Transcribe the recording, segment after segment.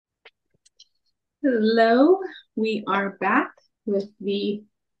Hello, we are back with the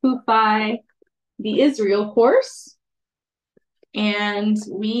Hupai, the Israel course, and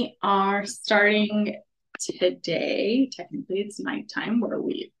we are starting today. Technically, it's nighttime where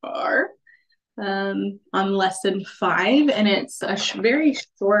we are on lesson 5, and it's a very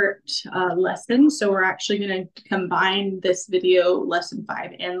short lesson. So we're actually going to combine this video, lesson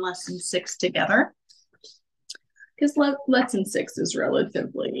 5 and lesson 6 together, because lesson 6 is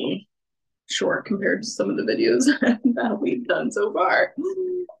relatively short compared to some of the videos that we've done so far.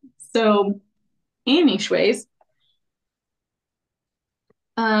 So, anyways,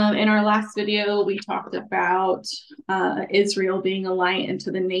 in our last video, we talked about Israel being a light into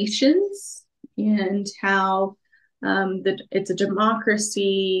the nations and how it's a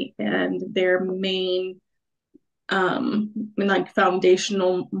democracy, and their main like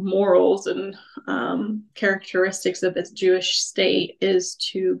foundational morals and characteristics of this Jewish state is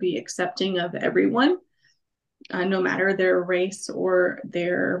to be accepting of everyone, no matter their race or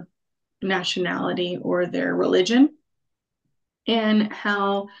their nationality or their religion, and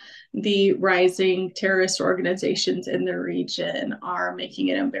how the rising terrorist organizations in the region are making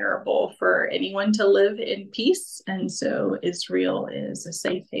it unbearable for anyone to live in peace. And so Israel is a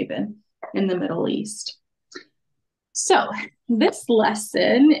safe haven in the Middle East. So this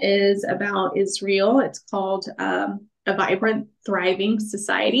lesson is about Israel. It's called A Vibrant, Thriving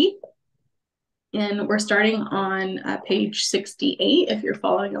Society. And we're starting on page 68 if you're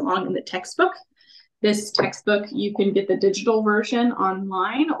following along in the textbook. This textbook, you can get the digital version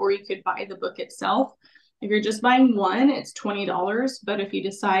online, or you could buy the book itself. If you're just buying one, it's $20. But if you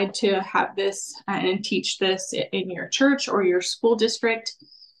decide to have this and teach this in your church or your school district,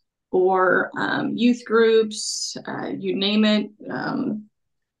 or youth groups, you name it,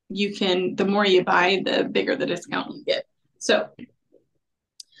 you can, the more you buy, the bigger the discount you get. So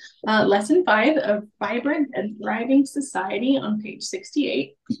lesson 5 of Vibrant and Thriving Society on page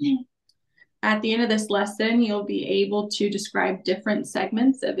 68. At the end of this lesson, you'll be able to describe different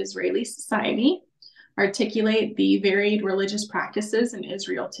segments of Israeli society, articulate the varied religious practices in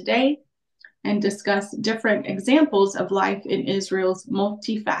Israel today, and discuss different examples of life in Israel's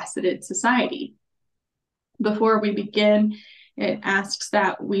multifaceted society. Before we begin, it asks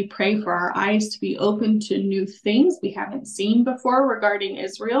that we pray for our eyes to be open to new things we haven't seen before regarding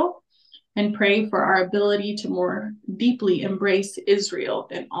Israel, and pray for our ability to more deeply embrace Israel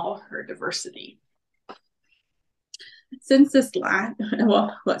in all her diversity. Since this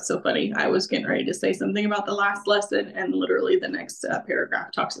well, what's so funny, I was getting ready to say something about the last lesson, and literally the next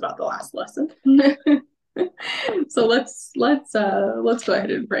paragraph talks about the last lesson. So let's go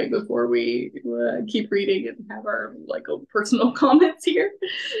ahead and pray before we keep reading and have our personal comments here.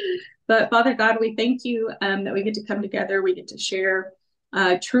 But Father God, we thank you that we get to come together, we get to share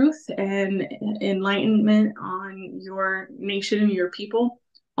truth and enlightenment on your nation and your people,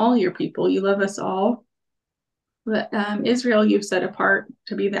 all your people. You love us all. But Israel, you've set apart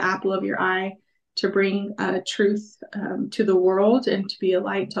to be the apple of your eye, to bring truth to the world and to be a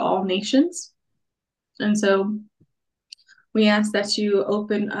light to all nations. And so we ask that you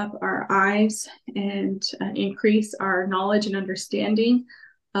open up our eyes and increase our knowledge and understanding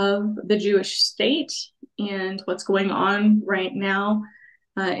of the Jewish state and what's going on right now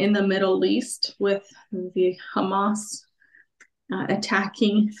in the Middle East with the Hamas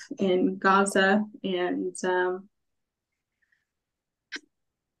attacking in Gaza, and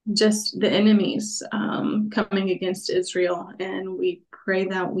just the enemies coming against Israel. And we pray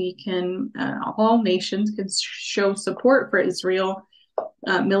that we can, all nations can show support for Israel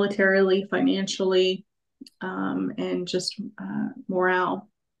militarily, financially, and just morale.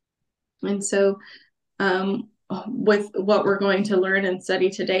 And so with what we're going to learn and study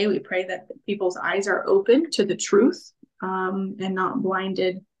today, we pray that people's eyes are open to the truth and not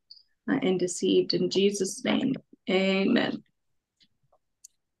blinded and deceived. In Jesus' name, amen.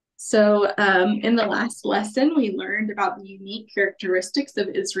 So in the last lesson, we learned about the unique characteristics of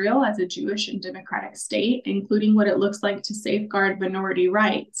Israel as a Jewish and democratic state, including what it looks like to safeguard minority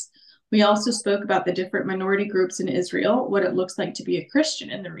rights. We also spoke about the different minority groups in Israel, what it looks like to be a Christian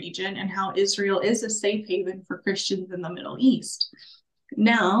in the region, and how Israel is a safe haven for Christians in the Middle East.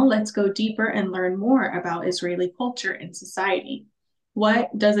 Now, let's go deeper and learn more about Israeli culture and society.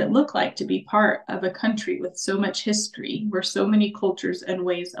 What does it look like to be part of a country with so much history, where so many cultures and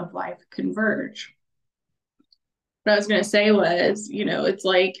ways of life converge? What I was going to say was, it's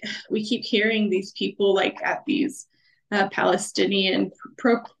like we keep hearing these people at these pro-Palestinian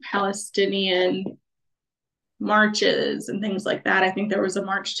marches and things like that. I think there was a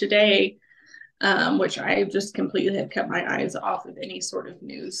march today which I just completely have kept my eyes off of any sort of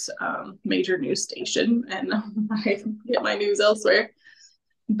news, major news station, and I get my news elsewhere.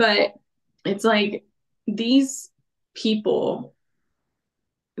 But it's like these people,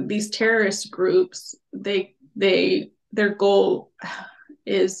 these terrorist groups, their goal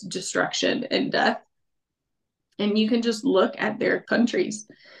is destruction and death. And you can just look at their countries,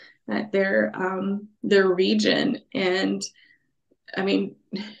 at their region, and I mean,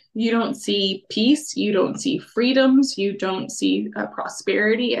 you don't see peace, you don't see freedoms, you don't see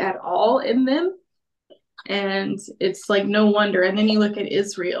prosperity at all in them. And it's like no wonder. And then you look at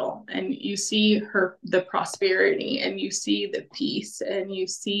Israel and you see the prosperity, and you see the peace, and you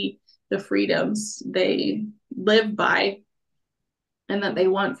see the freedoms they live by and that they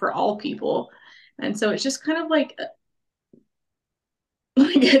want for all people. And so it's just kind of like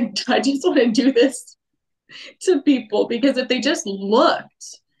I just want to do this to people, because if they just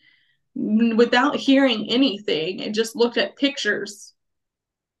looked without hearing anything and just looked at pictures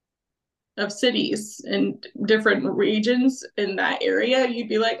of cities and different regions in that area, you'd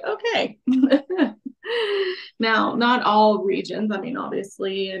be like, okay. Now, not all regions, I mean,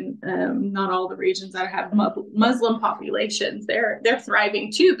 obviously, and not all the regions that have Muslim populations, they're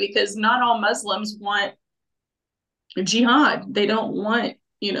thriving too, because not all Muslims want jihad. They don't want,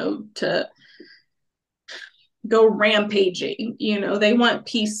 to go rampaging. They want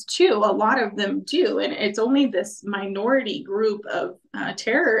peace too. A lot of them do. And it's only this minority group of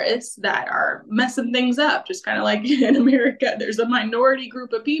terrorists that are messing things up. Just kind of like in America, there's a minority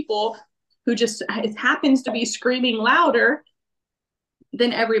group of people who just, it happens to be screaming louder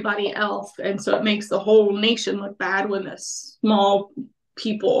than everybody else. And so it makes the whole nation look bad when the small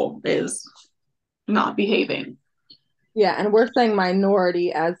people is not behaving. Yeah, and we're saying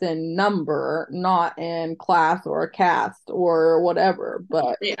minority as in number, not in class or caste or whatever,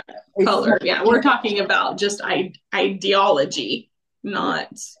 but yeah, color. Yeah, we're talking about just ideology,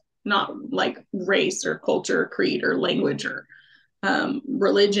 not like race or culture, or creed or language or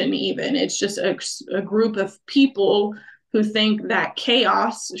religion even. It's just a group of people who think that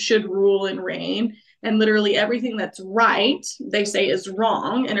chaos should rule and reign, and literally everything that's right they say is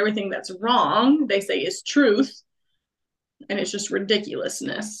wrong, and everything that's wrong they say is truth. And it's just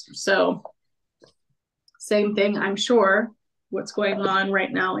ridiculousness. So same thing, I'm sure, what's going on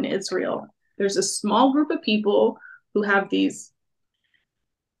right now in Israel. There's a small group of people who have these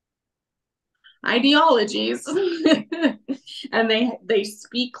ideologies and they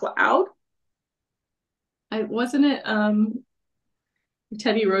speak loud. Wasn't it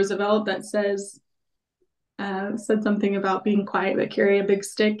Teddy Roosevelt that said something about being quiet but carry a big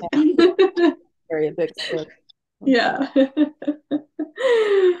stick? Carry a big stick. Yeah.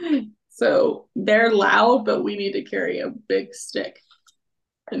 So they're loud, but we need to carry a big stick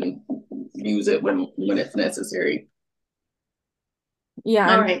and use it when it's necessary.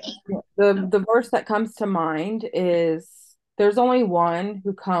 Yeah, All right. the verse that comes to mind is there's only one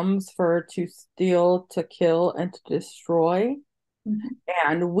who comes for to steal, to kill, and to destroy.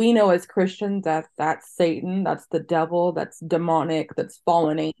 And we know as Christians that that's Satan, that's the devil, that's demonic, that's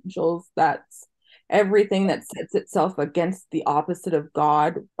fallen angels, that's everything that sets itself against the opposite of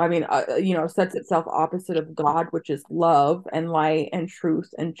God. I mean, sets itself opposite of God, which is love and light and truth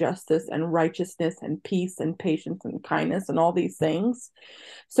and justice and righteousness and peace and patience and kindness and all these things.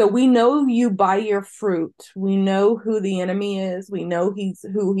 So we know you by your fruit. We know who the enemy is. We know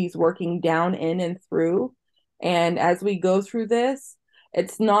who he's working down in and through. And as we go through this,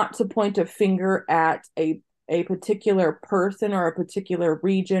 it's not to point a finger at a particular person or a particular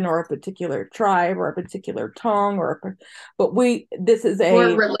region or a particular tribe or a particular tongue but this is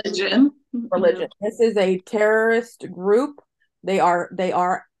or religion. This is a terrorist group. They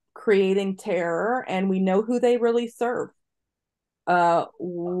are creating terror, and we know who they really serve.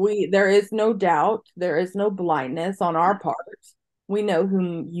 There is no doubt, there is no blindness on our part. We know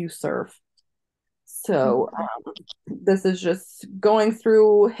whom you serve. So this is just going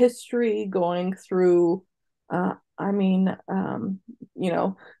through history, going through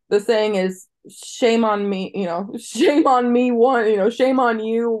the saying is shame on me, shame on me shame on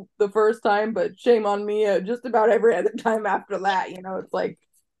you the first time, but shame on me just about every other time after that. It's like,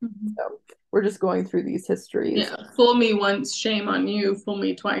 so we're just going through these histories. Yeah, fool me once, shame on you. Fool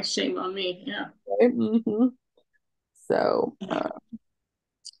me twice, shame on me. Yeah. Right? Mm-hmm. So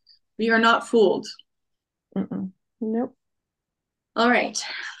we are not fooled. Nope. All right.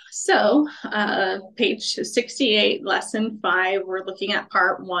 So page 68, lesson 5, we're looking at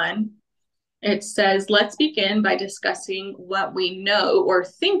part 1. It says, let's begin by discussing what we know or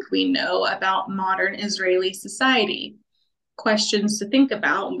think we know about modern Israeli society. questions to think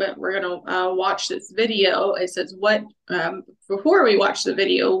about, but we're going to watch this video. It says, before we watch the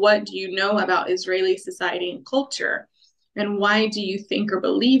video, what do you know about Israeli society and culture? And why do you think or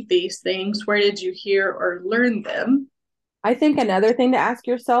believe these things? Where did you hear or learn them? I think another thing to ask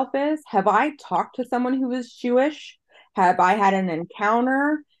yourself is, have I talked to someone who is Jewish? Have I had an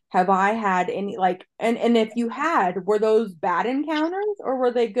encounter? Have I had any and if you had, were those bad encounters or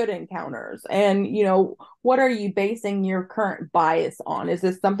were they good encounters? And what are you basing your current bias on? Is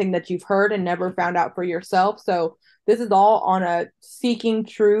this something that you've heard and never found out for yourself? So this is all on a seeking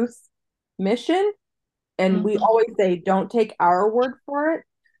truth mission. And we always say, don't take our word for it.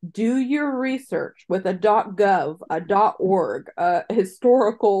 Do your research with a .gov, a .org, a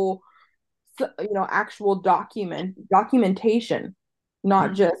historical, actual documentation,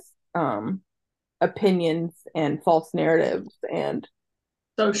 not just opinions and false narratives and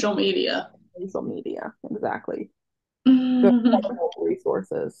social media. Exactly.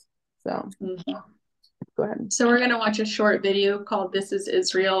 Resources. So go ahead. So we're going to watch a short video called "This is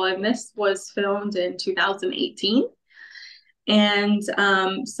Israel," and this was filmed in 2018. And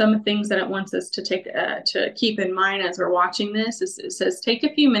some things that it wants us to keep in mind as we're watching this is, it says, take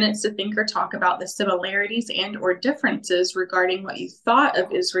a few minutes to think or talk about the similarities and or differences regarding what you thought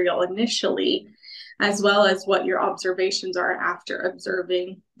of Israel initially, as well as what your observations are after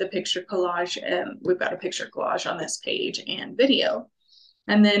observing the picture collage. And we've got a picture collage on this page and video.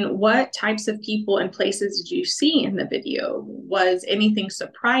 And then what types of people and places did you see in the video? Was anything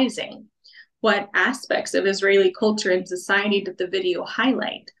surprising? What aspects of Israeli culture and society did the video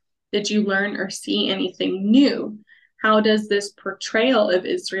highlight? Did you learn or see anything new? How does this portrayal of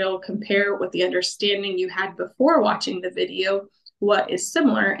Israel compare with the understanding you had before watching the video? What is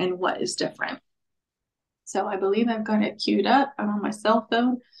similar and what is different? So I believe I've got it queued up. I'm on my cell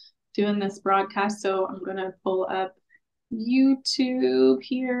phone doing this broadcast, so I'm going to pull up YouTube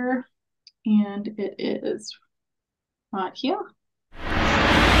here, and it is right here.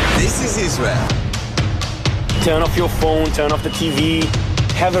 This is Israel. Turn off your phone, turn off the TV,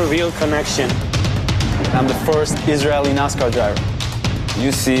 have a real connection. I'm the first Israeli NASCAR driver.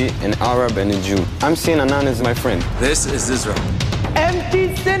 You see an Arab and a Jew. I'm seeing Anan as my friend. This is Israel.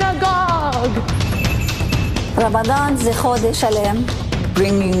 Empty synagogue! Ramadan זה חודש שלם,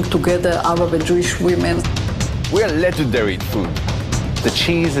 bringing together Arab and Jewish women. We are legendary food. The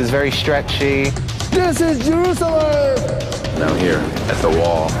cheese is very stretchy. This is Jerusalem! Down here at the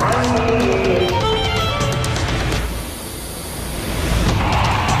wall.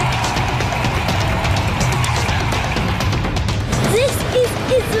 This is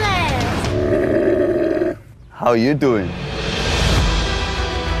Israel! How you doing?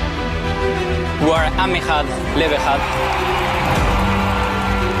 We are Am Echad, Lev Echad.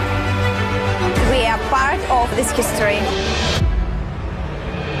 We are part of this history.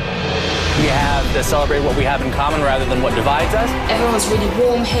 We have to celebrate what we have in common rather than what divides us. Everyone's really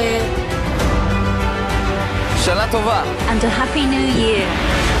warm here. Shana Tova. And a Happy New Year.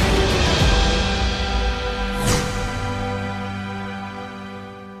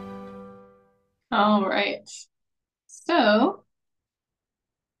 All right. So,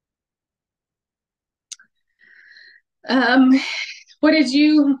 what did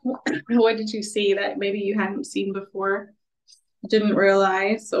you see that maybe you hadn't seen before, didn't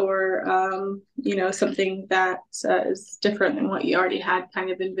realize, or something that is different than what you already had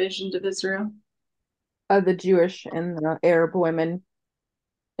kind of envisioned of Israel? The Jewish and the Arab women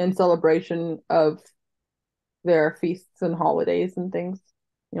in celebration of their feasts and holidays and things,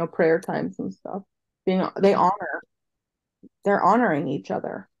 prayer times and stuff. They're honoring each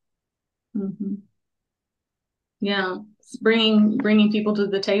other. Mm-hmm. Yeah, it's bringing people to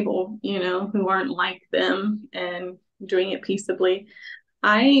the table, who aren't like them, and doing it peaceably.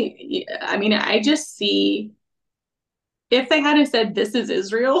 I just see, if they hadn't said this is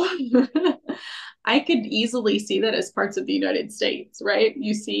Israel, I could easily see that as parts of the United States, right?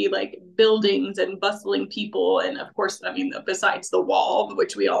 You see like buildings and bustling people. And of course, besides the wall,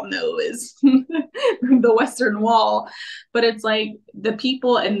 which we all know is the Western Wall, but it's like the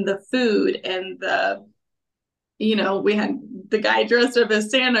people and the food and we had the guy dressed up as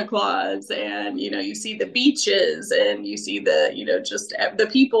Santa Claus, and, you see the beaches and you see just the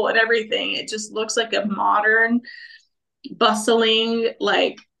people and everything. It just looks like a modern, bustling,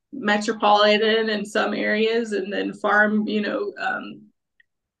 like metropolitan in some areas, and then farm,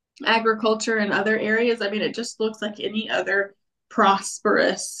 agriculture in other areas. It just looks like any other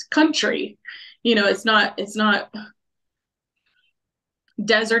prosperous country. It's not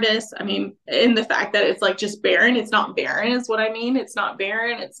desertous. In the fact that it's like just barren. It's not barren is what I mean. It's not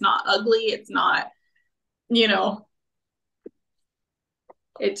barren. It's not ugly. It's not,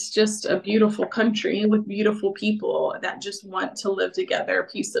 it's just a beautiful country with beautiful people that just want to live together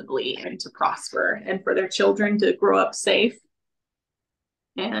peaceably and to prosper, and for their children to grow up safe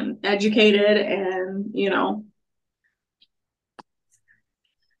and educated, and yeah.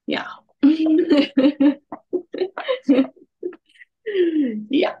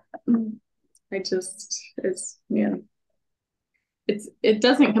 Yeah. It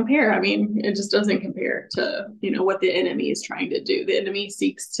doesn't compare. I mean, it just doesn't compare to, what the enemy is trying to do. The enemy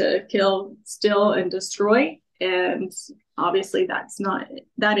seeks to kill, steal, and destroy. And obviously that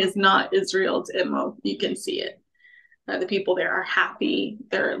is not Israel's MO. You can see it. The people there are happy.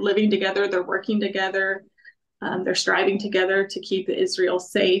 They're living together. They're working together. They're striving together to keep Israel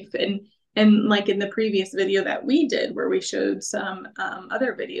safe. And like in the previous video that we did, where we showed some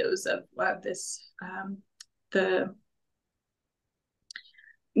other videos of this, the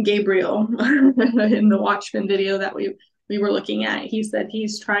Gabriel in the Watchman video that we were looking at, he said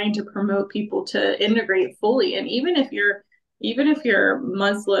he's trying to promote people to integrate fully. And even if you're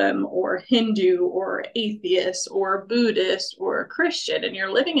Muslim or Hindu or atheist or Buddhist or Christian, and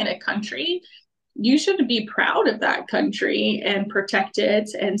you're living in a country, you should be proud of that country and protect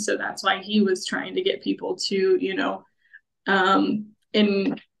it. And so that's why he was trying to get people to,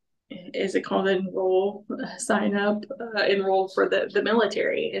 is it called enroll for the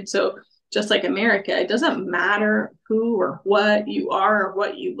military. And so just like America, it doesn't matter who or what you are or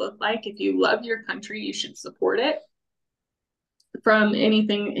what you look like. If you love your country, you should support it from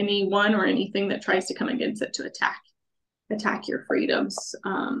anyone or anything that tries to come against it to attack your freedoms.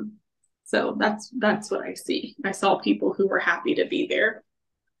 So that's what I see. I saw people who were happy to be there,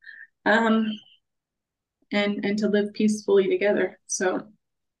 and to live peacefully together. So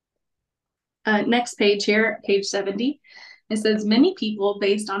next page here, page 70, it says, many people,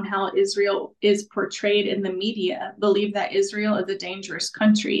 based on how Israel is portrayed in the media, believe that Israel is a dangerous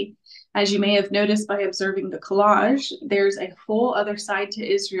country. As you may have noticed by observing the collage, there's a whole other side to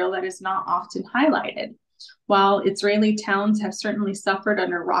Israel that is not often highlighted. While Israeli towns have certainly suffered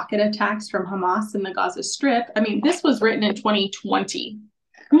under rocket attacks from Hamas in the Gaza Strip, I mean, this was written in 2020.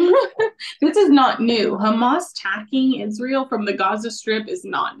 This is not new. Hamas attacking Israel from the Gaza Strip is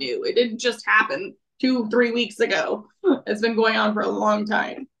not new. It didn't just happen 2-3 weeks ago. It's been going on for a long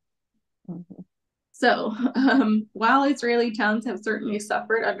time. Mm-hmm. So while Israeli towns have certainly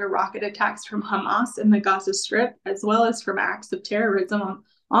suffered under rocket attacks from Hamas in the Gaza Strip, as well as from acts of terrorism,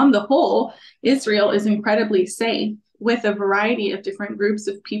 on the whole, Israel is incredibly safe, with a variety of different groups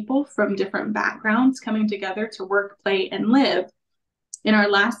of people from different backgrounds coming together to work, play, and live. In our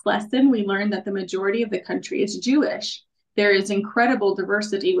last lesson, we learned that the majority of the country is Jewish. There is incredible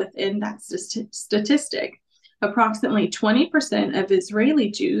diversity within that statistic. Approximately 20% of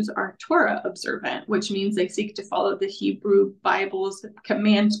Israeli Jews are Torah observant, which means they seek to follow the Hebrew Bible's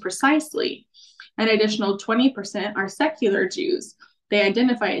commands precisely. An additional 20% are secular Jews. They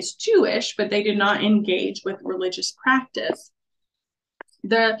identify as Jewish, but they do not engage with religious practice.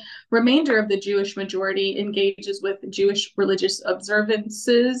 The remainder of the Jewish majority engages with Jewish religious observance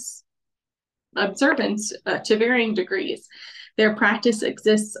to varying degrees. Their practice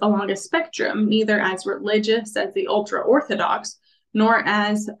exists along a spectrum, neither as religious as the ultra-Orthodox, nor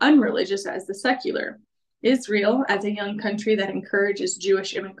as unreligious as the secular. Israel, as a young country that encourages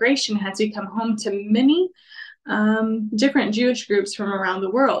Jewish immigration, has become home to many different Jewish groups from around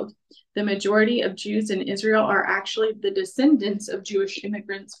the world. The majority of Jews in Israel are actually the descendants of Jewish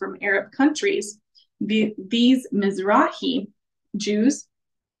immigrants from Arab countries. These Mizrahi Jews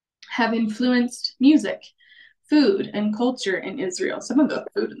have influenced music, food, and culture in Israel. Some of the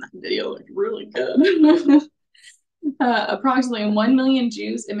food in that video looked really good. Approximately 1 million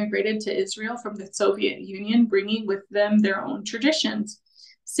Jews immigrated to Israel from the Soviet Union, bringing with them their own traditions.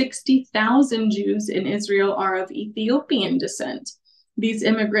 60,000 Jews in Israel are of Ethiopian descent. These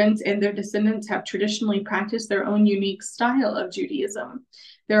immigrants and their descendants have traditionally practiced their own unique style of Judaism.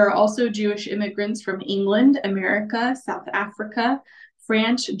 There are also Jewish immigrants from England, America, South Africa,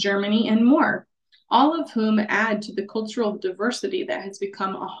 France, Germany, and more, all of whom add to the cultural diversity that has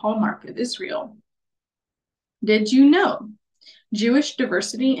become a hallmark of Israel. Did you know? Jewish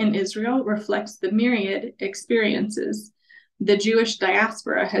diversity in Israel reflects the myriad experiences the Jewish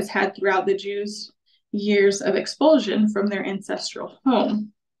diaspora has had throughout the Jews' years of expulsion from their ancestral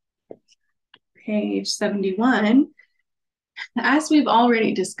home. Page 71. As we've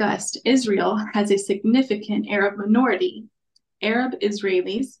already discussed, Israel has a significant Arab minority. Arab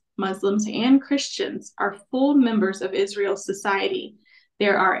Israelis, Muslims, and Christians are full members of Israel's society.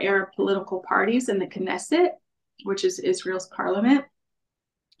 There are Arab political parties in the Knesset, which is Israel's parliament,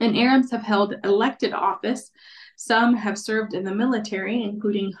 and Arabs have held elected office Some have served in the military,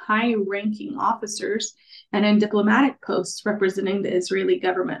 including high-ranking officers, and in diplomatic posts representing the Israeli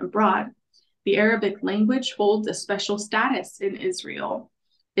government abroad. The Arabic language holds a special status in Israel.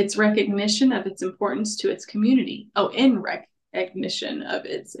 Its recognition of its importance to its community. In recognition of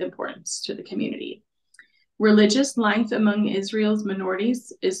its importance to the community. Religious life among Israel's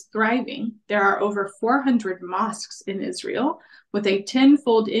minorities is thriving. There are over 400 mosques in Israel, with a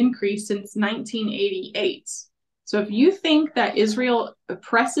 10-fold increase since 1988. So if you think that Israel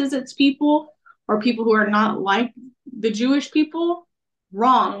oppresses its people, or people who are not like the Jewish people,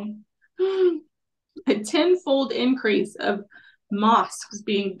 wrong. A 10-fold increase of mosques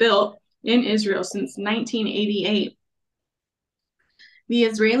being built in Israel since 1988. The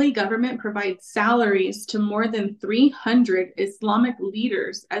Israeli government provides salaries to more than 300 Islamic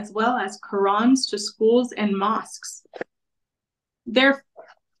leaders, as well as Qurans to schools and mosques. They're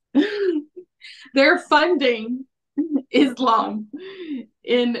funding Islam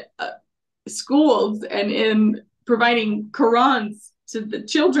in schools and in providing Qurans to the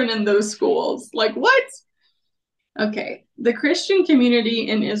children in those schools. Like, what? Okay, the Christian community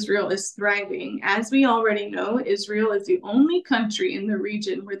in Israel is thriving. As we already know, Israel is the only country in the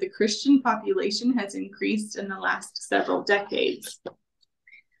region where the Christian population has increased in the last several decades.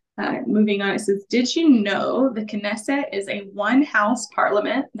 Moving on, it says, did you know the Knesset is a one-house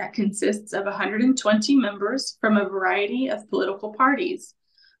parliament that consists of 120 members from a variety of political parties?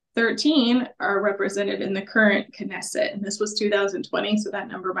 13 are represented in the current Knesset, and this was 2020, so that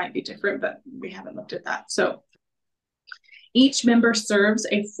number might be different, but we haven't looked at that. So each member serves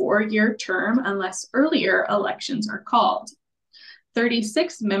a 4-year term unless earlier elections are called.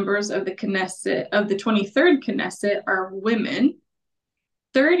 36 members of the Knesset, of the 23rd Knesset, are women,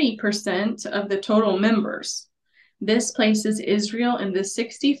 30% of the total members. This places Israel in the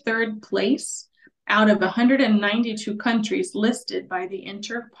 63rd place out of 192 countries listed by the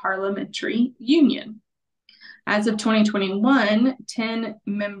Inter-Parliamentary Union. As of 2021, 10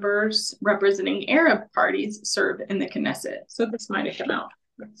 members representing Arab parties serve in the Knesset. So this might have come out.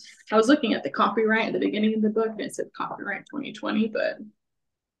 I was looking at the copyright at the beginning of the book, and it said copyright 2020, but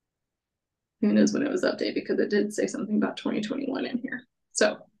who knows when it was updated, because it did say something about 2021 in here.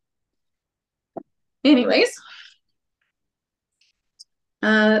 So anyways,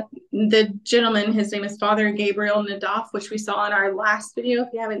 the gentleman, his name is Father Gabriel Nadaf, which we saw in our last video.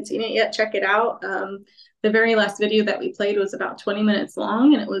 If you haven't seen it yet, check it out. The very last video that we played was about 20 minutes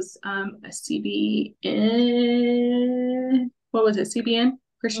long, and it was a CBN, what was it, CBN,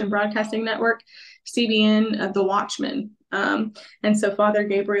 Christian Broadcasting Network, CBN, The Watchman. And so Father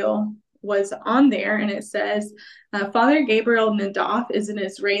Gabriel was on there, and it says, Father Gabriel Nadaf is an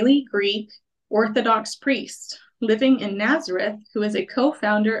Israeli Greek Orthodox priest living in Nazareth, who is a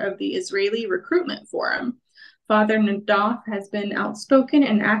co-founder of the Israeli Recruitment Forum. Father Nadaf has been outspoken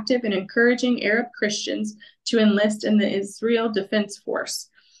and active in encouraging Arab Christians to enlist in the Israel Defense Force.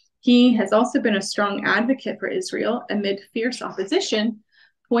 He has also been a strong advocate for Israel amid fierce opposition,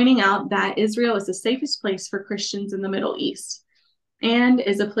 pointing out that Israel is the safest place for Christians in the Middle East and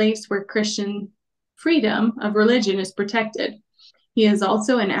is a place where Christian freedom of religion is protected. He is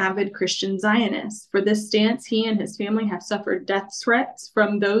also an avid Christian Zionist. For this stance, he and his family have suffered death threats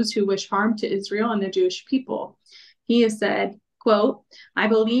from those who wish harm to Israel and the Jewish people. He has said, quote, I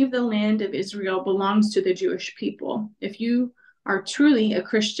believe the land of Israel belongs to the Jewish people. If you are truly a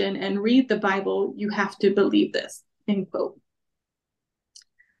Christian and read the Bible, you have to believe this, end quote.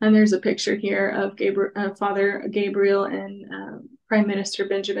 And there's a picture here of Father Gabriel and Prime Minister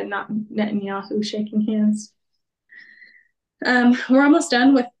Benjamin Netanyahu shaking hands. We're almost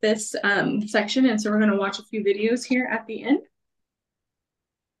done with this section, and so we're going to watch a few videos here at the end.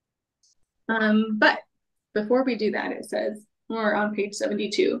 But before we do that, it says, we're on page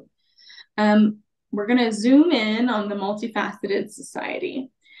 72, we're going to zoom in on the multifaceted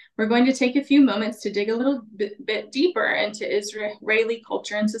society. We're going to take a few moments to dig a little bit deeper into Israeli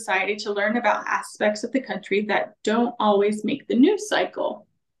culture and society to learn about aspects of the country that don't always make the news cycle.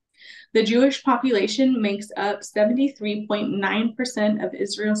 The Jewish population makes up 73.9% of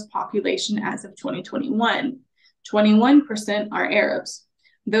Israel's population as of 2021. 21% are Arabs.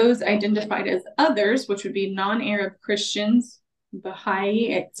 Those identified as others, which would be non-Arab Christians,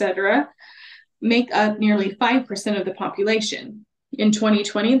 Baha'i, etc., make up nearly 5% of the population. In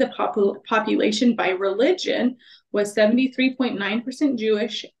 2020, the population by religion was 73.9%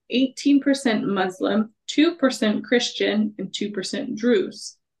 Jewish, 18% Muslim, 2% Christian, and 2%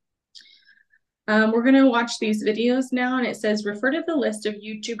 Druze. We're going to watch these videos now, and it says, refer to the list of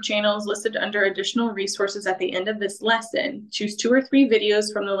YouTube channels listed under additional resources at the end of this lesson. Choose 2 or 3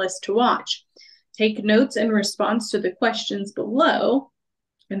 videos from the list to watch. Take notes in response to the questions below,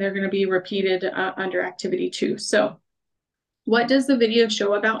 and they're going to be repeated under activity 2. So, what does the video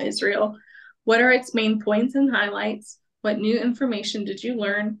show about Israel? What are its main points and highlights? What new information did you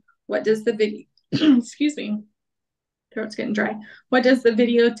learn? What does the video, excuse me, throat's getting dry. What does the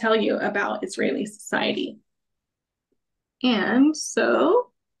video tell you about Israeli society? And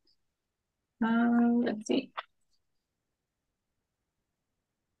so, let's see.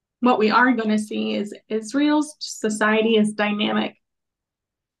 What we are going to see is Israel's society is dynamic,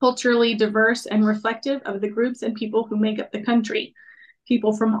 culturally diverse, and reflective of the groups and people who make up the country.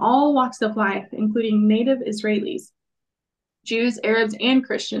 People from all walks of life, including native Israelis, Jews, Arabs, and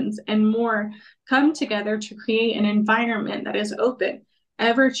Christians, and more, come together to create an environment that is open,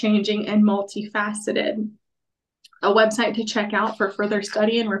 ever-changing, and multifaceted. A website to check out for further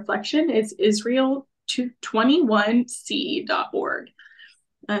study and reflection is Israel21c.org.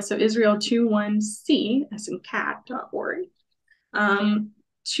 So Israel21c, as in cat.org.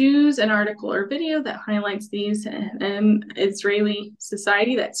 Choose an article or video that highlights these and Israeli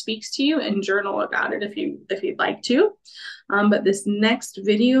society that speaks to you, and journal about it if you'd like to. But this next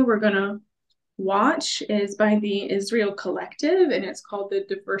video we're going to watch is by the Israel Collective, and it's called The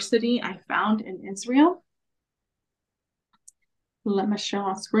Diversity I Found in Israel. Let me share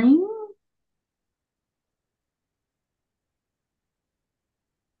my screen.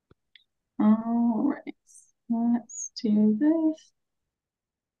 All right, let's do this.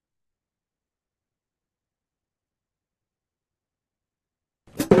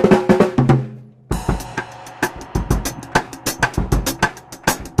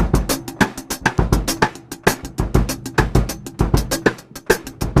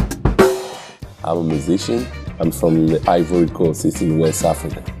 I'm a musician. I'm from the Ivory Coast, it's in West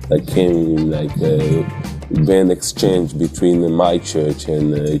Africa. I came in like a band exchange between my church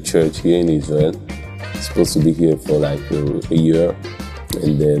and a church here in Israel. Supposed to be here for like a year.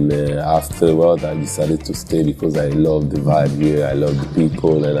 And then afterward, I decided to stay because I love the vibe here, I love the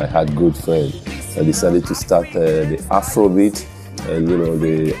people, and I had good friends. I decided to start the Afrobeat and, you know,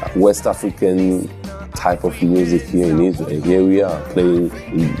 the West African type of music here in Israel. Here we are playing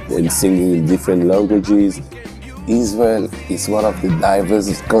and singing in different languages. Israel is one of the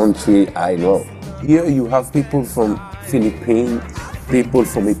diverse countries I know. Here you have people from Philippines, people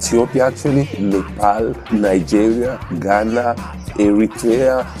from Ethiopia actually, Nepal, Nigeria, Ghana,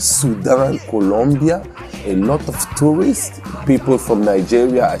 Eritrea, Sudan, Colombia, a lot of tourists, people from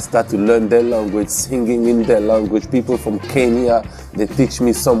Nigeria, I start to learn their language, singing in their language, people from Kenya, they teach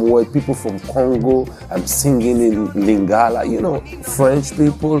me some word, people from Congo, I'm singing in Lingala, you know, French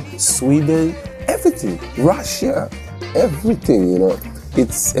people, Sweden, everything, Russia, everything, you know,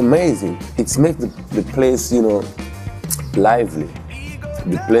 it's amazing. It's make the place, you know, lively.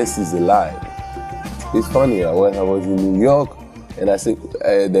 The place is alive. It's funny, when I was in New York, and I said,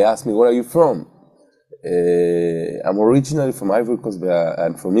 they asked me, where are you from? I'm originally from Ivory Coast, but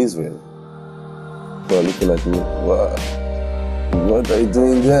I'm from Israel. So looking at me, what are you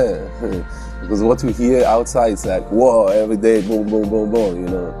doing there? Because what we hear outside is like, whoa, every day, boom, boom, boom, boom, you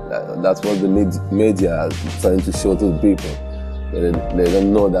know. That's what the media are trying to show to the people. They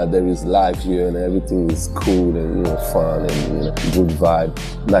don't know that there is life here and everything is cool and, you know, fun and, you know, good vibe,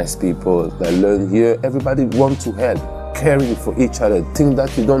 nice people that learn here. Everybody wants to help, caring for each other, things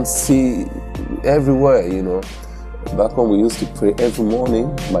that you don't see everywhere, you know. Back when we used to pray every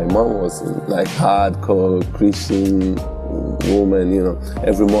morning, my mom was like hardcore Christian woman, you know.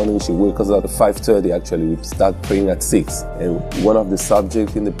 Every morning she wakes us up at 5:30 actually. We start praying at 6. And one of the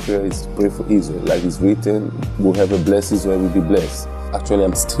subjects in the prayer is to pray for Israel. Like it's written, whoever blesses Israel will be blessed. Actually,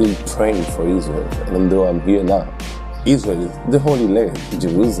 I'm still praying for Israel, even though I'm here now. Israel is the Holy Land,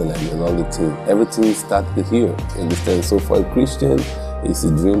 Jerusalem and all the things. Everything started here, understand? So for a Christian, it's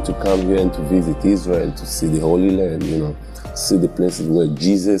a dream to come here and to visit Israel, to see the Holy Land, you know, see the places where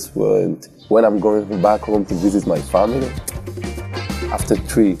Jesus went. When I'm going back home to visit my family, after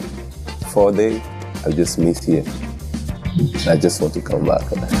 3-4 days, I just miss here. I just want to come back.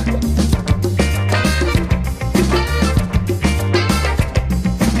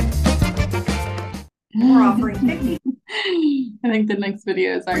 We're offering 50. I think the next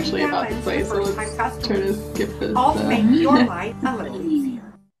video is actually about the place, so let's try to skip this. All to make your life a little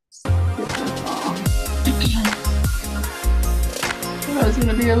easier. Oh, it's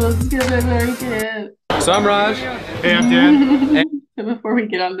gonna be a little skip it very good. So I'm Raj. Hey, I'm Dan. So before we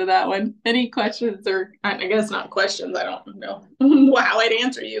get onto that one, any questions, or I guess not questions, I don't know how I'd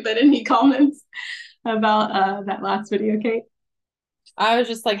answer you, but any comments about that last video, Kate? I was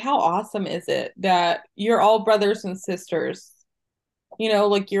just like, how awesome is it that you're all brothers and sisters You know,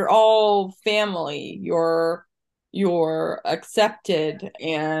 like you're all family. You're accepted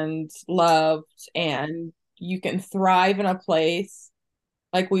and loved, and you can thrive in a place,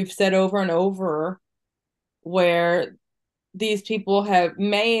 like we've said over and over, where these people have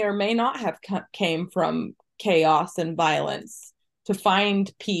may or may not have came from chaos and violence to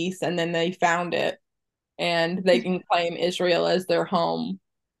find peace, and then they found it, and they can claim Israel as their home.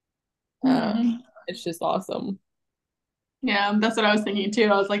 It's just awesome. Yeah, that's what I was thinking too.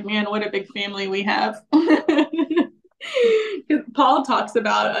 I was like, man, what a big family we have. Paul talks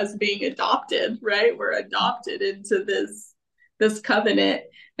about us being adopted, right? We're adopted into this covenant.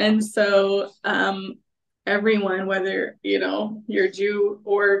 And so everyone, whether you're Jew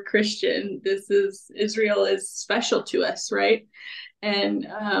or Christian, Israel is special to us, right? And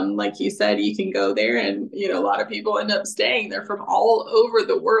like you said, you can go there and a lot of people end up staying there from all over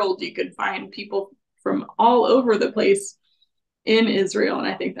the world. You could find people from all over the place in Israel, and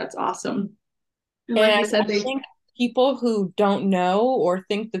I think that's awesome. And like you said, I think people who don't know or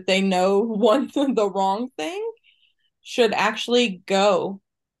think that they know the wrong thing should actually go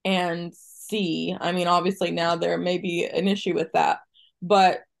and see. I mean, obviously now there may be an issue with that,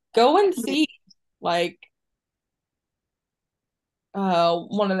 but go and see. Like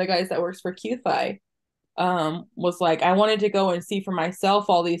one of the guys that works for QFI was like, I wanted to go and see for myself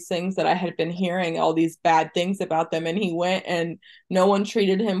all these things that I had been hearing, all these bad things about them. And he went, and no one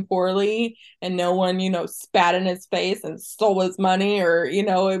treated him poorly, and no one, spat in his face and stole his money, or,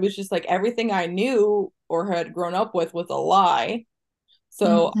 it was just like everything I knew or had grown up with was a lie.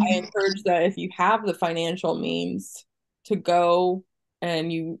 So I encourage that if you have the financial means to go,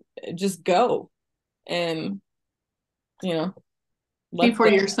 and you just go and, be for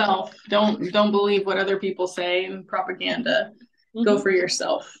yourself. Don't believe what other people say and propaganda. Go for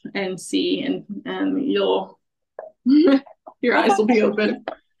yourself and see, and you'll your eyes will be open.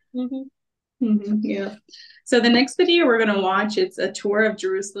 Yeah. So the next video we're going to watch, it's a tour of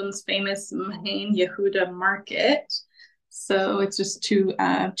Jerusalem's famous Mahane Yehuda market. So it's just 2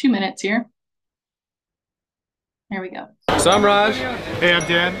 minutes here. Here we go. So I'm Raj. Hey, I'm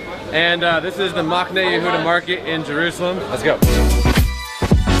Dan. And this is the Mahane Yehuda market in Jerusalem. Let's go.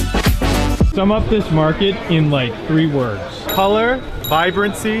 Sum up this market in like 3 words. Color,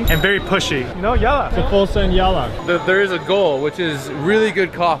 vibrancy, and very pushy. Yalla. It's a full send yalla. There is a goal, which is really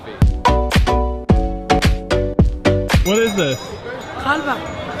good coffee. What is this? Halva.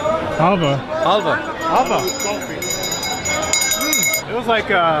 Halva. Halva. Halva. It was like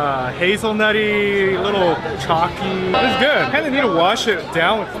a hazelnutty, little chalky. It was good. Kind of need to wash it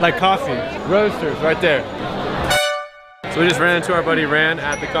down with like coffee. Roasters right there. So we just ran into our buddy Ran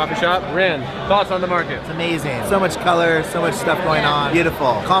at the coffee shop. Ran, thoughts on the market? It's amazing. So much color, so much stuff going on.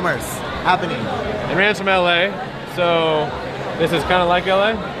 Beautiful. Commerce happening. And Ran's from LA, so this is kind of like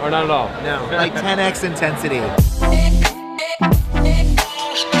LA, or not at all? No, like 10x intensity.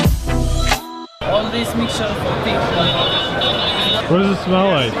 All this mixture for people. What does it smell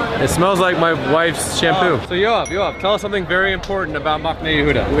like? It smells like my wife's shampoo. So Yoav, tell us something very important about Mahane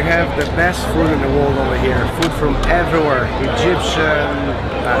Yehuda. We have the best food in the world over here. Food from everywhere. Egyptian,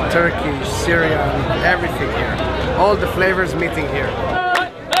 Turkish, Syrian, everything here. All the flavors meeting here.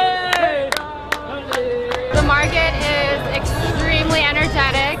 The market is extremely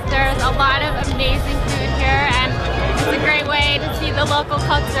energetic. There's a lot of amazing food here, and it's a great way to see the local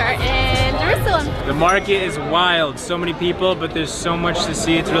culture in Jerusalem. The market is wild, so many people, but there's so much to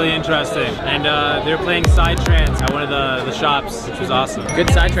see. It's really interesting. And they're playing psytrance at one of the shops, which was awesome. Good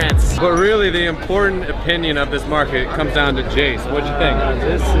psytrance. But really the important opinion of this market comes down to Jace. What'd you think?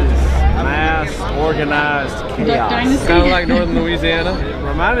 This is mass organized chaos. Kind of like northern Louisiana? It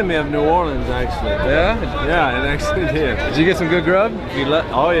reminded me of New Orleans, actually. Yeah? Yeah, it actually did. Did you get some good grub?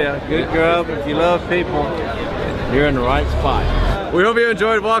 Oh yeah, good grub. If you love people, you're in the right spot. We hope you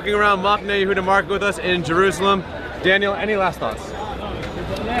enjoyed walking around Mahane Yehuda market with us in Jerusalem. Daniel, any last thoughts?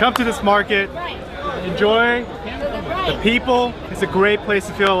 Come to this market, enjoy the people. It's a great place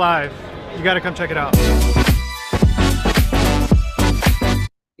to feel alive. You gotta come check it out.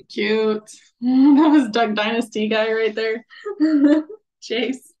 Cute. That was Duck Dynasty guy right there.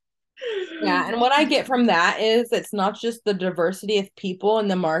 Chase. Yeah, and what I get from that is it's not just the diversity of people in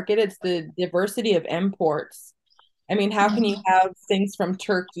the market, it's the diversity of imports. I mean, how can you have things from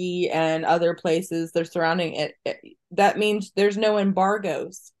Turkey and other places they're surrounding it? That means there's no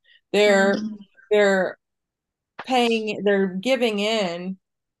embargoes. They're paying, they're giving in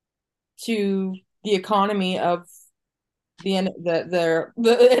to the economy of the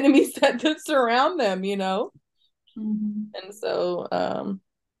enemies that surround them, And so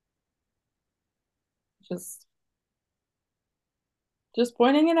just Just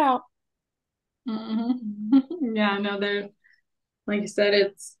pointing it out. Yeah, no, they're, like you said,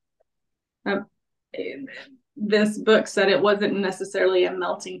 it's uh, this book said it wasn't necessarily a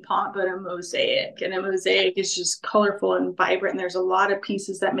melting pot, but a mosaic. And a mosaic is just colorful and vibrant. And there's a lot of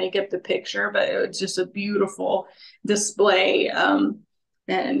pieces that make up the picture, but it's just a beautiful display.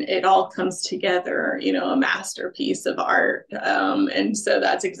 And it all comes together, a masterpiece of art. And so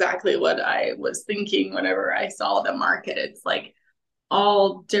that's exactly what I was thinking whenever I saw the market. It's like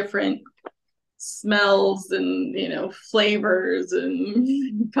all different smells and flavors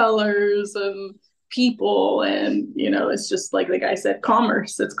and colors and people, and it's just like the guy said,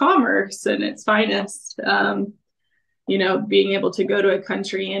 commerce. It's commerce in its finest. Being able to go to a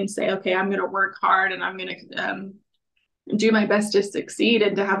country and say, okay, I'm going to work hard and I'm going to do my best to succeed,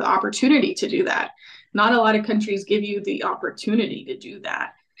 and to have the opportunity to do that. Not a lot of countries give you the opportunity to do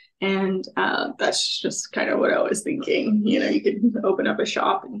that. And that's just kind of what I was thinking. You could open up a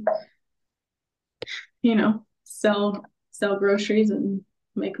shop and sell groceries and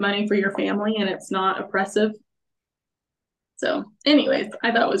make money for your family, and it's not oppressive. So anyways,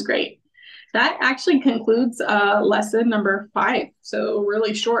 I thought it was great. That actually concludes lesson number 5. So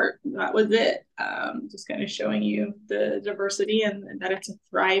really short. That was it. Just kind of showing you the diversity and that it's a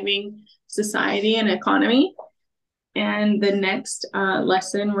thriving society and economy. And the next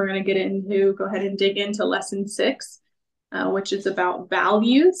lesson we're going to go ahead and dig into lesson 6, which is about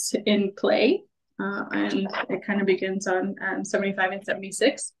values in play. And it kind of begins on 75 and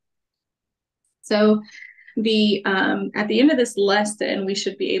 76. So at the end of this lesson, we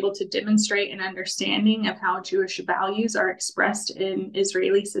should be able to demonstrate an understanding of how Jewish values are expressed in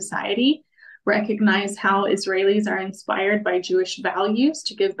Israeli society, recognize how Israelis are inspired by Jewish values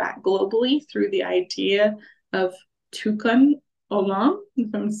to give back globally through the idea of Tikkun Olam,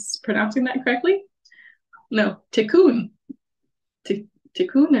 if I'm pronouncing that correctly. No, Tikkun.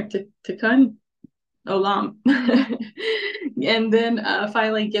 Tikkun or Tikkun Olam. And then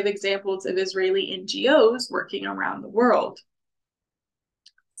finally give examples of Israeli NGOs working around the world.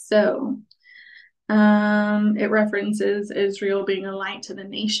 So it references Israel being a light to the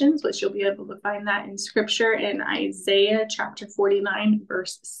nations, which you'll be able to find that in scripture in Isaiah chapter 49,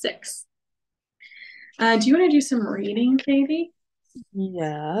 verse 6. Do you want to do some reading, Katie?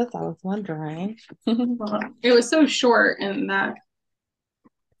 Yes, I was wondering. Well, it was so short in that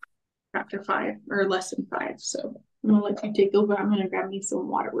chapter 5 or lesson 5. So I'm going to let you take over. I'm going to grab me some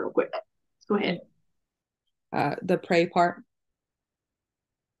water real quick. Go ahead. The pray part.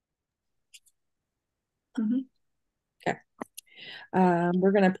 Okay.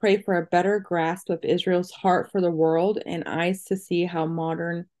 We're going to pray for a better grasp of Israel's heart for the world and eyes to see how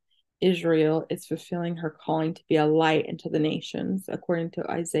modern Israel is fulfilling her calling to be a light into the nations, according to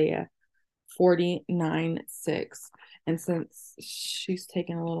Isaiah 49:6. And since she's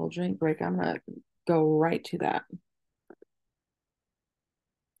taking a little drink break, I'm going to go right to that.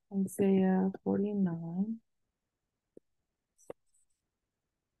 Isaiah 49.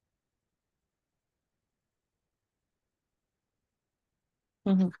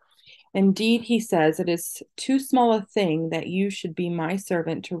 Indeed, he says, it is too small a thing that you should be my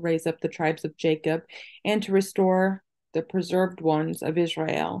servant to raise up the tribes of Jacob and to restore the preserved ones of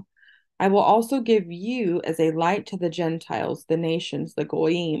Israel. I will also give you as a light to the Gentiles, the nations, the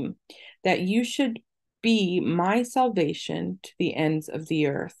Goyim, that you should be my salvation to the ends of the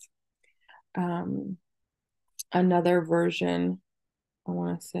earth. Another version, I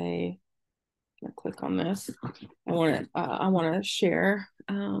want to say, I'm going to click on this. I want to share.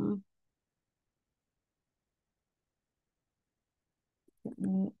 I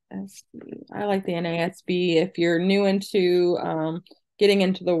like the NASB. If you're new into getting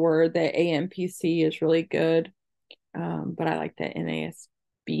into the word, the AMPC is really good. But I like the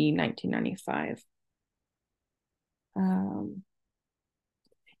NASB 1995.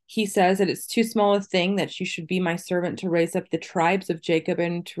 He says that it's too small a thing that you should be my servant to raise up the tribes of Jacob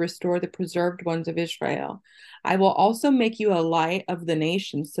and to restore the preserved ones of Israel. I will also make you a light of the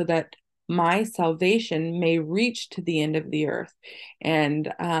nations so that my salvation may reach to the end of the earth.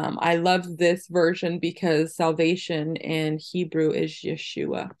 And I love this version because salvation in Hebrew is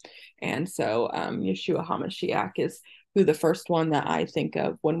Yeshua. And so Yeshua HaMashiach is who the first one that I think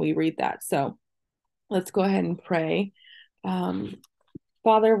of when we read that. So let's go ahead and pray.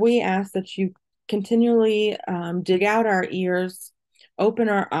 Father, we ask that you continually dig out our ears, open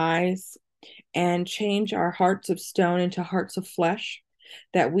our eyes, and change our hearts of stone into hearts of flesh,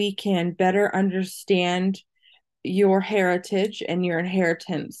 that we can better understand your heritage and your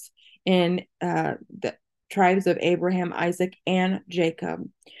inheritance in the tribes of Abraham, Isaac, and Jacob,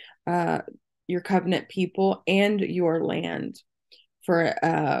 your covenant people, and your land.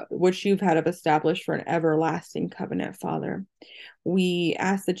 for which you've had established for an everlasting covenant, Father. We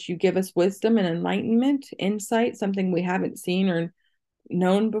ask that you give us wisdom and enlightenment, insight, something we haven't seen or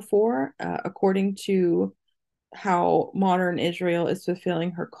known before, according to how modern Israel is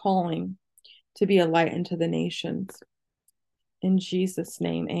fulfilling her calling to be a light unto the nations. In Jesus'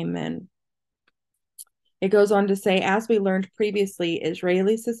 name, amen. It goes on to say, as we learned previously,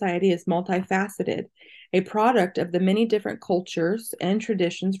 Israeli society is multifaceted, a product of the many different cultures and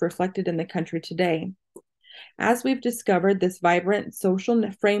traditions reflected in the country today. As we've discovered, this vibrant social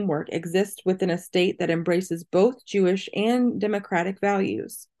framework exists within a state that embraces both Jewish and democratic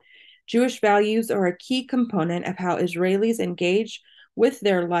values. Jewish values are a key component of how Israelis engage with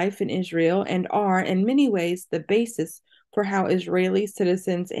their life in Israel and are, in many ways, the basis for how Israeli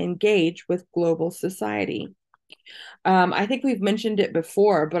citizens engage with global society. I think we've mentioned it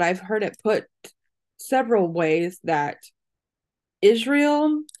before, but I've heard it put several ways that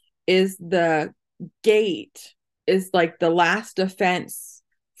Israel is the gate, is like the last offense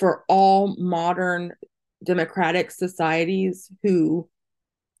for all modern democratic societies who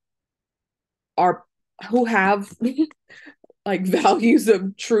have like values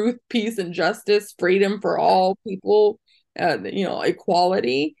of truth, peace, and justice, freedom for all people,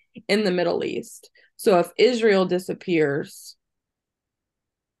 equality in the Middle East. So if Israel disappears,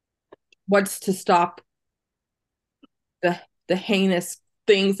 what's to stop the heinous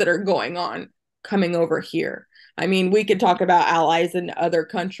things that are going on coming over here? I mean, we could talk about allies in other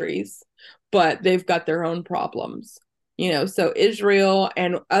countries, but they've got their own problems. So Israel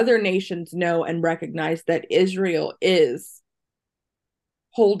and other nations know and recognize that Israel is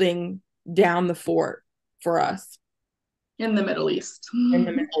holding down the fort for us in the Middle East.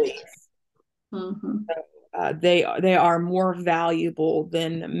 Mm-hmm. So, they are more valuable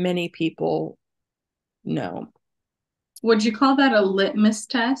than many people know. Would you call that a litmus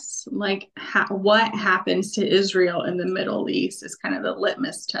test? Like what happens to Israel in the Middle East is kind of the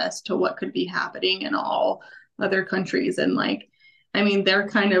litmus test to what could be happening in all other countries. And they're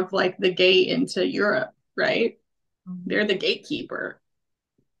kind of like the gate into Europe, right? Mm-hmm. They're the gatekeeper.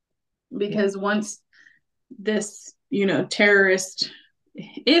 Because once this, if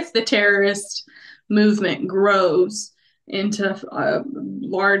the terrorist movement grows into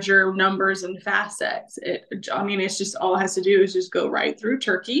larger numbers and facets, it's just all it has to do is just go right through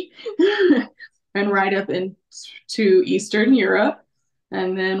Turkey and right up into Eastern Europe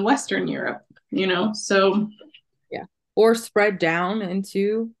and then Western Europe, so. Yeah. Or spread down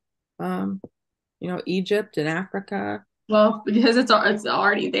into, Egypt and Africa. Well, because it's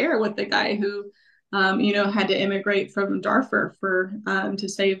already there with the guy who, had to immigrate from Darfur to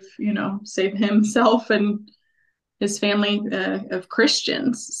save himself and his family of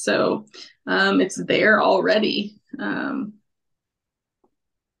Christians. So it's there already.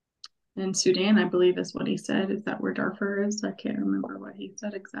 In Sudan, I believe is what he said. Is that where Darfur is? I can't remember what he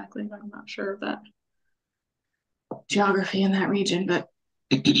said exactly. I'm not sure of that geography in that region, but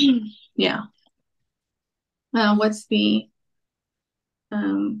yeah. What's the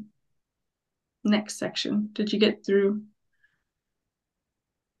next section? Did you get through?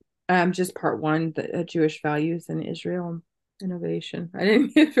 Just part 1, the Jewish values in Israel innovation. I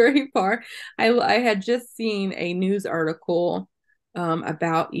didn't get very far. I had just seen a news article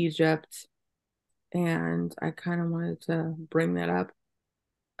about Egypt, and I kind of wanted to bring that up.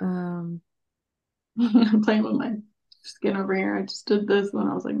 I'm playing with my skin over here. I just did this and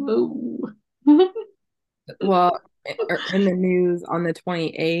I was like, oh. Well, in the news on the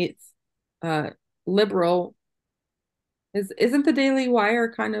 28th, liberal isn't the Daily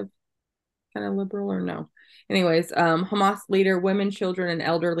Wire kind of liberal or no? Anyways, Hamas leader, women, children, and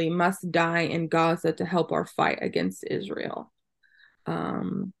elderly must die in Gaza to help our fight against Israel.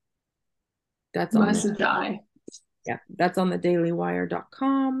 That's must die. Yeah, that's on the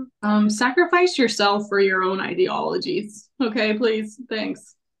dailywire.com. Sacrifice yourself for your own ideologies. Okay, please.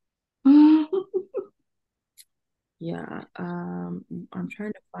 Thanks. Yeah, I'm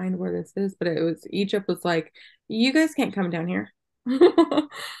trying to find where this is, but Egypt was like, you guys can't come down here.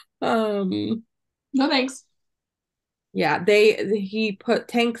 No thanks. Yeah, he put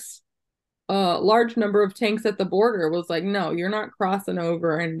tanks, a large number of tanks at the border. Was like, no, you're not crossing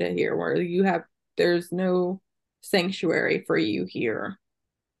over into here where there's no sanctuary for you here.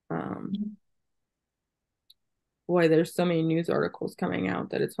 Boy, there's so many news articles coming out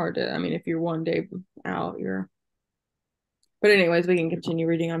that it's hard to, if you're one day out, but anyways, we can continue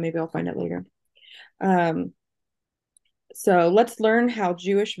reading on. Maybe I'll find it later. So let's learn how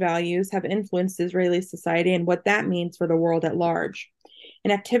Jewish values have influenced Israeli society and what that means for the world at large.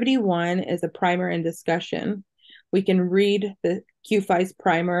 And activity 1 is a primer and discussion. We can read the QFI's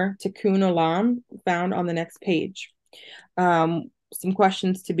primer, Tikkun Olam, found on the next page. Some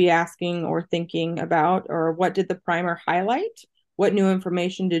questions to be asking or thinking about, or what did the primer highlight? What new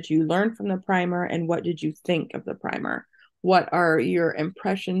information did you learn from the primer, and what did you think of the primer? What are your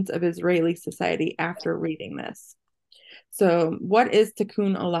impressions of Israeli society after reading this? So, what is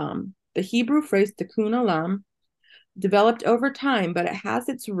Tikkun Olam? The Hebrew phrase Tikkun Olam developed over time, but it has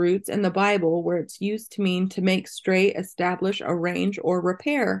its roots in the Bible, where it's used to mean to make straight, establish, arrange, or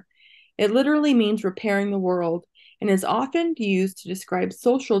repair. It literally means repairing the world and is often used to describe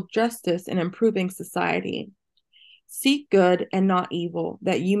social justice and improving society. Seek good and not evil,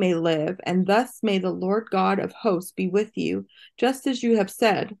 that you may live, and thus may the Lord God of hosts be with you, just as you have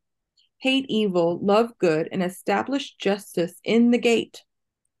said. Hate evil, love good, and establish justice in the gate.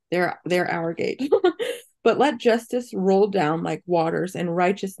 They're our gate. But let justice roll down like waters and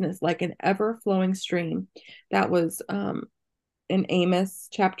righteousness like an ever-flowing stream. That was in Amos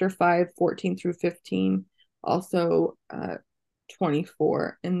chapter 5, 14 through 15. Also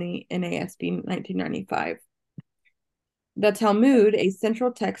 24 in the NASB 1995. The Talmud, a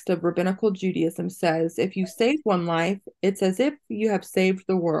central text of rabbinical Judaism, says, if you save one life, it's as if you have saved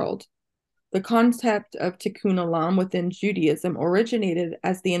the world. The concept of tikkun olam within Judaism originated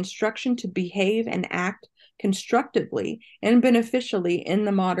as the instruction to behave and act constructively and beneficially in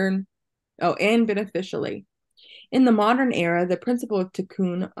the modern era. The principle of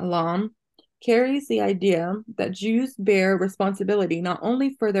tikkun olam carries the idea that Jews bear responsibility not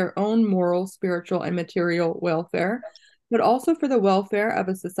only for their own moral, spiritual, and material welfare, but also for the welfare of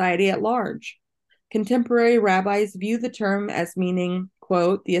a society at large. Contemporary rabbis view the term as meaning,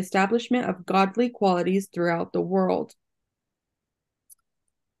 quote, the establishment of godly qualities throughout the world.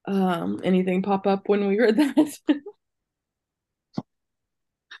 Anything pop up when we read that?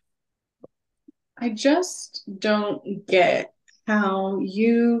 I just don't get how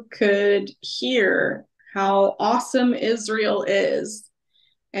you could hear how awesome Israel is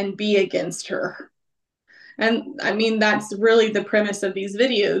and be against her. And I mean, that's really the premise of these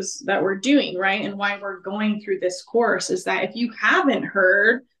videos that we're doing, right? And why we're going through this course is that if you haven't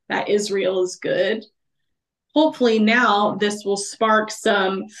heard that Israel is good, hopefully now this will spark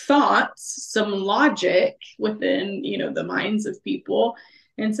some thoughts, some logic within, the minds of people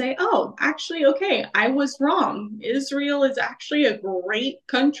and say, oh, actually, okay, I was wrong. Israel is actually a great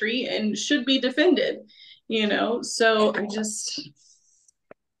country and should be defended, So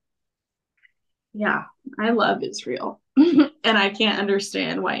I love Israel. And I can't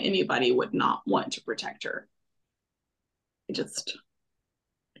understand why anybody would not want to protect her. I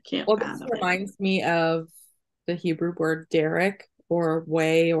can't fathom this reminds me of the Hebrew word derek, or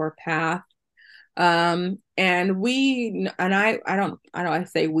way, or path. And I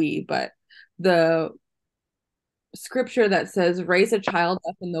say we, but the scripture that says, raise a child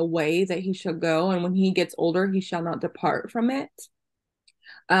up in the way that he shall go, and when he gets older, he shall not depart from it.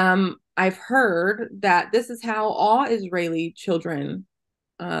 I've heard that this is how all Israeli children,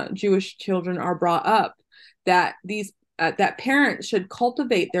 Jewish children, are brought up, that that parents should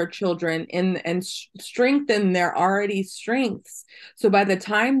cultivate their children and strengthen their already strengths. So by the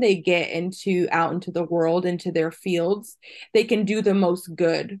time they get out into the world, into their fields, they can do the most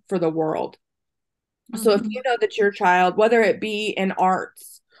good for the world. Mm-hmm. So if you know that your child, whether it be in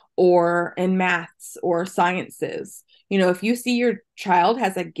arts or in maths or sciences, if you see your child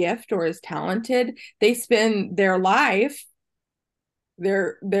has a gift or is talented, they spend their life,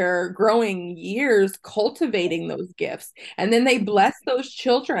 their growing years cultivating those gifts. And then they bless those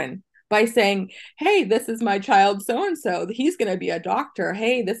children by saying, hey, this is my child so-and-so. He's going to be a doctor.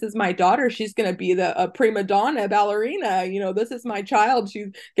 Hey, this is my daughter. She's going to be a prima donna ballerina. This is my child. She's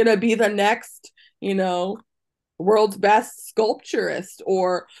going to be the next, world's best sculpturist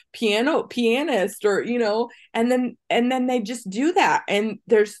or pianist, or and then they just do that, and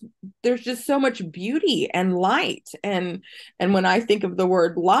there's just so much beauty and light, and when I think of the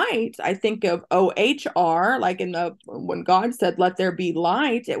word light, I think of OHR, like when God said let there be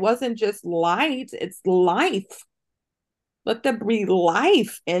light, it wasn't just light, it's life. Let there be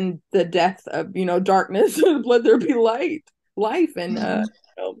life in the depth of darkness. Let there be life, and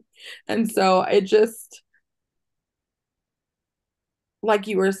and so it just, like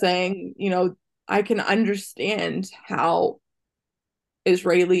you were saying, I can understand how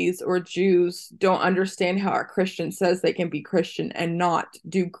Israelis or Jews don't understand how a Christian says they can be Christian and not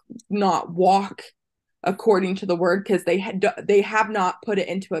walk according to the word, because they have not put it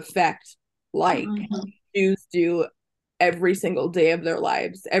into effect like Jews do every single day of their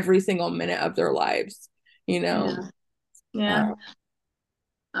lives, every single minute of their lives, Yeah.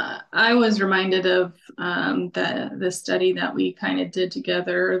 I was reminded of the study that we kind of did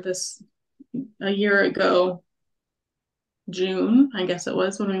together a year ago, June, I guess it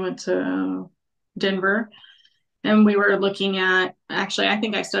was, when we went to Denver. And we were looking at, actually, I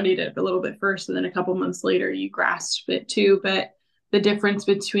think I studied it a little bit first, and then a couple months later, you grasped it too. But the difference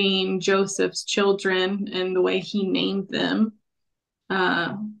between Joseph's children and the way he named them,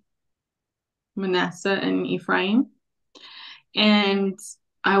 Manasseh and Ephraim. And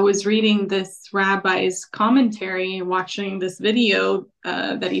I was reading this rabbi's commentary and watching this video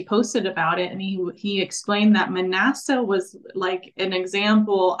that he posted about it. And he explained that Manasseh was like an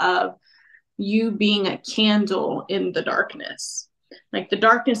example of you being a candle in the darkness. Like the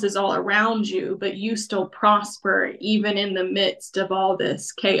darkness is all around you, but you still prosper even in the midst of all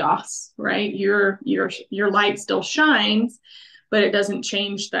this chaos, right? Your light still shines, but it doesn't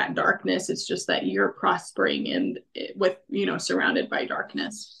change that darkness. It's just that you're prospering surrounded by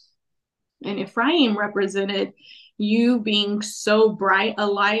darkness. And Ephraim represented you being so bright a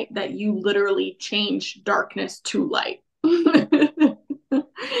light that you literally change darkness to light.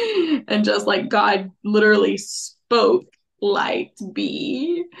 And just like God literally spoke light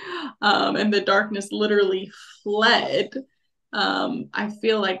be, and the darkness literally fled. I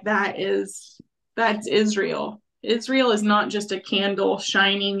feel like that's Israel. Israel is not just a candle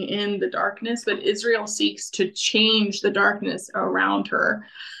shining in the darkness, but Israel seeks to change the darkness around her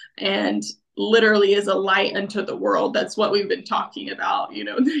and literally is a light unto the world. That's what we've been talking about.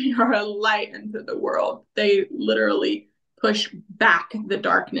 They are a light unto the world. They literally push back the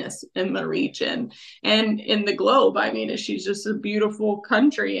darkness in the region and in the globe. I mean, she's just a beautiful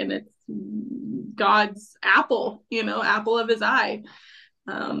country, and it's God's apple, apple of his eye.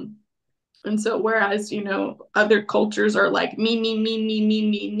 And so whereas, other cultures are like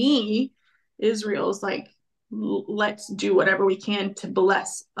me, Israel's like, let's do whatever we can to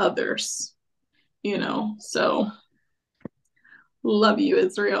bless others, so love you,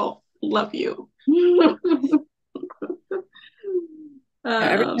 Israel. Love you.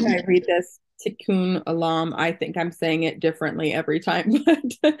 Every time I read this Tikkun Olam, I think I'm saying it differently every time,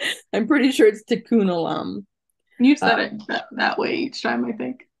 but I'm pretty sure it's Tikkun Olam. You said it that way each time, I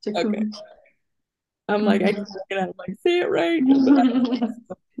think. Tikkun. Okay. I'm like, I just gonna like say it right.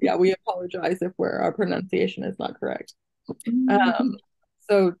 Yeah, we apologize if our pronunciation is not correct.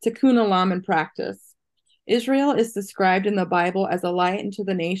 So Tikkun Olam in practice. Israel is described in the Bible as a light unto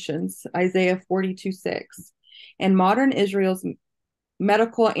the nations, Isaiah 42:6. And modern Israel's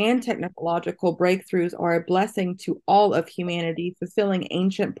medical and technological breakthroughs are a blessing to all of humanity, fulfilling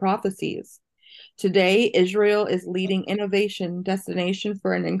ancient prophecies. Today, Israel is leading innovation destination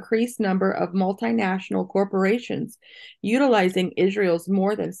for an increased number of multinational corporations, utilizing Israel's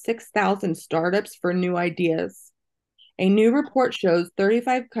more than 6,000 startups for new ideas. A new report shows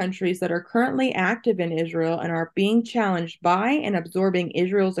 35 countries that are currently active in Israel and are being challenged by and absorbing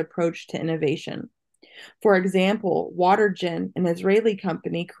Israel's approach to innovation. For example, WaterGen, an Israeli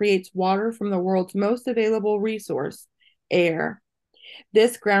company, creates water from the world's most available resource, air.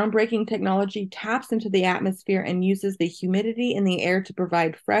 This groundbreaking technology taps into the atmosphere and uses the humidity in the air to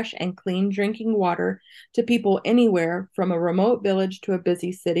provide fresh and clean drinking water to people anywhere from a remote village to a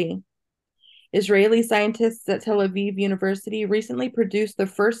busy city. Israeli scientists at Tel Aviv University recently produced the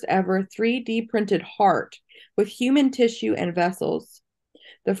first ever 3D printed heart with human tissue and vessels.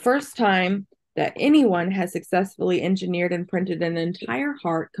 The first time that anyone has successfully engineered and printed an entire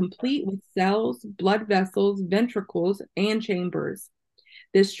heart complete with cells, blood vessels, ventricles, and chambers.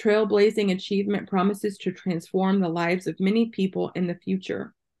 This trailblazing achievement promises to transform the lives of many people in the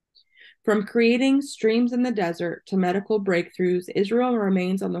future. From creating streams in the desert to medical breakthroughs, Israel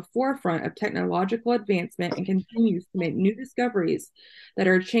remains on the forefront of technological advancement and continues to make new discoveries that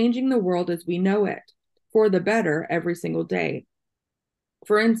are changing the world as we know it, for the better every single day.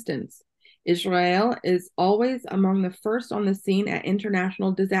 For instance, Israel is always among the first on the scene at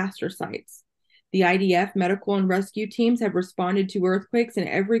international disaster sites. The IDF medical and rescue teams have responded to earthquakes in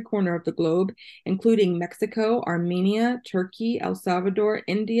every corner of the globe, including Mexico, Armenia, Turkey, El Salvador,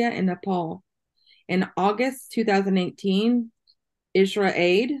 India, and Nepal. In August 2018,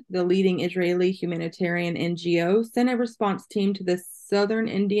 IsraAid, the leading Israeli humanitarian NGO, sent a response team to the southern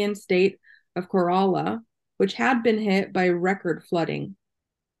Indian state of Kerala, which had been hit by record flooding.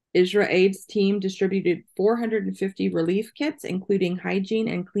 IsraAid's team distributed 450 relief kits, including hygiene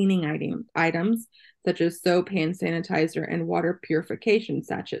and cleaning items such as soap, hand sanitizer, and water purification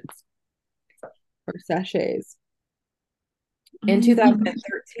sachets. In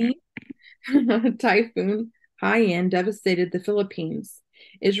 2013, Typhoon Haiyan devastated the Philippines.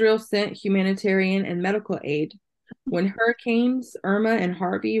 Israel sent humanitarian and medical aid. When hurricanes Irma and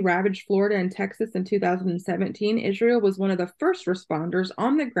Harvey ravaged Florida and Texas in 2017, Israel was one of the first responders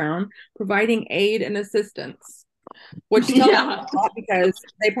on the ground providing aid and assistance, which tells me a lot because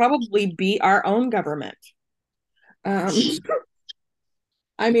they probably beat our own government. I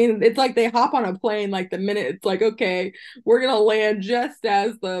mean, it's like they hop on a plane like the minute it's like, okay, we're going to land just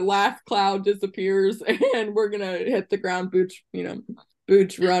as the last cloud disappears and we're going to hit the ground, boots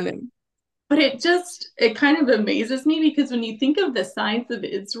running. But it kind of amazes me because when you think of the size of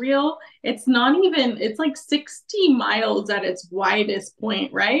Israel, it's like 60 miles at its widest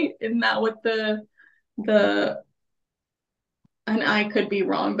point, right? Isn't that what and I could be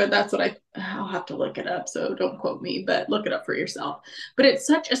wrong, but that's what I'll have to look it up. So don't quote me, but look it up for yourself. But it's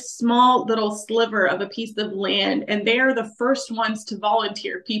such a small little sliver of a piece of land. And they are the first ones to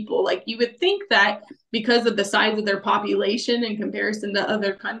volunteer people. Like you would think that because of the size of their population in comparison to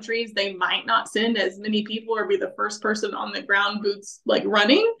other countries, they might not send as many people or be the first person on the ground, boots like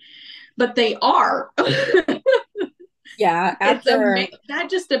running, but they are. Yeah. That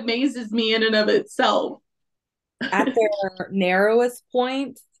just amazes me in and of itself. At their narrowest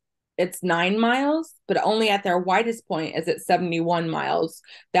point, it's 9 miles, but only at their widest point is it 71 miles.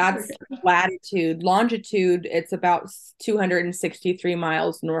 That's latitude. Longitude, it's about 263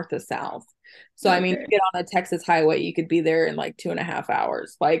 miles north to south. So, I mean, you get on a Texas highway, you could be there in like 2.5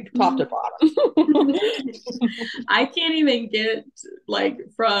 hours, like top to bottom. I can't even get like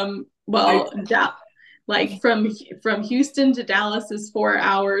from Houston to Dallas is 4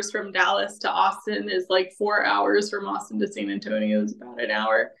 hours. From Dallas to Austin is like 4 hours. From Austin to San Antonio is about an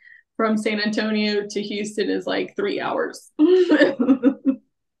hour. From San Antonio to Houston is like 3 hours.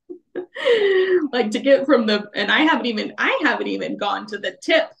 Like to get from and I haven't even gone to the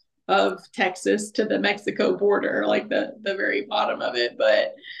tip of Texas to the Mexico border, like the very bottom of it.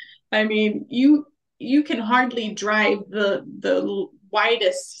 But I mean, you can hardly drive the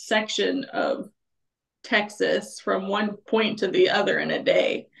widest section of Texas from one point to the other in a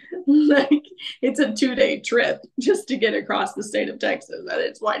day. Like it's a 2-day trip just to get across the state of Texas at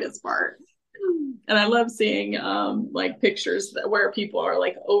its widest part. And I love seeing like pictures where people are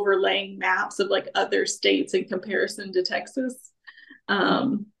like overlaying maps of like other states in comparison to Texas.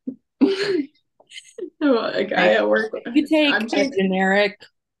 A guy at work. You take a generic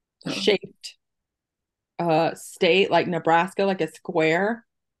shaped state like Nebraska, like a square.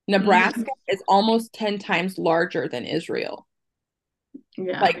 Nebraska is almost 10 times larger than Israel.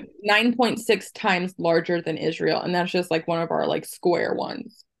 Yeah. Like 9.6 times larger than Israel. And that's just like one of our like square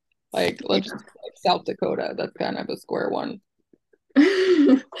ones. Like let's just like South Dakota, that's kind of a square one.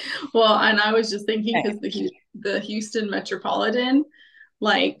 Well, and I was just thinking because the Houston metropolitan,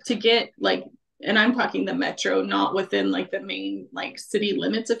 like to get like, and I'm talking the metro, not within like the main like city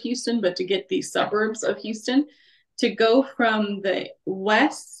limits of Houston, but to get the suburbs of Houston, to go from the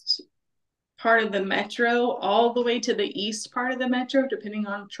west part of the metro all the way to the east part of the metro, depending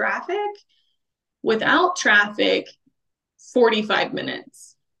on traffic, without traffic, 45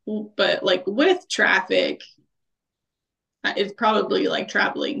 minutes. But like with traffic, it's probably like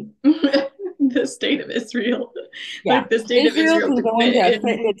traveling the state of Israel. Yeah. Like the state Israel of Israel can go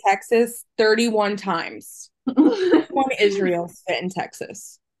into Texas 31 times. 31 Israels fit in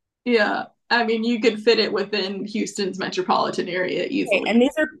Texas. Yeah. I mean, you could fit it within Houston's metropolitan area easily. Okay, and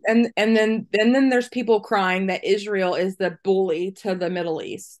these are and then there's people crying that Israel is the bully to the Middle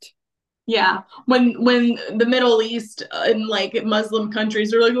East. Yeah, when the Middle East and like Muslim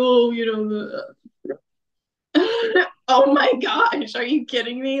countries are like, oh, oh my gosh, are you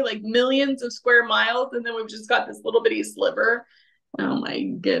kidding me? Like millions of square miles, and then we've just got this little bitty sliver. Oh my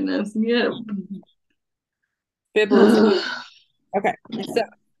goodness, yeah. Okay, so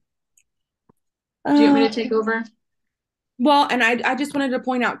do you want me to take over? Well, and I just wanted to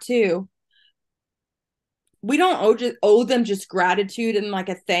point out too, we don't owe them just gratitude and like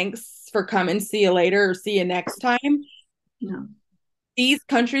a thanks for coming, see you later, or see you next time. No. These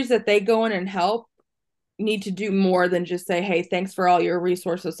countries that they go in and help need to do more than just say, hey, thanks for all your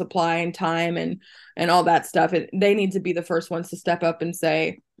resources, supply, and time and all that stuff. They need to be the first ones to step up and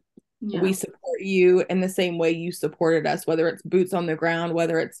say, we support you in the same way you supported us, whether it's boots on the ground,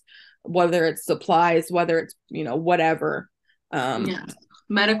 whether it's supplies, whether it's whatever.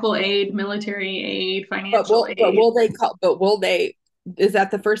 Medical aid, military aid, financial aid. Is that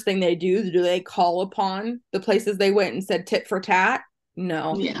the first thing they do? Do they call upon the places they went and said tit for tat?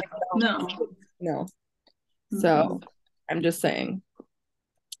 No. Yeah. No. So I'm just saying.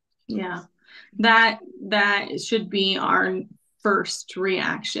 Yeah. That should be our first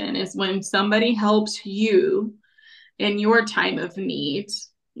reaction, is when somebody helps you in your time of need,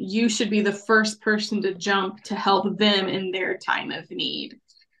 you should be the first person to jump to help them in their time of need.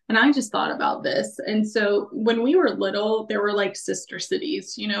 And I just thought about this. And so when we were little, there were like sister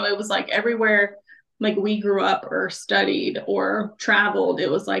cities, you know, it was like everywhere, like we grew up or studied or traveled,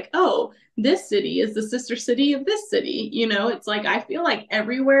 it was like, oh, this city is the sister city of this city. You know, it's like, I feel like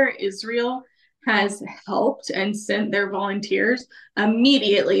everywhere Israel has helped and sent their volunteers,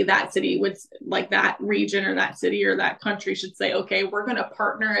 immediately that city would, like that region or that city or that country should say, okay, we're going to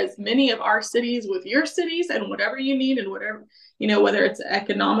partner as many of our cities with your cities, and whatever you need and whatever, you know, whether it's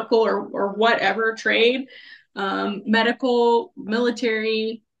economical or whatever, trade, medical,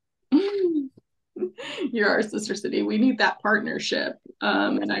 military, you're our sister city. We need that partnership.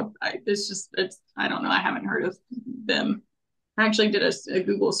 And I don't know. I haven't heard of them. I actually did a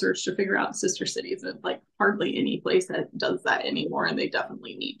Google search to figure out sister cities, and like hardly any place that does that anymore, and they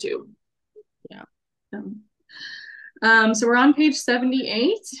definitely need to. Yeah. So we're on page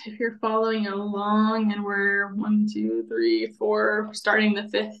 78 if you're following along, and we're 1, 2, 3, 4, starting the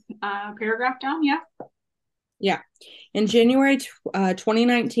 5th paragraph down. Yeah. Yeah. In January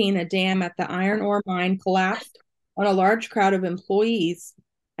 2019, a dam at the iron ore mine collapsed on a large crowd of employees.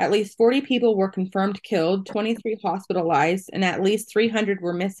 At least 40 people were confirmed killed, 23 hospitalized, and at least 300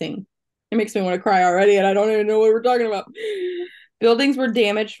 were missing. It makes me want to cry already, and I don't even know what we're talking about. Buildings were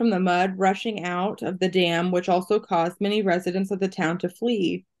damaged from the mud rushing out of the dam, which also caused many residents of the town to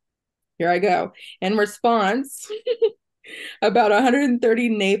flee. Here I go. In response, about 130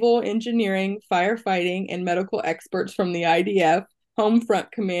 naval engineering, firefighting, and medical experts from the IDF, Home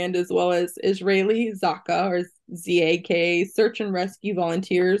Front Command, as well as Israeli Zaka or ZAK search and rescue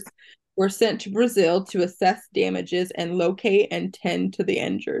volunteers were sent to Brazil to assess damages and locate and tend to the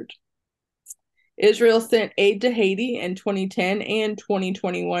injured. Israel sent aid to Haiti in 2010 and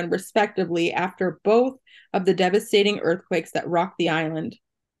 2021, respectively, after both of the devastating earthquakes that rocked the island.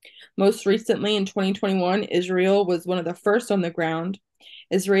 Most recently, in 2021, Israel was one of the first on the ground.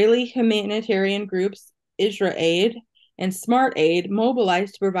 Israeli humanitarian groups, Israel Aid and Smart Aid,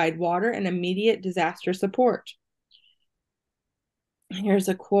 mobilized to provide water and immediate disaster support. Here's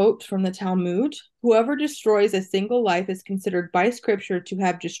a quote from the Talmud. Whoever destroys a single life is considered by Scripture to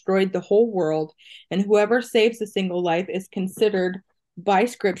have destroyed the whole world, and whoever saves a single life is considered by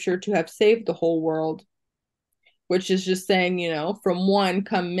Scripture to have saved the whole world. Which is just saying, you know, from one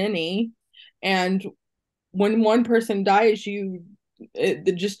come many. And when one person dies,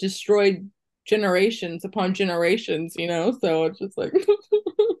 it just destroyed generations upon generations, you know? So it's just like,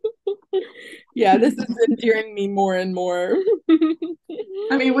 yeah, this is endearing me more and more.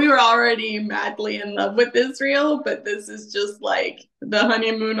 I mean, we were already madly in love with Israel, but this is just like the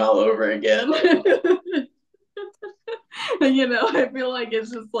honeymoon all over again. You know, I feel like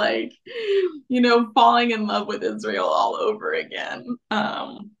it's just like, you know, falling in love with Israel all over again.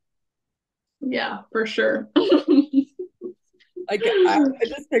 Yeah, for sure. Like, I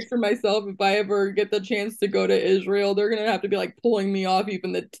just picture myself, if I ever get the chance to go to Israel, they're gonna have to be like pulling me off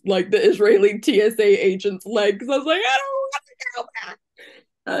even the Israeli TSA agent's leg, because I was like, I don't want to go back.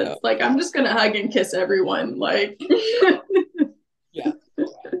 So. It's like, I'm just gonna hug and kiss everyone, like. Yeah.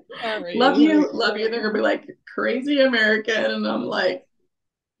 Sorry. Love you. They're gonna be like, crazy American, and I'm like,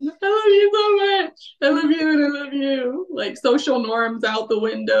 I love you so much. I love you and I love you. Like, social norms out the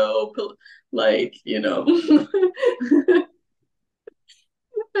window, like, you know.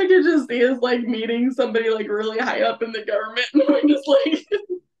 I could just see us like meeting somebody like really high up in the government, and we're just like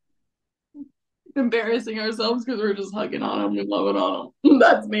embarrassing ourselves because we're just hugging on them and loving on them.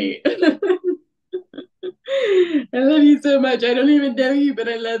 That's me. I love you so much. I don't even know you, but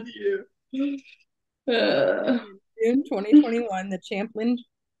I love you. June 2021, the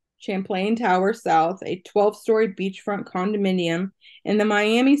Champlain Tower South, a 12-story beachfront condominium in the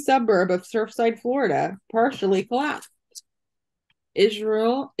Miami suburb of Surfside, Florida, partially collapsed.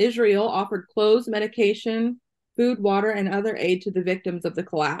 Israel offered clothes, medication, food, water, and other aid to the victims of the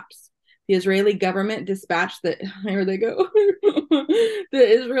collapse. The Israeli government dispatched here they go, the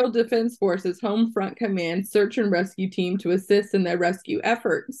Israel Defense Forces Home Front Command search and rescue team to assist in their rescue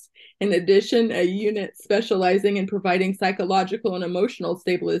efforts. In addition, a unit specializing in providing psychological and emotional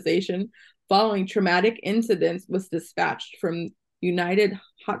stabilization following traumatic incidents was dispatched from United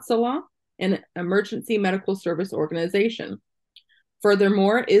Hatzalah, an emergency medical service organization.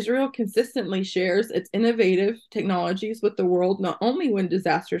 Furthermore, Israel consistently shares its innovative technologies with the world, not only when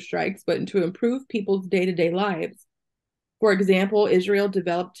disaster strikes, but to improve people's day-to-day lives. For example, Israel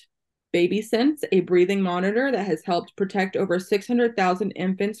developed BabySense, a breathing monitor that has helped protect over 600,000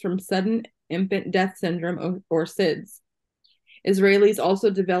 infants from sudden infant death syndrome, or SIDS. Israelis also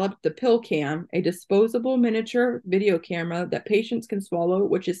developed the pill cam, a disposable miniature video camera that patients can swallow,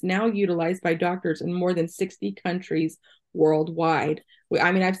 which is now utilized by doctors in more than 60 countries worldwide.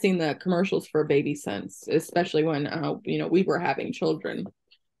 I mean, I've seen the commercials for baby sense, especially when we were having children.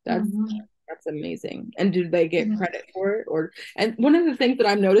 That's amazing. And did they get credit for it? And one of the things that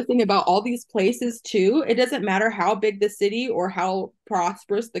I'm noticing about all these places too, it doesn't matter how big the city or how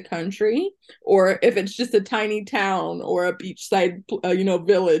prosperous the country, or if it's just a tiny town or a beachside,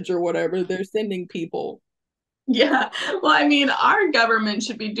 village or whatever, they're sending people. Yeah. Well, I mean, our government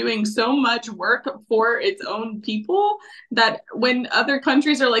should be doing so much work for its own people that when other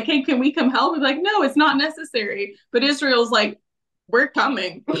countries are like, hey, can we come help? It's like, no, it's not necessary. But Israel's like, we're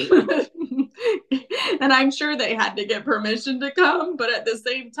coming. And I'm sure they had to get permission to come, but at the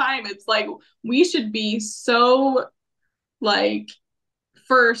same time, it's like we should be so like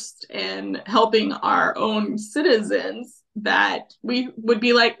first in helping our own citizens that we would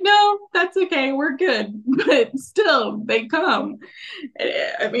be like, no, that's okay, we're good. But still, they come.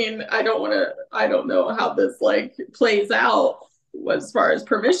 I mean, I don't know how this like plays out as far as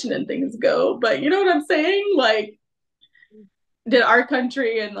permission and things go, but you know what I'm saying? Like, did our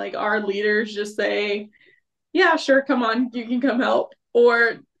country and like our leaders just say, yeah, sure, come on, you can come help?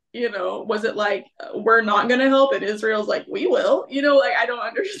 Or, was it like, we're not going to help? And Israel's like, we will, like, I don't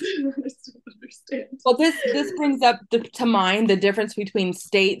understand. Well, this brings up to mind the difference between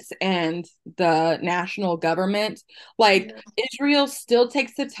states and the national government. Like, Israel still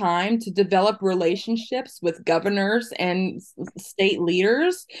takes the time to develop relationships with governors and state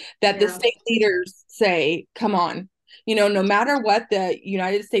leaders that the state leaders say, come on. No matter what the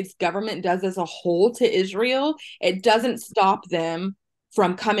United States government does as a whole to Israel, it doesn't stop them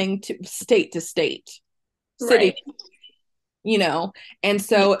from coming to state, city, And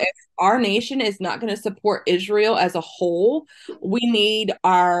so if our nation is not going to support Israel as a whole, we need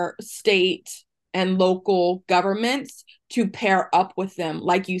our state and local governments to pair up with them.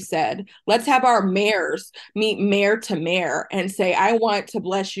 Like you said, let's have our mayors meet mayor to mayor and say, I want to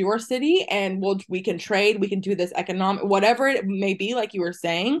bless your city, and we can trade, we can do this economic, whatever it may be, like you were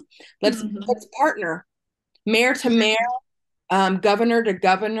saying. Let's partner, mayor to mayor, governor to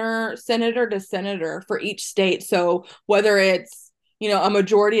governor, senator to senator for each state. So whether it's a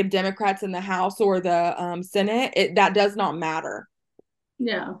majority of Democrats in the House or the Senate, that does not matter.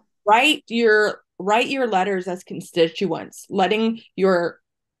 Yeah. Write your letters as constituents, letting your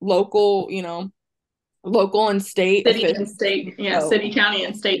local, local and state city, county,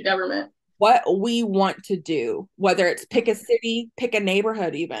 and state government what we want to do, whether it's pick a city, pick a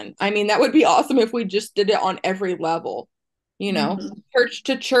neighborhood even. I mean, that would be awesome if we just did it on every level, church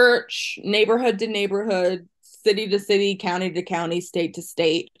to church, neighborhood to neighborhood, city to city, county to county, state to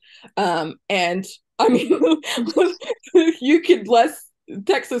state. And I mean,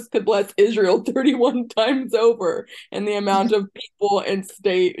 Texas could bless Israel 31 times over in the amount of people and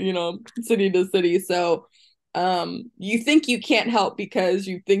state, city to city. So you think you can't help because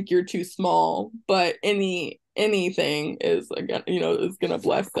you think you're too small, but anything is is gonna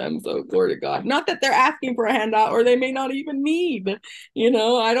bless them. So glory to God. Not that they're asking for a handout, or they may not even need,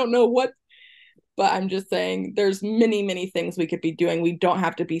 I don't know what, but I'm just saying there's many things we could be doing. We don't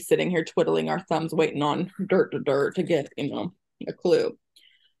have to be sitting here twiddling our thumbs waiting on dirt to get a clue.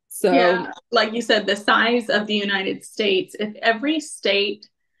 So yeah, like you said, the size of the United States, if every state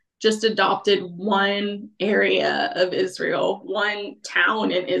just adopted one area of Israel, one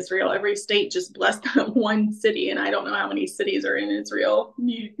town in Israel, every state just blessed that one city. And I don't know how many cities are in Israel.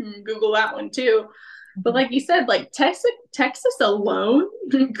 You can Google that one too. But like you said, like Texas alone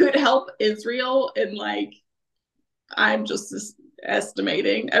could help Israel in like, I'm just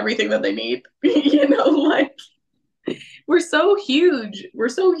estimating everything that they need, like we're so huge. We're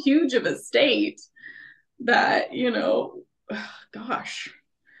so huge of a state that, gosh,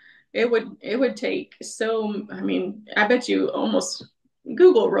 it would take I mean, I bet you almost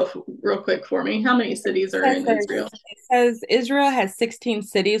Google real quick for me. How many cities are in Israel? It says Israel has 16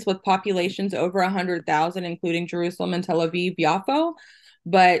 cities with populations over 100,000, including Jerusalem and Tel Aviv, Yafo.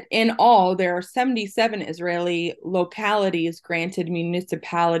 But in all, there are 77 Israeli localities granted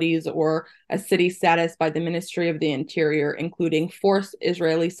municipalities or a city status by the Ministry of the Interior, including 4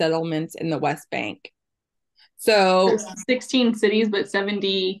 Israeli settlements in the West Bank. So there's 16 cities, but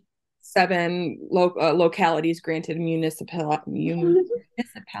 77 localities granted municipalities.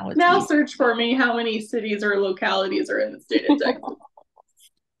 Now search for me how many cities or localities are in the state of Texas.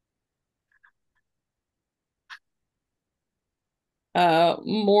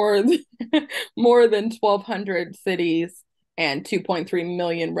 More than 1,200 cities and 2.3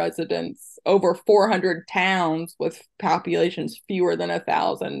 million residents, over 400 towns with populations fewer than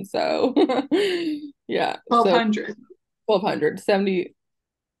 1,000. So, yeah. 1,200.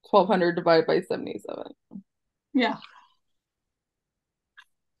 1,200 divided by 77. Yeah.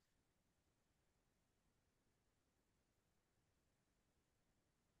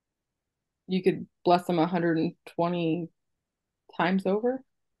 You could bless them 120 times over,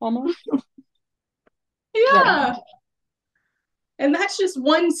 almost. Yeah. And that's just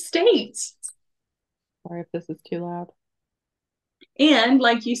one state. Sorry if this is too loud. And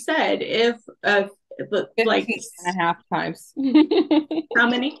like you said, if like 15 and a half times. How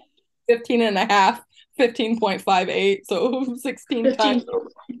many? 15 and a half, 15.58, so 16 15 times.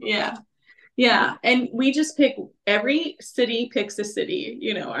 Yeah. Yeah. And we just pick, every city picks a city,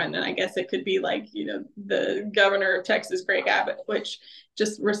 you know, and then I guess it could be like, you know, the governor of Texas, Greg Abbott, which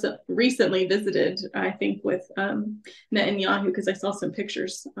just recently visited, I think, with Netanyahu, because I saw some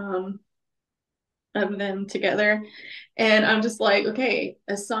pictures of them together. And I'm just like, okay,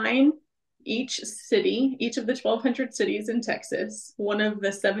 assign each city, each of the 1,200 cities in Texas, one of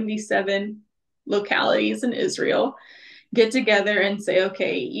the 77 localities in Israel, get together and say,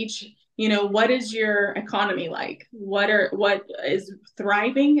 okay, each, you know, what is your economy like? What is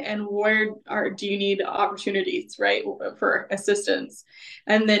thriving, and where do you need opportunities, right, for assistance?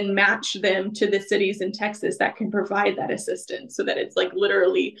 And then match them to the cities in Texas that can provide that assistance, so that it's like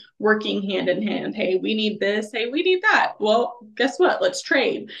literally working hand in hand. Hey, we need this. Hey, we need that. Well, guess what? Let's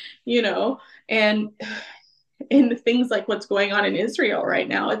trade, you know. And in things like what's going on in Israel right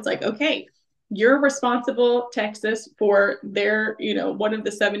now, it's like, okay, you're responsible, Texas, for their, you know, one of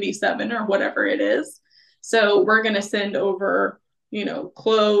the 77 or whatever it is. So we're going to send over, you know,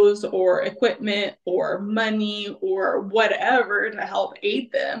 clothes or equipment or money or whatever to help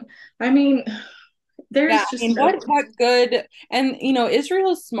aid them. I mean, there's just what good. And, you know,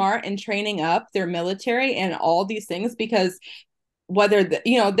 Israel's smart in training up their military and all these things, because whether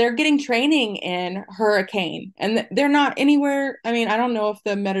they're getting training in hurricane, and they're not anywhere. I mean, I don't know if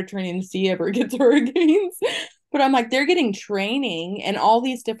the Mediterranean Sea ever gets hurricanes, but I'm like, they're getting training and all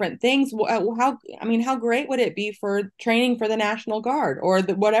these different things. How great would it be for training for the National Guard or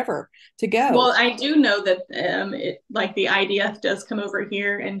whatever to go? Well, I do know that like the IDF does come over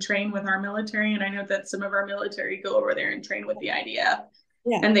here and train with our military, and I know that some of our military go over there and train with the IDF.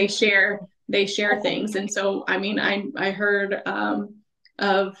 Yeah. And they share things. And so, I mean, I heard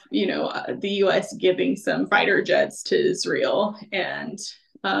of, you know, the US giving some fighter jets to Israel, and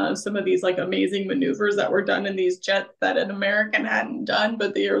some of these like amazing maneuvers that were done in these jets that an American hadn't done,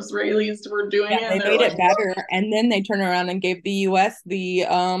 but the Israelis were doing it. They made it better. And then they turned around and gave the US the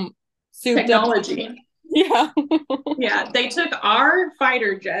technology. Yeah. Yeah. They took our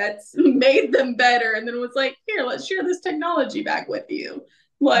fighter jets, made them better, and then was like, here, let's share this technology back with you.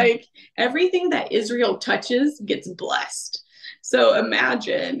 Like, everything that Israel touches gets blessed. So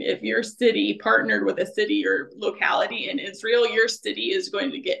imagine if your city partnered with a city or locality in Israel, your city is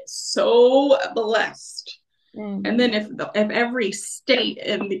going to get so blessed. Mm-hmm. And then if every state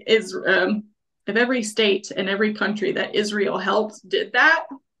in Israel, if every state and every country that Israel helped did that,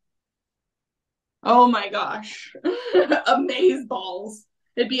 oh my gosh, amaze balls.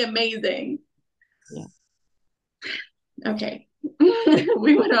 It'd be amazing. Yeah. Okay.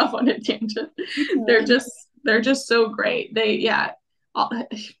 We went off on a tangent. They're just so great.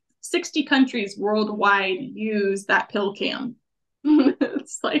 60 countries worldwide use that pill cam.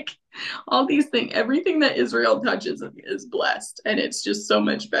 It's like all these things, everything that Israel touches is blessed, and it's just so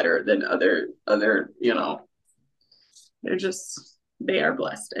much better than other, you know, they are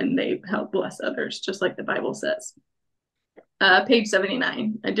blessed, and they help bless others, just like the Bible says. Page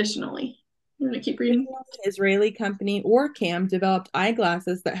 79, additionally. You want to keep reading? An Israeli company, Orcam, developed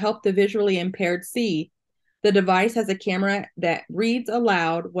eyeglasses that help the visually impaired see. The device has a camera that reads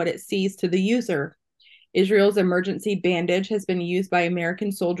aloud what it sees to the user. Israel's emergency bandage has been used by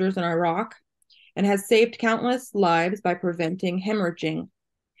American soldiers in Iraq and has saved countless lives by preventing hemorrhaging.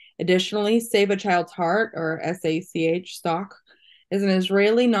 Additionally, Save a Child's Heart, or SACH stock, is an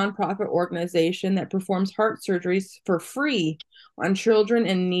Israeli nonprofit organization that performs heart surgeries for free on children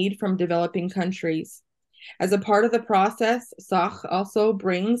in need from developing countries. As a part of the process, SACH also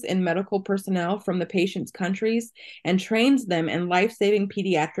brings in medical personnel from the patient's countries and trains them in life-saving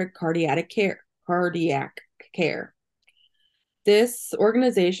pediatric cardiac care. This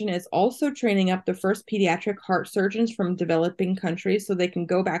organization is also training up the first pediatric heart surgeons from developing countries so they can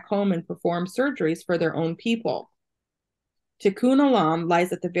go back home and perform surgeries for their own people. Tikkun Olam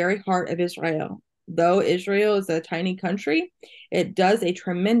lies at the very heart of Israel. Though Israel is a tiny country, it does a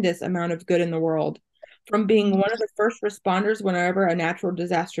tremendous amount of good in the world. from being one of the first responders whenever a natural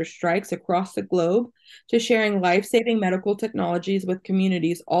disaster strikes across the globe to sharing life-saving medical technologies with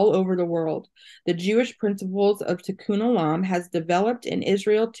communities all over the world. The Jewish principles of Tikkun Olam has developed in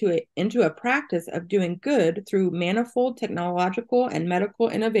Israel into a practice of doing good through manifold technological and medical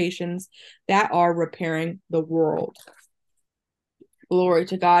innovations that are repairing the world. Glory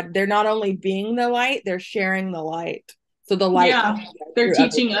to God. They're not only being the light, they're sharing the light. So the light. Yeah, they're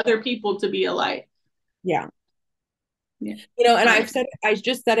teaching other people to be a light. Yeah. Yeah. You know, and I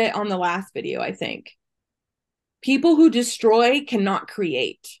just said it on the last video, I think. People who destroy cannot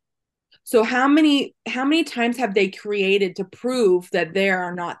create. So how many times have they created to prove that they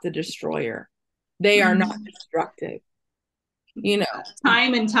are not the destroyer? They are not destructive. You know.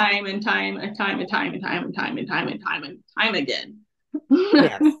 Time and time and time and time and time and time and time and time and time and time again.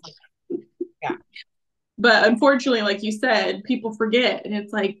 Yes. Yeah. But unfortunately, like you said, people forget. And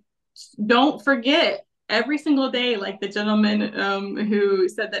it's like, don't forget every single day, like the gentleman who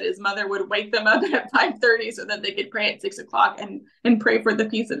said that his mother would wake them up at 5:30 so that they could pray at 6 o'clock and pray for the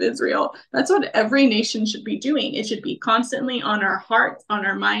peace of Israel. That's what every nation should be doing. It should be constantly on our hearts, on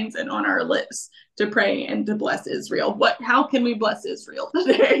our minds, and on our lips to pray and to bless Israel. How can we bless Israel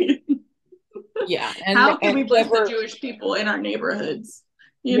today? Yeah. How can we bless the Jewish people in our neighborhoods?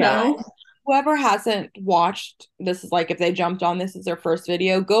 You know? Whoever hasn't watched, this is like if they jumped on this as their first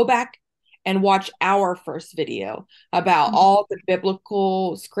video, go back and watch our first video about all the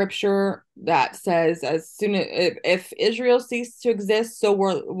biblical scripture that says as soon as if Israel ceases to exist, so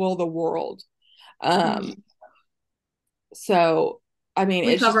will the world. So I mean,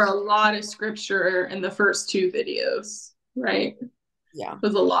 we cover a lot of scripture in the first two videos, right? Yeah,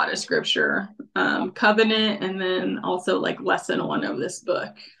 there's a lot of scripture, covenant, and then also like lesson 1 of this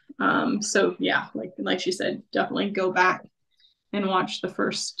book. So yeah, like she said, definitely go back and watch the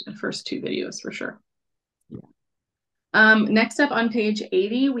first 2 videos for sure. Yeah. Next up on page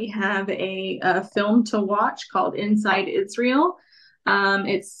 80, we have a film to watch called Inside Israel.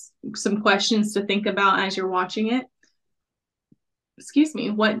 It's some questions to think about as you're watching it. Excuse me,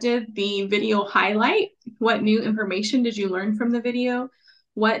 what did the video highlight? What new information did you learn from the video?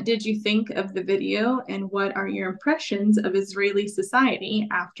 What did you think of the video? And what are your impressions of Israeli society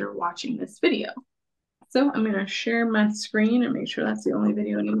after watching this video? So I'm going to share my screen and make sure that's the only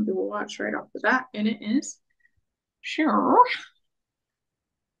video I need to watch right off the bat. And it is. Sure.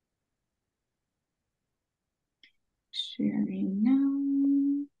 Sharing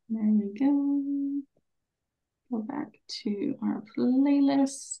now. There we go. Go back to our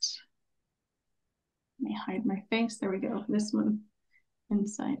playlist. Let me hide my face. There we go. This one,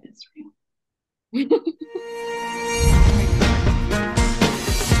 Inside Israel.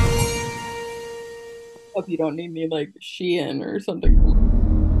 Hope you don't need me like Shein or something.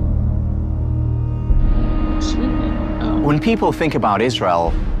 When people think about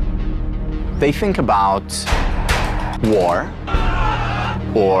Israel, they think about war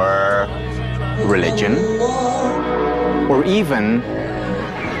or religion, or even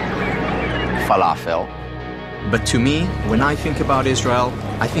falafel. But to me, when I think about Israel,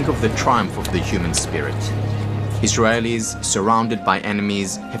 I think of the triumph of the human spirit. Israelis, surrounded by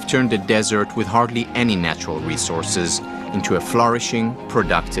enemies, have turned a desert with hardly any natural resources into a flourishing,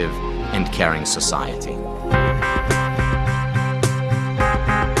 productive, and caring society.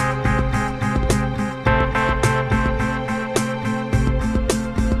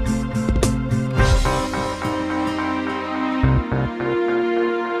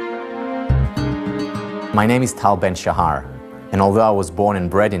 My name is Tal Ben Shahar, and although I was born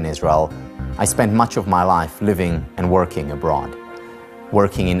and bred in Israel, I spent much of my life living and working abroad.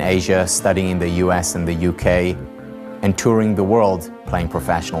 Working in Asia, studying in the US and the UK, and touring the world playing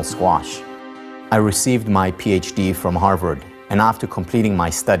professional squash. I received my PhD from Harvard, and after completing my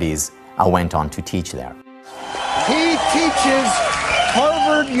studies, I went on to teach there. He teaches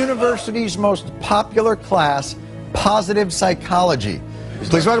Harvard University's most popular class, Positive Psychology.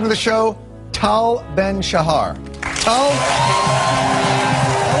 Please welcome to the show, Tal Ben Shahar. Tal?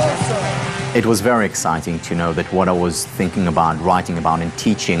 It was very exciting to know that what I was thinking about, writing about, and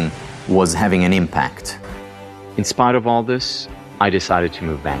teaching was having an impact. In spite of all this, I decided to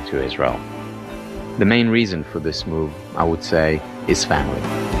move back to Israel. The main reason for this move, I would say, is family.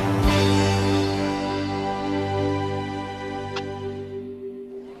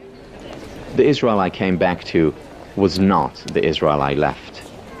 The Israel I came back to was not the Israel I left.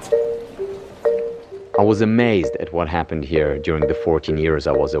 I was amazed at what happened here during the 14 years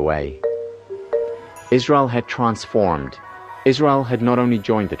I was away. Israel had transformed. Israel had not only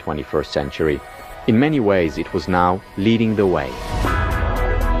joined the 21st century, in many ways it was now leading the way.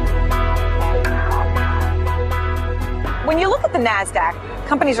 about the NASDAQ,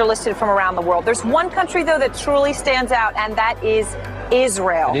 companies are listed from around the world. There's one country, though, that truly stands out, and that is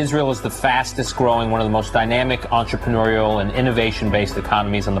Israel. And Israel is the fastest growing, one of the most dynamic, entrepreneurial, and innovation-based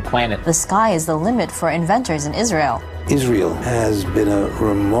economies on the planet. The sky is the limit for inventors in Israel. Israel has been a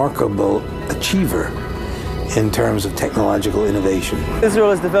remarkable achiever in terms of technological innovation. Israel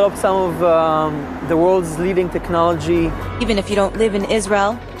has developed some of the world's leading technology. Even if you don't live in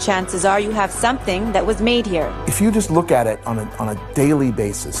Israel, chances are you have something that was made here. If you just look at it on a daily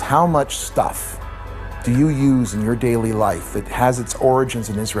basis, how much stuff do you use in your daily life that has its origins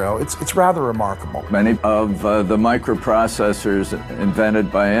in Israel? It's rather remarkable. Many of the microprocessors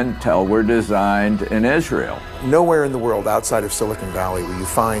invented by Intel were designed in Israel. Nowhere in the world outside of Silicon Valley will you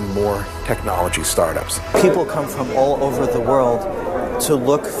find more technology startups. People come from all over the world to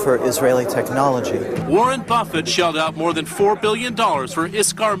look for Israeli technology. Warren Buffett shelled out more than $4 billion for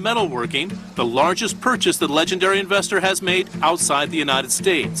Iskar Metalworking, the largest purchase the legendary investor has made outside the United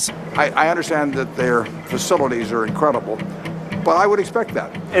States. I understand that their facilities are incredible, but I would expect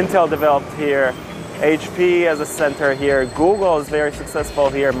that. Intel developed here, HP as a center here, Google is very successful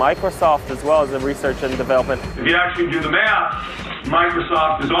here, Microsoft as well as in research and development. If you actually do the math,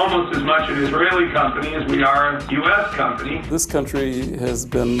 Microsoft is almost as much an Israeli company as we are a U.S. company. This country has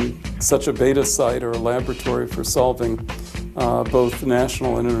been such a beta site or a laboratory for solving both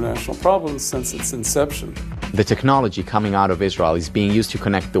national and international problems since its inception. The technology coming out of Israel is being used to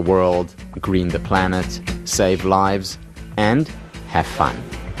connect the world, green the planet, save lives, and have fun.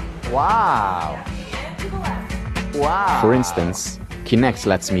 Wow. Wow. For instance, Kinect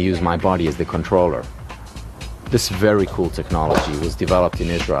lets me use my body as the controller. This very cool technology was developed in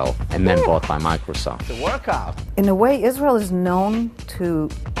Israel and then bought by Microsoft. The workout. In a way, Israel is known to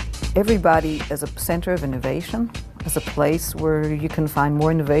everybody as a center of innovation, as a place where you can find more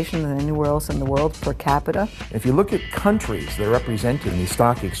innovation than anywhere else in the world per capita. If you look at countries that are represented in the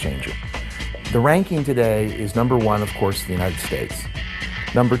stock exchange, the ranking today is number 1, of course, the United States.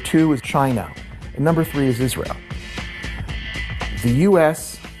 Number 2 is China, and number 3 is Israel. The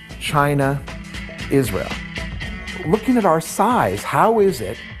US, China, Israel. Looking at our size, how is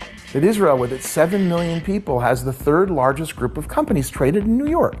it that Israel, with its 7 million people, has the 3rd largest group of companies traded in New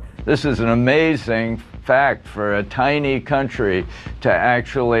York? This is an amazing fact for a tiny country to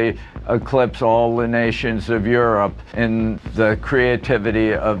actually eclipse all the nations of Europe in the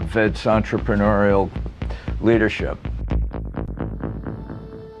creativity of its entrepreneurial leadership.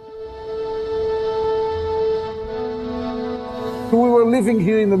 We were living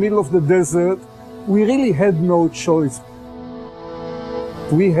here in the middle of the desert. We really had no choice.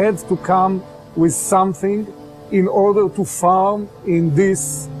 We had to come with something in order to farm in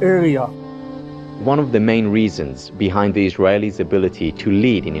this area. One of the main reasons behind the Israelis' ability to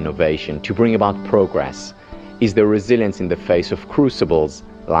lead in innovation, to bring about progress, is their resilience in the face of crucibles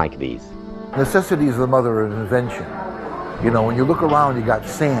like these. Necessity is the mother of invention. You know, when you look around, you got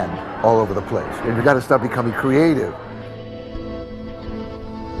sand all over the place, and you got to start becoming creative.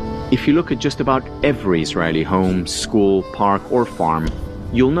 If you look at just about every Israeli home, school, park, or farm,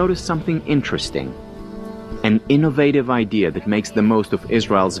 you'll notice something interesting. An innovative idea that makes the most of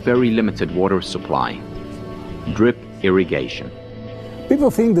Israel's very limited water supply: drip irrigation.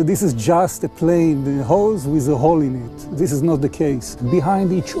 People think that this is just a plain hose with a hole in it. This is not the case.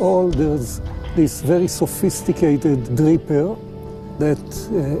 Behind each hole, there's this very sophisticated dripper that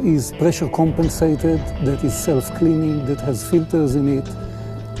is pressure compensated, that is self-cleaning, that has filters in it.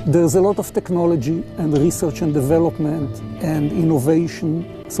 There's a lot of technology and research and development and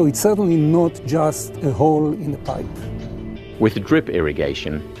innovation, so it's certainly not just a hole in a pipe. With drip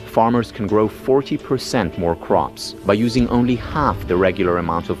irrigation, farmers can grow 40% more crops by using only half the regular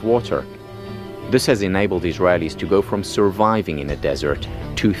amount of water. This has enabled Israelis to go from surviving in a desert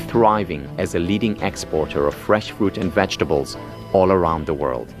to thriving as a leading exporter of fresh fruit and vegetables all around the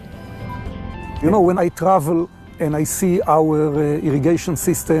world. You know, when I travel and I see our irrigation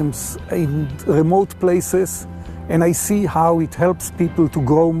systems in remote places, and I see how it helps people to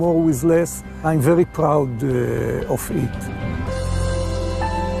grow more with less, I'm very proud of it.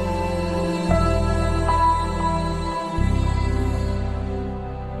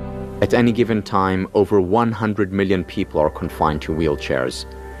 At any given time, over 100 million people are confined to wheelchairs.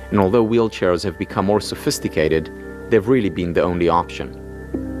 And although wheelchairs have become more sophisticated, they've really been the only option.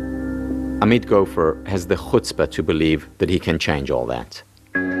 Amit Gopher has the chutzpah to believe that he can change all that.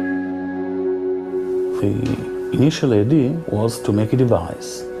 The initial idea was to make a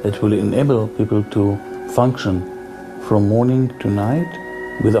device that will enable people to function from morning to night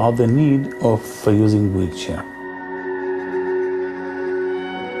without the need of using wheelchair.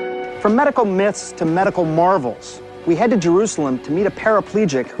 From medical myths to medical marvels, we head to Jerusalem to meet a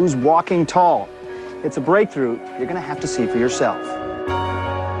paraplegic who's walking tall. It's a breakthrough you're going to have to see for yourself.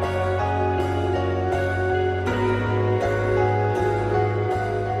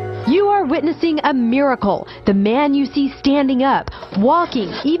 You are witnessing a miracle. The man you see standing up,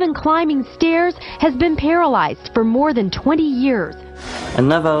 walking, even climbing stairs, has been paralyzed for more than 20 years. And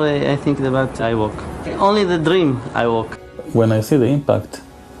never I think about I walk. Only the dream I walk. When I see the impact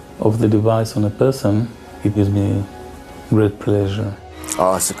of the device on a person, it gives me great pleasure.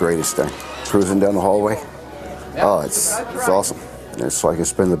 Oh, it's the greatest thing. Cruising down the hallway. Oh, it's awesome. It's like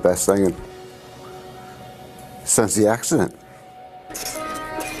it's been the best thing since the accident.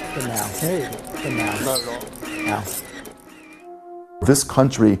 This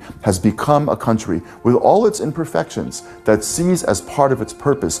country has become a country with all its imperfections that sees as part of its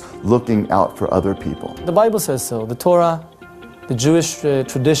purpose looking out for other people. The Bible says so. The Torah, the Jewish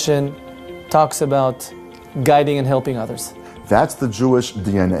tradition talks about guiding and helping others. That's the Jewish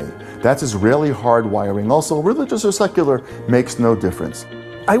DNA. That's Israeli hardwiring. Also, religious or secular makes no difference.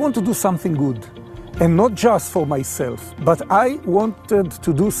 I want to do something good, and not just for myself, but I wanted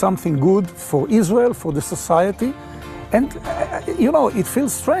to do something good for Israel, for the society, and you know, it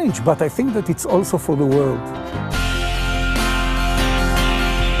feels strange, but I think that it's also for the world.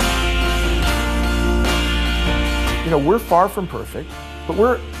 You know, we're far from perfect, but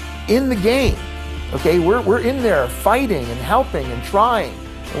we're in the game, okay? We're in there fighting and helping and trying,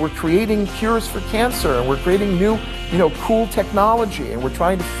 and we're creating cures for cancer, and we're creating new, cool technology, and we're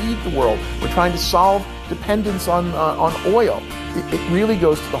trying to feed the world. We're trying to solve dependence on oil. It really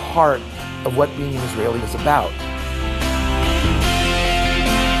goes to the heart of what being an Israeli is about.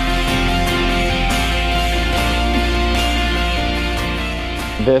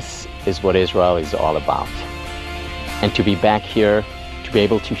 This is what Israel is all about. And to be back here, to be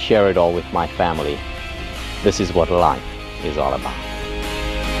able to share it all with my family, this is what life is all about.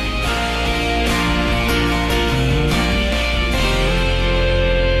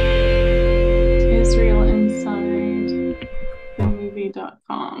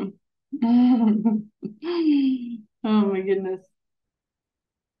 IsraelInsideTheMovie.com. Oh my goodness.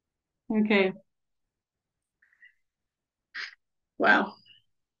 Okay. Wow.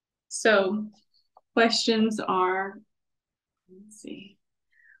 So questions are, let's see,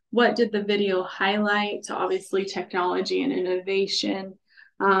 what did the video highlight? So obviously technology and innovation.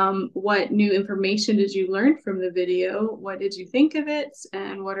 What new information did you learn from the video? What did you think of it?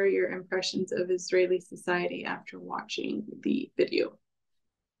 And what are your impressions of Israeli society after watching the video?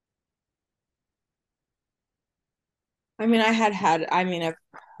 I mean, I've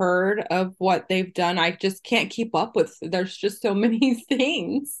heard of what they've done. I just can't keep up with, there's just so many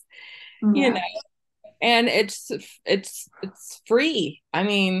things, you know, and it's free. I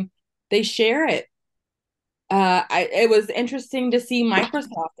mean, they share it. It was interesting to see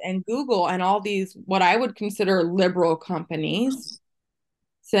Microsoft and Google and all these, what I would consider liberal companies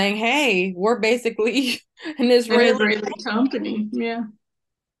saying, hey, we're basically an Israeli company. Yeah.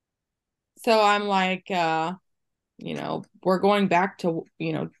 So I'm like, we're going back to,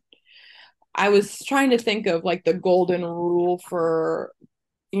 I was trying to think of like the golden rule for,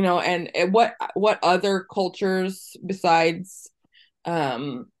 and what other cultures besides,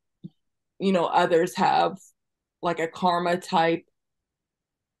 others have like a karma type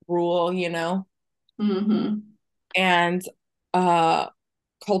rule, and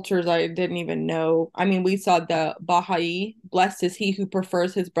cultures I didn't even know. I mean, we saw the Baha'i, blessed is he who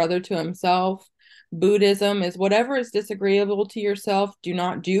prefers his brother to himself. Buddhism is whatever is disagreeable to yourself, do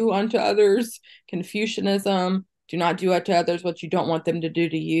not do unto others. Confucianism, do not do unto others what you don't want them to do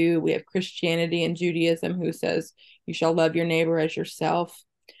to you. We have Christianity and Judaism who says you shall love your neighbor as yourself.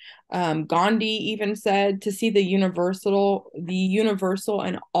 Gandhi even said to see the universal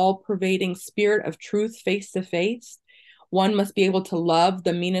and all-pervading spirit of truth face to face, one must be able to love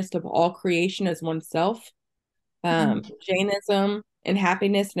the meanest of all creation as oneself. Jainism, in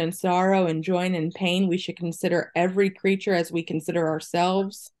happiness and in sorrow, in joy and in pain, we should consider every creature as we consider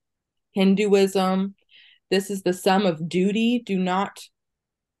ourselves. Hinduism, this is the sum of duty. Do not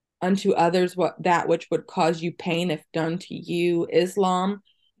unto others that which would cause you pain if done to you. Islam,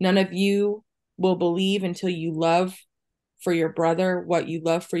 none of you will believe until you love for your brother what you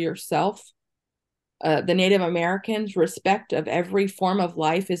love for yourself. The Native Americans, respect of every form of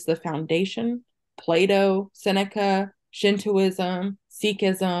life is the foundation. Plato, Seneca, Shintoism,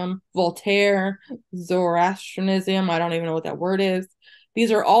 Sikhism, Voltaire, Zoroastrianism, I don't even know what that word is.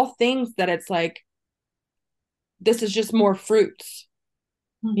 These are all things that it's like, this is just more fruits.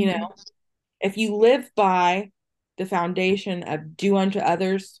 If you live by the foundation of do unto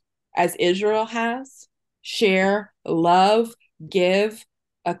others as Israel has, share, love, give.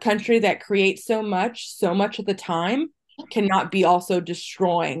 A country that creates so much at the time cannot be also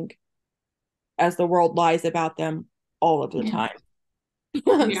destroying as the world lies about them all of the time.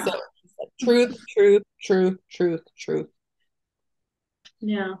 Yeah. So truth, truth, truth, truth, truth.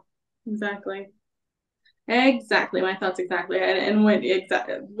 Yeah, exactly. Exactly, my thoughts exactly. And when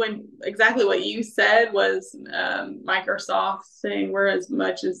exactly what you said was Microsoft saying we're as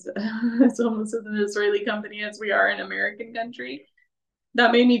much as it's almost as an Israeli company as we are an American country.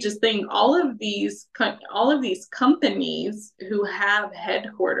 That made me just think all of these companies who have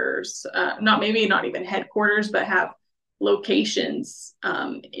headquarters, not even headquarters, but have locations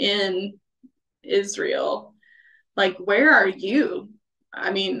in Israel. Like, where are you?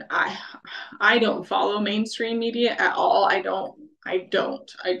 I mean, I don't follow mainstream media at all. I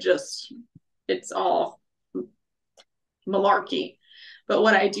just, it's all malarkey. But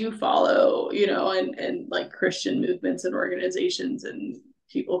what I do follow, and like Christian movements and organizations and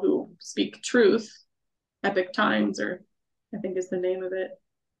people who speak truth, Epic Times, or I think is the name of it.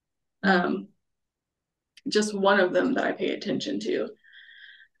 Just one of them that I pay attention to.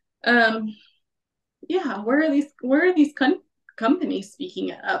 Yeah, where are these companies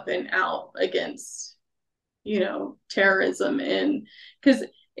speaking up and out against, terrorism? And because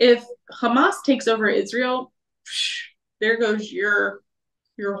if Hamas takes over Israel, there goes your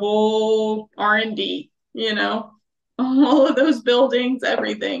whole R&D, all of those buildings,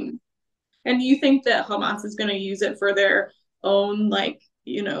 everything. And you think that Hamas is going to use it for their own,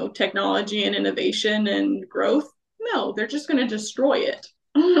 technology and innovation and growth? No, they're just going to destroy it.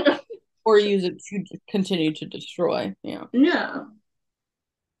 Or use it to continue to destroy. Yeah. Yeah.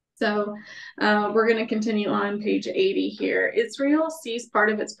 So we're going to continue on page 80 here. Israel sees part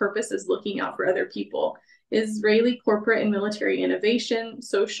of its purpose as looking out for other people. Israeli corporate and military innovation,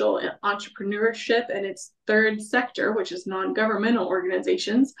 social and entrepreneurship, and its third sector, which is non-governmental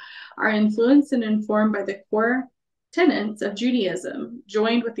organizations, are influenced and informed by the core tenets of Judaism,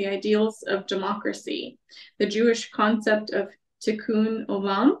 joined with the ideals of democracy. The Jewish concept of tikkun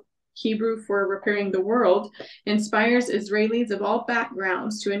olam, Hebrew for repairing the world, inspires Israelis of all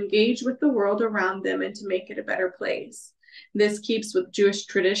backgrounds to engage with the world around them and to make it a better place. This keeps with Jewish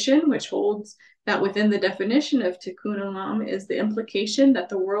tradition, which holds that within the definition of tikkun olam is the implication that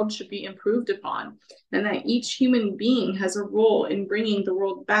the world should be improved upon, and that each human being has a role in bringing the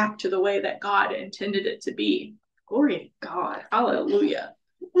world back to the way that God intended it to be. Glory to God. Hallelujah.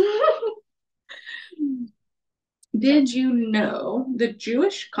 Did you know the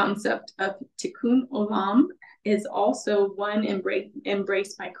Jewish concept of tikkun olam is also one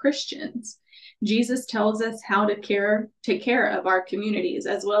embraced by Christians? Jesus tells us how to take care of our communities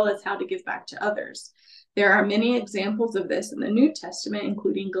as well as how to give back to others. There are many examples of this in the New Testament,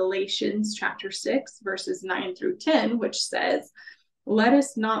 including Galatians chapter 6, verses 9 through 10, which says, "Let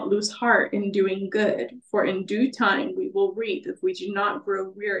us not lose heart in doing good, for in due time we will reap if we do not grow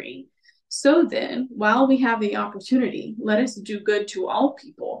weary. So then, while we have the opportunity, let us do good to all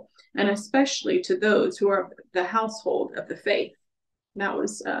people, and especially to those who are the household of the faith." That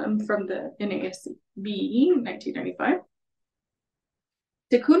was from the NASB 1995.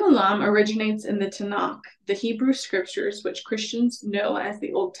 Tikkun olam originates in the Tanakh, the Hebrew scriptures, which Christians know as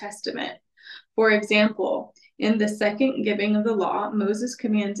the Old Testament. For example, in the second giving of the law, Moses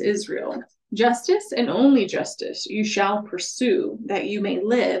commands Israel, "Justice and only justice you shall pursue, that you may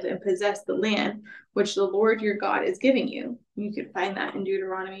live and possess the land which the Lord your God is giving you." You can find that in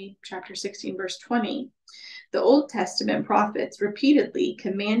Deuteronomy chapter 16, verse 20. The Old Testament prophets repeatedly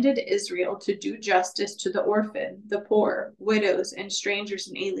commanded Israel to do justice to the orphan, the poor, widows, and strangers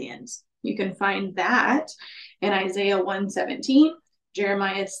and aliens. You can find that in Isaiah 1:17,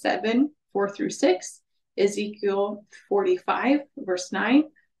 Jeremiah 7, 4 through 6, Ezekiel 45, verse 9,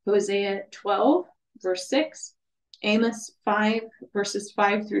 Hosea 12, verse 6, Amos 5, verses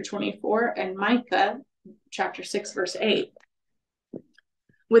 5 through 24, and Micah chapter 6, verse 8.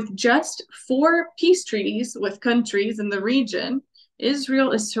 With just 4 peace treaties with countries in the region,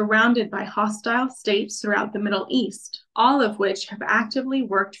 Israel is surrounded by hostile states throughout the Middle East, all of which have actively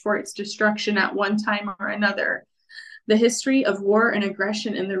worked for its destruction at one time or another. The history of war and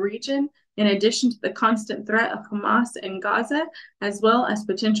aggression in the region, in addition to the constant threat of Hamas in Gaza, as well as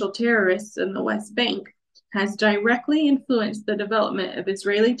potential terrorists in the West Bank, has directly influenced the development of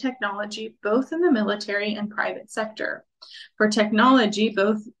Israeli technology, both in the military and private sector. For technology,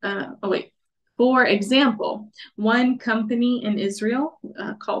 for example, one company in Israel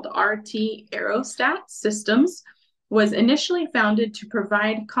called RT Aerostat Systems was initially founded to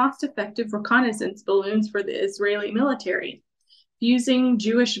provide cost-effective reconnaissance balloons for the Israeli military. Fusing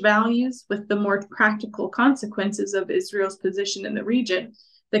Jewish values with the more practical consequences of Israel's position in the region,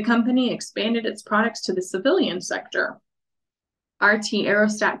 the company expanded its products to the civilian sector. RT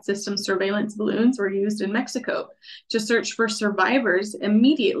aerostat system surveillance balloons were used in Mexico to search for survivors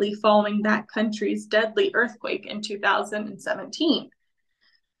immediately following that country's deadly earthquake in 2017.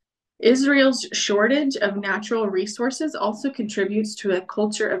 Israel's shortage of natural resources also contributes to a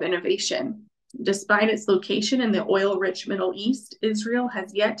culture of innovation. Despite its location in the oil-rich Middle East, Israel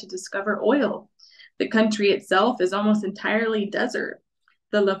has yet to discover oil. The country itself is almost entirely desert.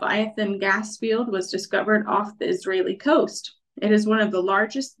 The Leviathan gas field was discovered off the Israeli coast. It is one of the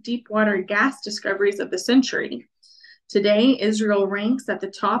largest deep-water gas discoveries of the century. Today, Israel ranks at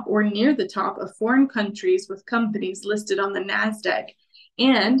the top or near the top of foreign countries with companies listed on the NASDAQ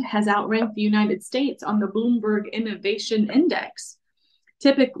and has outranked the United States on the Bloomberg Innovation Index.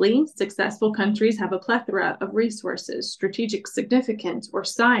 Typically, successful countries have a plethora of resources, strategic significance, or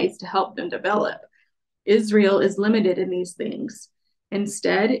size to help them develop. Israel is limited in these things.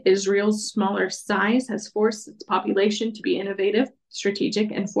 Instead, Israel's smaller size has forced its population to be innovative,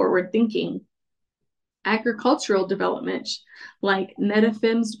 strategic, and forward-thinking. Agricultural development, like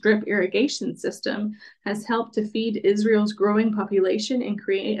Netafim's drip irrigation system, has helped to feed Israel's growing population and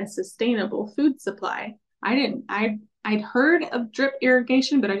create a sustainable food supply. I'd heard of drip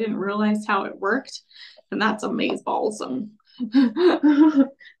irrigation, but I didn't realize how it worked, and that's amazeballs.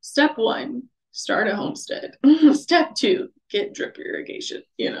 Step 1, start a homestead. Step 2, get drip irrigation.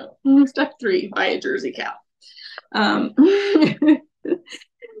 Step 3, buy a Jersey cow.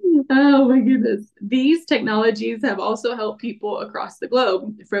 Oh my goodness. These technologies have also helped people across the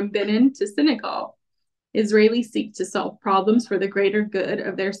globe, from Benin to Senegal. Israelis seek to solve problems for the greater good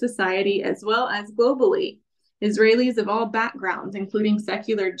of their society as well as globally. Israelis of all backgrounds, including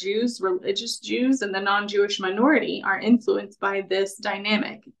secular Jews, religious Jews, and the non-Jewish minority, are influenced by this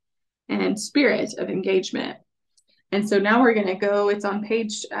dynamic and spirit of engagement. And so now we're going to go, it's on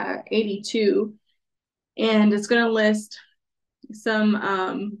page 82, and it's going to list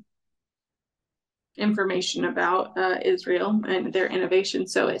some information about Israel and their innovation.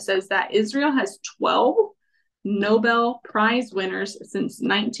 So it says that Israel has 12 Nobel Prize winners since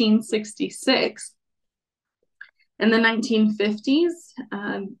 1966. In the 1950s,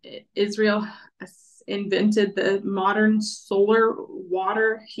 Israel invented the modern solar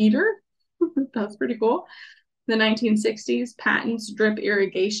water heater. That's pretty cool. In the 1960s, patents drip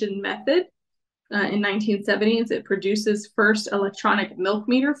irrigation method. In 1970s, it produces first electronic milk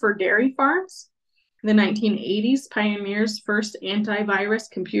meter for dairy farms. In the 1980s, pioneers first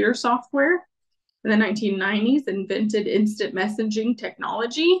antivirus computer software. In the 1990s, invented instant messaging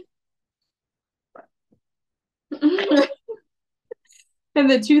technology. In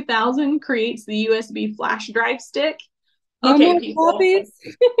the 2000s, creates the USB flash drive stick. Okay, people.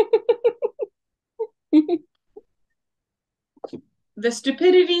 The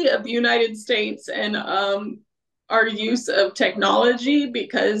stupidity of the United States and our use of technology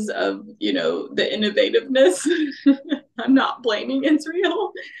because of, the innovativeness. I'm not blaming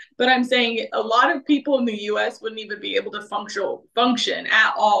Israel, but I'm saying a lot of people in the US wouldn't even be able to function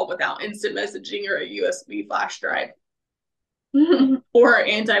at all without instant messaging or a USB flash drive or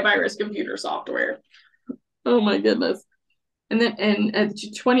antivirus computer software. Oh my goodness. And then in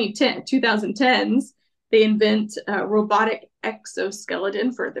 2010s, they invent a robotic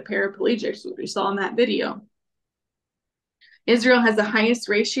exoskeleton for the paraplegics, which we saw in that video. Israel has the highest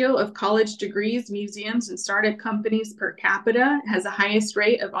ratio of college degrees, museums, and startup companies per capita, has the highest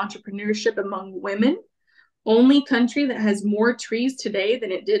rate of entrepreneurship among women, only country that has more trees today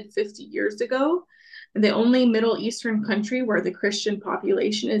than it did 50 years ago, and the only Middle Eastern country where the Christian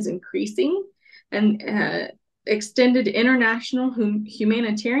population is increasing, and extended international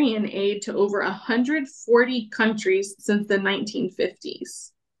humanitarian aid to over 140 countries since the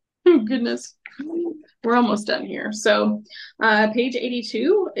 1950s. Oh, goodness. We're almost done here. So page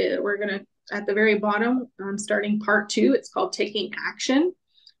 82, we're going to, at the very bottom, starting part 2, it's called Taking Action.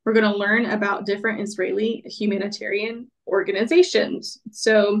 We're going to learn about different Israeli humanitarian organizations.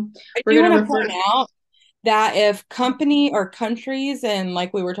 So we're going to point out that if company or countries, and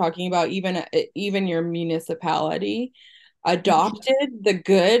like we were talking about, even your municipality, adopted the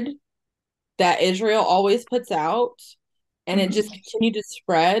good that Israel always puts out, and it just continued to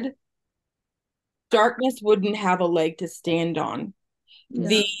spread, darkness wouldn't have a leg to stand on. Yeah.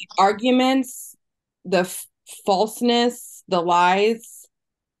 The arguments, the falseness, the lies,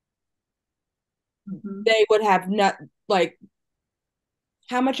 they would have not, like,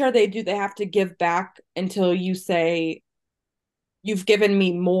 how much do they have to give back until you say, you've given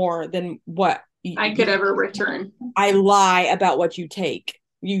me more than what I could ever return. I lie about what you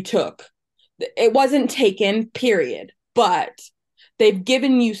took. It wasn't taken, period. But they've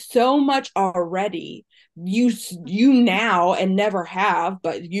given you so much already. You now, and never have,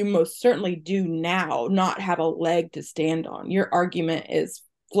 but you most certainly do now, not have a leg to stand on. Your argument is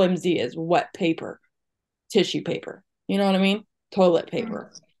flimsy as wet paper, tissue paper. You know what I mean? Toilet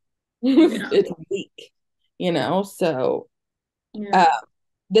paper. Yeah. It's weak, so yeah.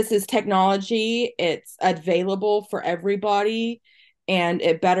 This is technology. It's available for everybody, and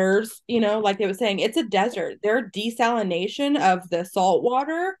it betters, like they were saying, it's a desert. Their desalination of the salt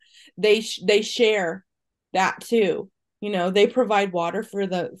water, they share that too. They provide water for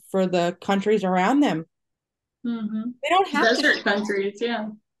the countries around them. Mm-hmm. They don't have desert countries, yeah.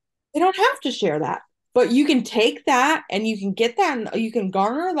 They don't have to share that. But you can take that and you can get that, and you can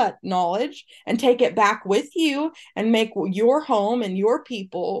garner that knowledge and take it back with you and make your home and your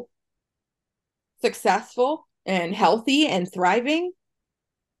people successful and healthy and thriving.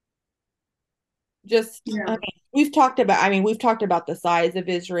 We've talked about the size of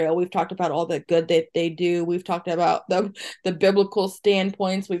Israel. We've talked about all the good that they do. We've talked about the biblical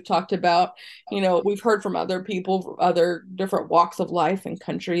standpoints. We've talked about, we've heard from other people, from other different walks of life and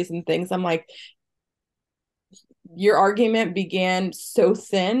countries and things. I'm like, your argument began so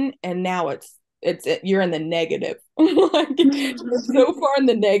thin, and now you're in the negative. You're so far in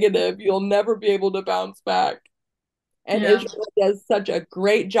the negative, you'll never be able to bounce back. And Israel does such a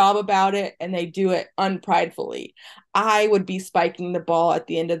great job about it, and they do it unpridefully. I would be spiking the ball at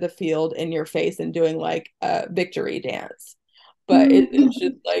the end of the field in your face and doing like a victory dance. But it's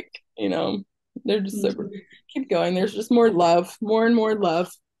just like, they're just keep going. There's just more love, more and more love.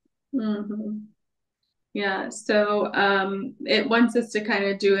 Mm-hmm. Yeah, so it wants us to kind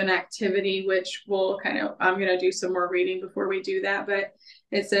of do an activity, which I'm going to do some more reading before we do that, but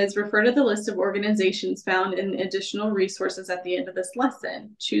it says, refer to the list of organizations found in additional resources at the end of this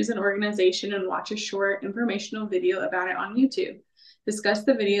lesson. Choose an organization and watch a short informational video about it on YouTube. Discuss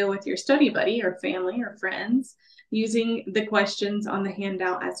the video with your study buddy or family or friends using the questions on the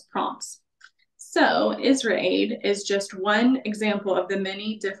handout as prompts. So IsraAid is just one example of the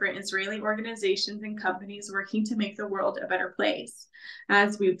many different Israeli organizations and companies working to make the world a better place.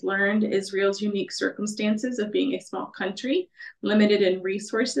 As we've learned, Israel's unique circumstances of being a small country, limited in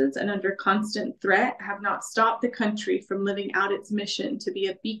resources and under constant threat, have not stopped the country from living out its mission to be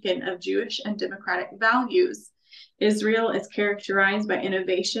a beacon of Jewish and democratic values. Israel is characterized by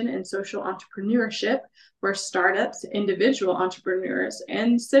innovation and social entrepreneurship, where startups, individual entrepreneurs,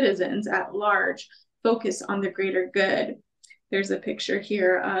 and citizens at large focus on the greater good. There's a picture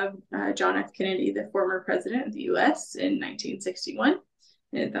here of John F. Kennedy, the former president of the U.S. in 1961.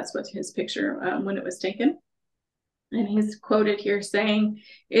 And that's what his picture when it was taken. And he's quoted here saying,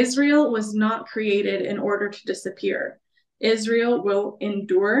 Israel was not created in order to disappear. Israel will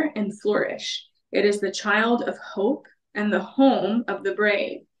endure and flourish. It is the child of hope and the home of the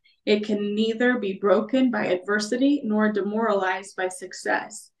brave. It can neither be broken by adversity nor demoralized by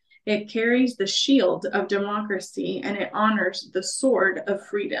success. It carries the shield of democracy, and it honors the sword of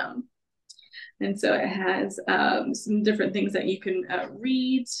freedom. And so it has some different things that you can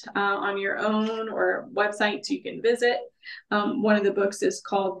read on your own, or websites you can visit. One of the books is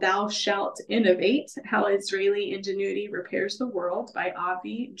called Thou Shalt Innovate, How Israeli Ingenuity Repairs the World by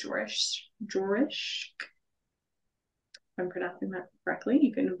Avi Jorish. I'm pronouncing that correctly.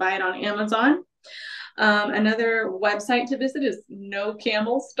 You can buy it on Amazon. Another website to visit is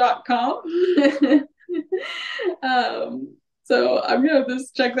nocamels.com. So I'm going to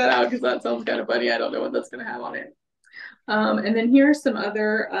just check that out because that sounds kind of funny. I don't know what that's going to have on it. And then here are some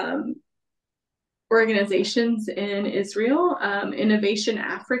other organizations in Israel. Innovation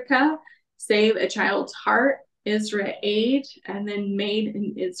Africa, Save a Child's Heart, IsraAid, and then Made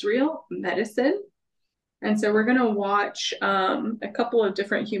in Israel Medicine. And so we're going to watch a couple of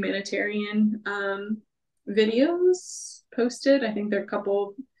different humanitarian videos posted. I think they're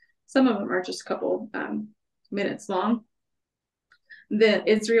some of them are just a couple minutes long. The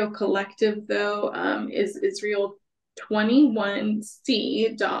Israel Collective, though, is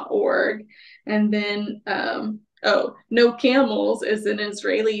Israel21c.org. And then, No Camels is an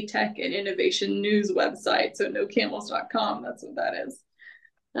Israeli tech and innovation news website. So nocamels.com, that's what that is.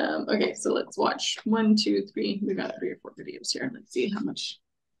 Okay, so let's watch 1, 2, 3. We got 3 or 4 videos here. Let's see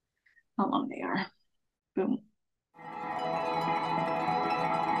how long they are. Boom.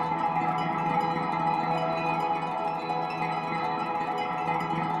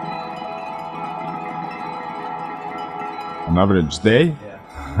 An average day? Yeah.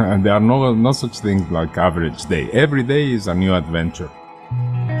 There are no such things like average day. Every day is a new adventure.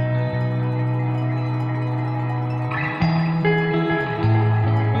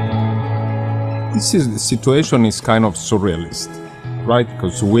 The situation is kind of surrealist, right?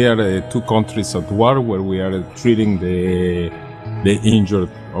 Because we are two countries at war where we are treating the injured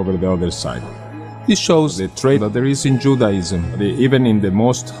over the other side. This shows the trait that there is in Judaism. Even in the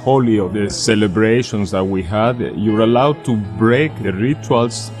most holy of the celebrations that we had, you're allowed to break the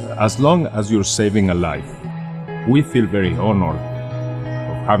rituals as long as you're saving a life. We feel very honored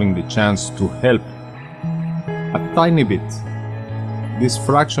of having the chance to help a tiny bit, this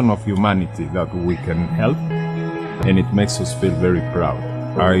fraction of humanity that we can help, and it makes us feel very proud.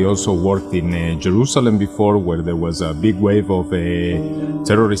 I also worked in Jerusalem before, where there was a big wave of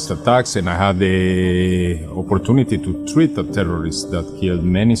terrorist attacks, and I had the opportunity to treat a terrorist that killed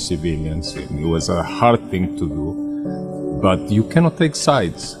many civilians. It was a hard thing to do, but you cannot take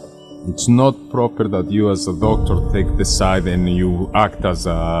sides. It's not proper that you as a doctor take the side and you act as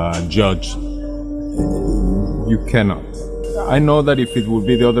a judge. You cannot. I know that if it would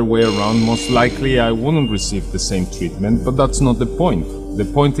be the other way around, most likely I wouldn't receive the same treatment, but that's not the point. The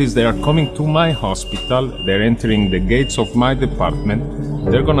point is they are coming to my hospital, they're entering the gates of my department,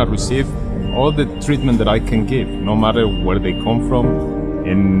 they're gonna receive all the treatment that I can give, no matter where they come from,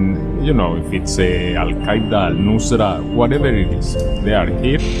 and you know, if it's Al-Qaeda, Al-Nusra, whatever it is, they are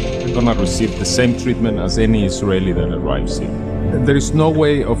here, they're gonna receive the same treatment as any Israeli that arrives here. There is no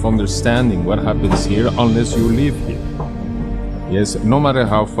way of understanding what happens here unless you live here. Yes, no matter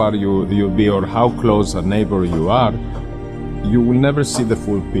how far you'll be or how close a neighbor you are, you will never see the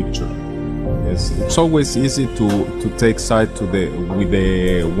full picture. Yes, it's always easy to take side with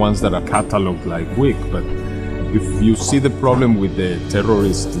the ones that are cataloged like weak, but if you see the problem with the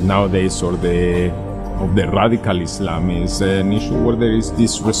terrorists nowadays or of the radical Islam, is an issue where there is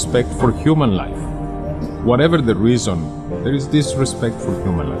disrespect for human life. Whatever the reason, there is disrespect for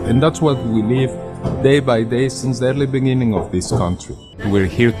human life, and that's what we live day by day since the early beginning of this country. We're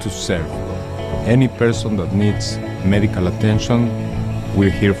here to serve. Any person that needs medical attention,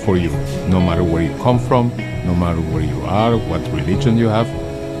 we're here for you. No matter where you come from, no matter where you are, what religion you have.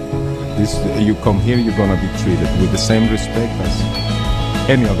 You come here, you're going to be treated with the same respect as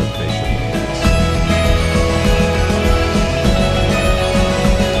any other patient.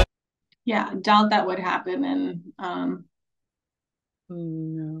 Yeah, doubt that would happen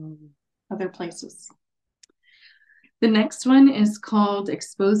in other places. The next one is called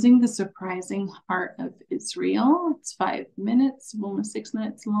Exposing the Surprising Heart of Israel. It's 5 minutes, almost 6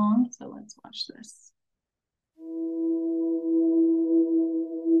 minutes long, so let's watch this.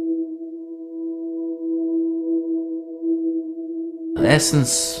 The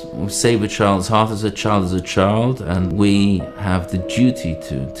essence of Save a Child's Heart is a child, and we have the duty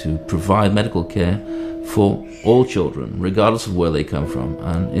to provide medical care for all children, regardless of where they come from.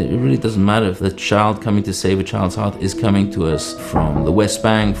 And it really doesn't matter if the child coming to Save a Child's Heart is coming to us from the West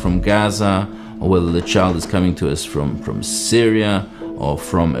Bank, from Gaza, or whether the child is coming to us from Syria or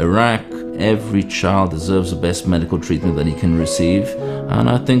from Iraq. Every child deserves the best medical treatment that he can receive. And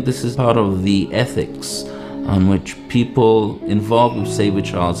I think this is part of the ethics on which people involved with Save a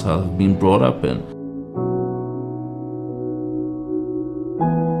Child's Heart have been brought up in.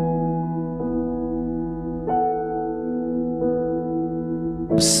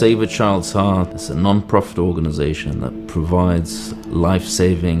 Save a Child's Heart is a non-profit organization that provides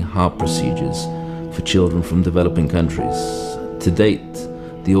life-saving heart procedures for children from developing countries. To date,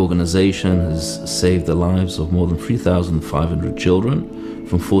 the organization has saved the lives of more than 3,500 children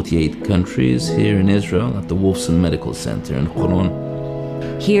from 48 countries here in Israel at the Wolfson Medical Center in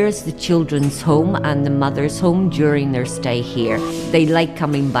Holon. Here's the children's home and the mother's home during their stay here. They like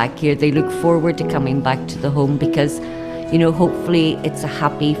coming back here. They look forward to coming back to the home because, you know, hopefully it's a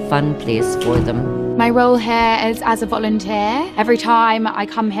happy, fun place for them. My role here is as a volunteer. Every time I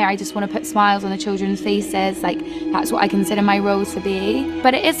come here, I just want to put smiles on the children's faces. Like, that's what I consider my role to be.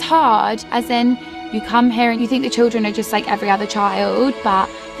 But it is hard, as in, you come here and you think the children are just like every other child, but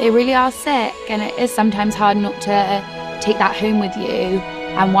they really are sick. And it is sometimes hard not to take that home with you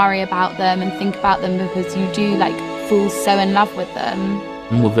and worry about them and think about them, because you do like fall so in love with them.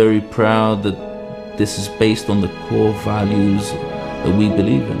 And we're very proud that this is based on the core values that we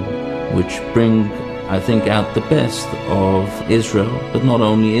believe in, which bring, I think, out the best of Israel, but not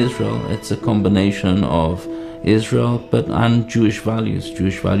only Israel. It's a combination of Israel and Jewish values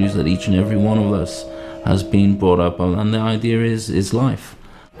that each and every one of us has been brought up on, and the idea is life.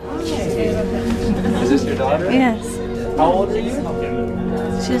 Is this your daughter? Yes. How old are you?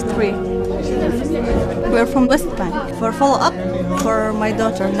 She's 3. We're from West Bank. For follow-up for my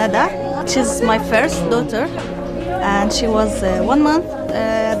daughter Nada. She's my first daughter, and she was 1 month.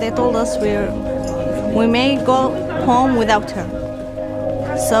 They told us we may go home without her.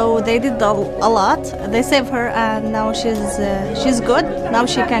 So they did a lot. They saved her, and now she's good. Now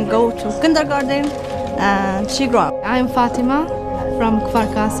she can go to kindergarten, and she grew up. I'm Fatima from Kfar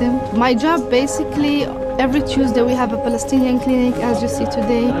Qasim. My job basically, every Tuesday we have a Palestinian clinic, as you see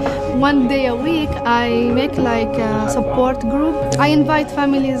today. One day a week I make like a support group. I invite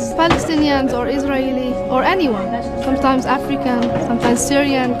families, Palestinians or Israeli or anyone, sometimes African, sometimes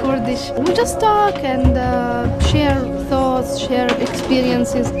Syrian, Kurdish. We just talk and share thoughts, share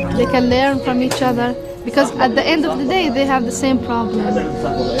experiences. They can learn from each other, because at the end of the day they have the same problem.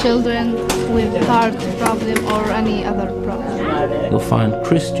 Children with heart problem or any other problem. You'll find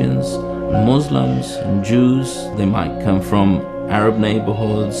Christians, Muslims and Jews. They might come from Arab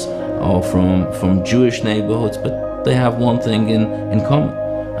neighborhoods or from Jewish neighborhoods, but they have one thing in common,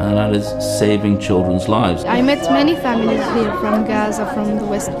 and that is saving children's lives. I met many families here from Gaza, from the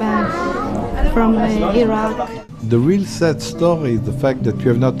West Bank, from Iraq. The real sad story is the fact that we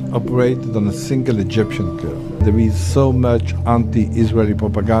have not operated on a single Egyptian girl. There is so much anti-Israeli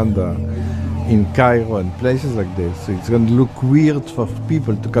propaganda in Cairo and places like this. So it's going to look weird for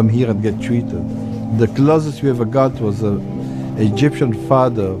people to come here and get treated. The closest we ever got was an Egyptian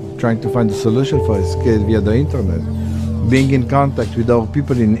father trying to find a solution for his kid via the internet, being in contact with our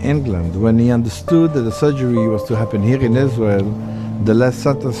people in England. When he understood that the surgery was to happen here in Israel, the last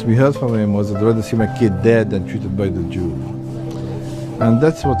sentence we heard from him was, I'd rather see my kid dead than treated by the Jews. And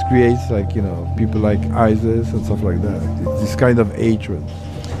that's what creates, like, you know, people like ISIS and stuff like that. It's this kind of hatred.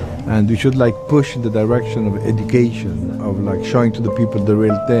 And we should like push in the direction of education, of like showing to the people the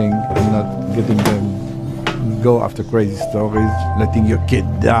real thing and not getting them go after crazy stories, letting your kid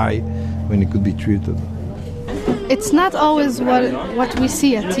die when it could be treated. It's not always what we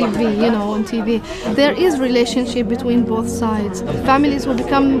see at TV, you know, on TV. There is relationship between both sides. Families will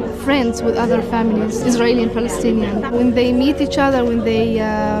become friends with other families, Israeli and Palestinian. When they meet each other, when they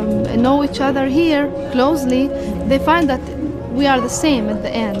know each other here closely, they find that we are the same at the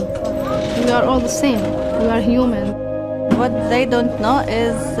end. We are all the same. We are human. What they don't know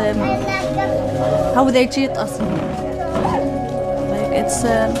is how they treat us. Like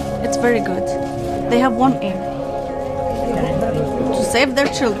it's very good. They have one aim: to save their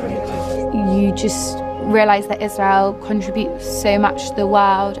children. You just realize that Israel contributes so much to the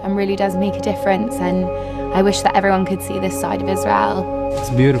world and really does make a difference, and I wish that everyone could see this side of Israel. It's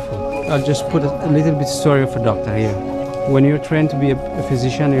beautiful. I'll just put a little bit story of a doctor here. When you're trained to be a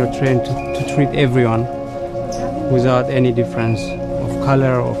physician, you're trained to treat everyone without any difference of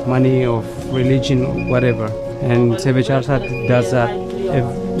color, of money, of religion, whatever. And Savage Al-Assad does that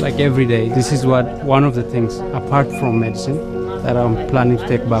like every day. This is one of the things, apart from medicine, that I'm planning to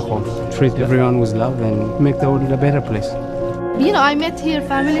take back home. Treat everyone with love and make the world a better place. You know, I met here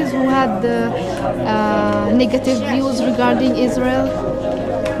families who had negative views regarding Israel,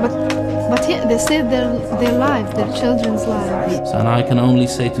 but here they saved their lives, their children's lives. And I can only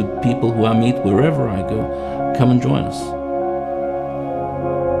say to people who I meet wherever I go, come and join us.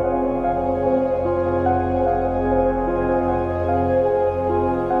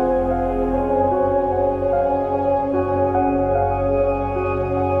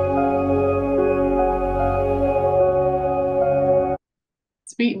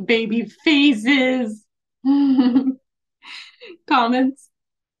 Sweet baby faces. Comments?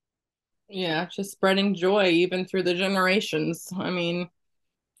 Yeah, just spreading joy even through the generations. I mean,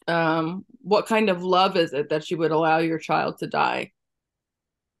 what kind of love is it that you would allow your child to die?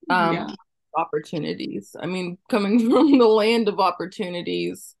 Yeah. Opportunities. I mean, coming from the land of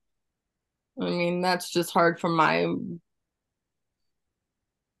opportunities. I mean, that's just hard for my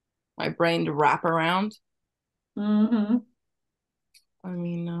brain to wrap around. Mm-hmm. I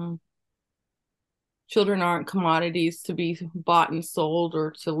mean, children aren't commodities to be bought and sold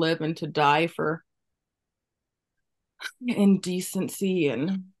or to live and to die for indecency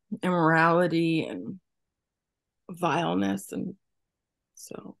and immorality and vileness, and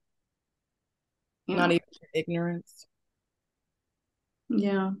so not even ignorance.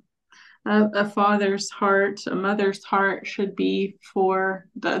 Yeah. A father's heart, a mother's heart should be for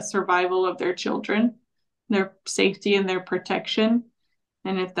the survival of their children, their safety and their protection.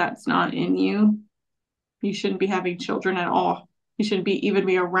 And if that's not in you, you shouldn't be having children at all. You shouldn't even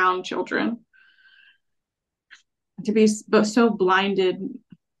be around children. To be so blinded,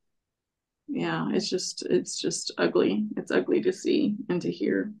 yeah, it's just ugly. It's ugly to see and to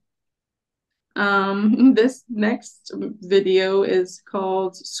hear. This next video is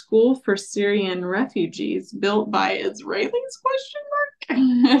called "School for Syrian Refugees Built by Israelis?" ?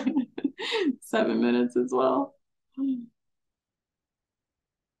 7 minutes as well.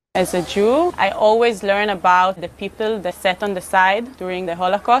 As a Jew, I always learn about the people that sat on the side during the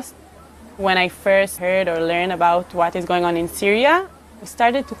Holocaust. When I first heard or learned about what is going on in Syria, I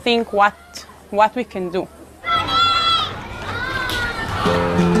started to think what we can do.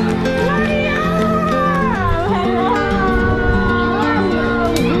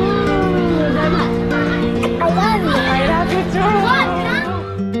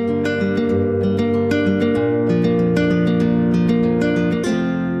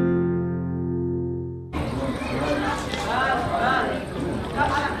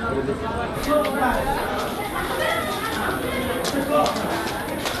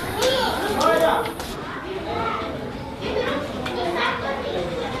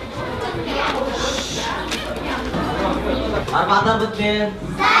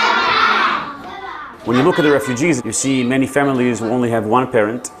 When you look at the refugees, you see many families who only have one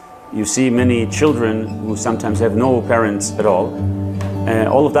parent. You see many children who sometimes have no parents at all.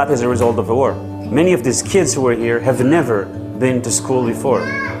 All of that is a result of the war. Many of these kids who are here have never been to school before.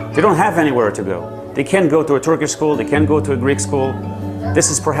 They don't have anywhere to go. They can't go to a Turkish school, they can't go to a Greek school. This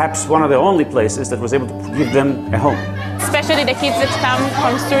is perhaps one of the only places that was able to give them a home. Especially the kids that come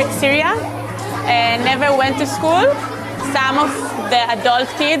from Syria and never went to school. Some of the adult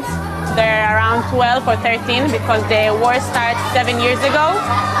kids, they're around 12 or 13 because the war started 7 years ago,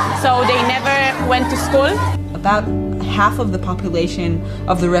 so they never went to school. About half of the population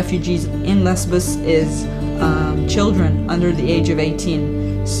of the refugees in Lesbos is children under the age of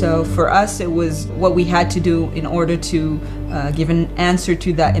 18. So for us, it was what we had to do in order to give an answer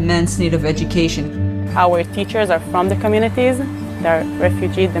to that immense need of education. Our teachers are from the communities, they're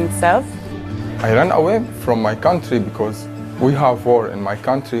refugees themselves. I ran away from my country because we have war in my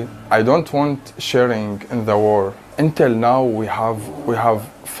country. I don't want sharing in the war. Until now, we have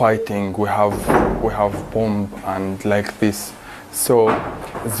fighting, we have bomb and like this. So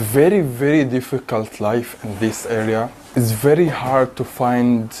it's very, very difficult life in this area. It's very hard to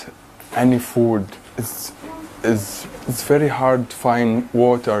find any food. It's very hard to find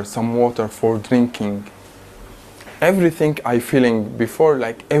water, some water for drinking. Everything I feeling before,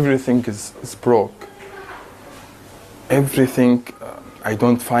 like everything is broke. Everything, I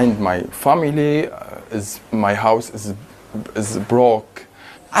don't find my family, my house is broke.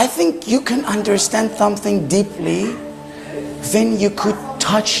 I think you can understand something deeply when you could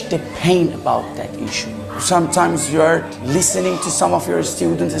touch the pain about that issue. Sometimes you're listening to some of your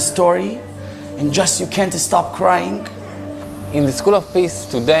students' story and just you can't stop crying. In the School of Peace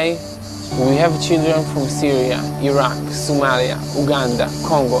today, we have children from Syria, Iraq, Somalia, Uganda,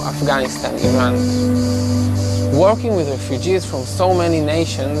 Congo, Afghanistan, Iran. Working with refugees from so many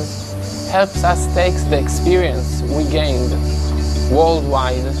nations helps us take the experience we gained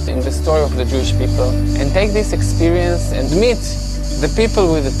worldwide in the story of the Jewish people and take this experience and meet the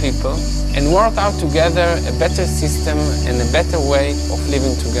people with the people and work out together a better system and a better way of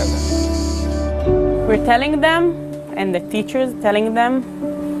living together. We're telling them, and the teachers telling them,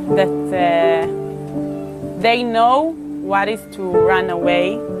 that they know what is to run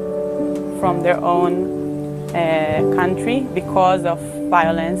away from their own country because of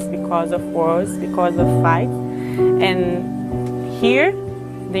violence, because of wars, because of fights. And here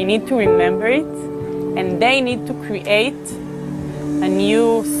they need to remember it and they need to create a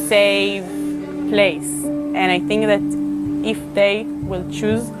new safe place. And I think that if they will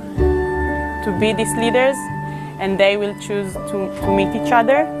choose to be these leaders and they will choose to meet each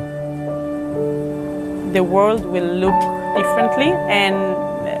other, the world will look differently, and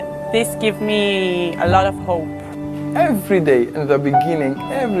this gives me a lot of hope. Every day in the beginning,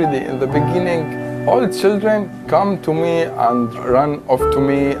 all children come to me and run off to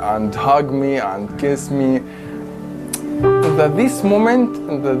me and hug me and kiss me. In this moment,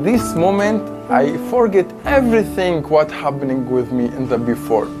 I forget everything what happening with me in the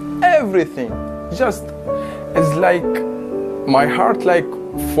before. Everything. Just it's like my heart like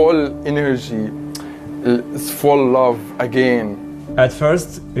full energy, it's full love again. At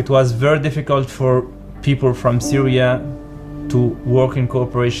first, it was very difficult for people from Syria to work in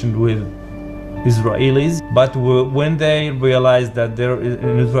cooperation with Israelis, but when they realized that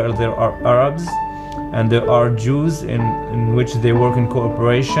in Israel there are Arabs and there are Jews in which they work in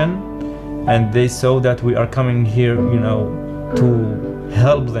cooperation, and they saw that we are coming here, to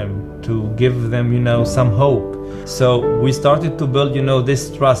help them, to give them, some hope. So we started to build, this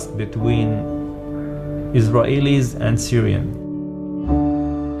trust between Israelis and Syrians.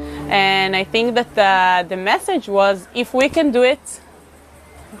 And I think that the message was, if we can do it,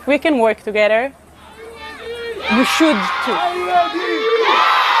 if we can work together, you should too. Are you ready?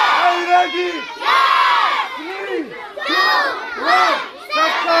 Are you ready? Yes! 3, 2,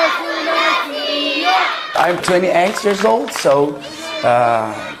 1, I'm 28 years old, so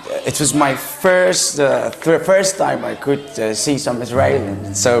it was my first time I could see some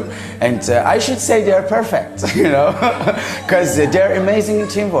Israelis. So, and I should say they're perfect, you know, because they're amazing in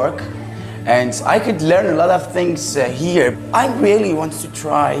teamwork, and I could learn a lot of things here. I really want to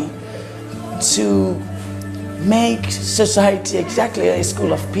try to make society exactly a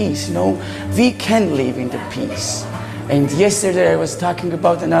school of peace. You know, we can live in the peace. And yesterday I was talking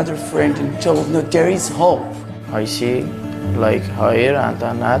about another friend and told, no, there is hope. I see like Hair and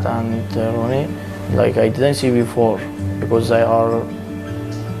Anat and Ronnie, like I didn't see before, because they are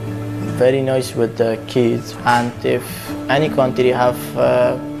very nice with the kids. And if any country have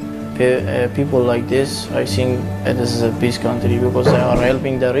people like this, I think it is a peace country, because they are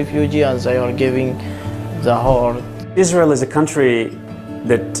helping the refugee and they are giving the heart. Israel is a country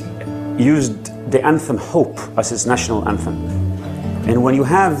that used the anthem Hope as its national anthem. And when you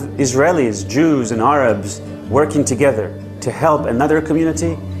have Israelis, Jews and Arabs working together to help another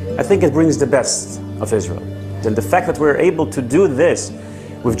community, I think it brings the best of Israel. And the fact that we're able to do this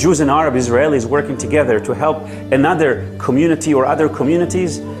with Jews and Arab Israelis working together to help another community or other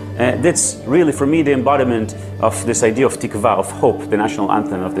communities, that's really for me the embodiment of this idea of tikva, of hope, the national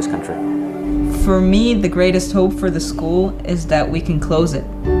anthem of this country. For me, the greatest hope for the school is that we can close it,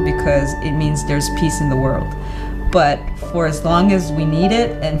 because it means there's peace in the world. But for as long as we need it,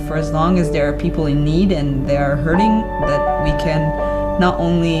 and for as long as there are people in need and they are hurting, that we can not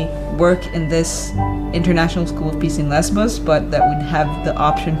only work in this International School of Peace in Lesbos, but that we'd have the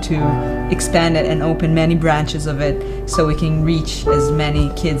option to expand it and open many branches of it so we can reach as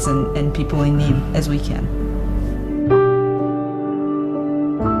many kids and people in need as we can.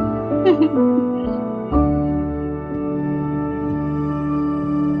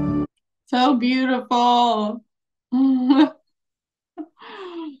 So beautiful. I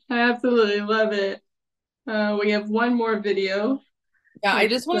absolutely love it. We have one more video. Yeah, I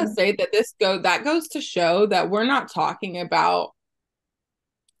just want to say that that goes to show that we're not talking about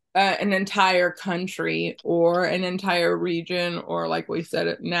an entire country or an entire region, or like we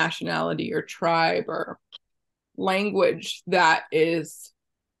said, nationality or tribe or language that is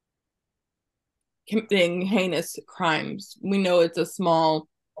committing heinous crimes. We know it's a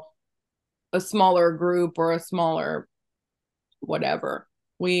smaller group or a smaller whatever.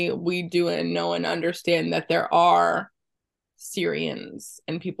 We do know and understand that there are Syrians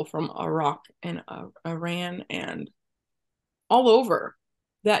and people from Iraq and Iran and all over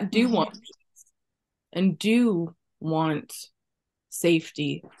that do want peace and do want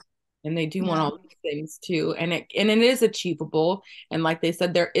safety, and they do want all these things too, and it is achievable, and like they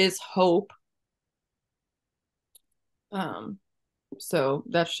said, there is hope. So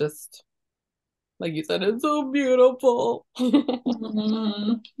that's just, like you said, it's so beautiful.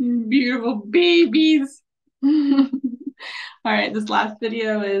 Beautiful babies. All right, this last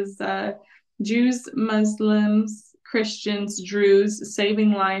video is Jews, Muslims, Christians, Druze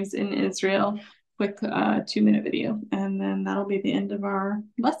saving lives in Israel. Quick 2-minute video, and then that'll be the end of our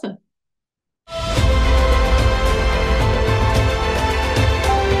lesson.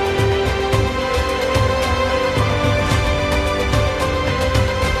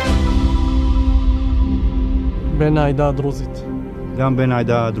 בן העדה הדרוזית. גם בן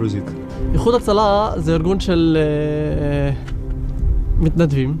העדה הדרוזית. איחוד הצלה זה ארגון של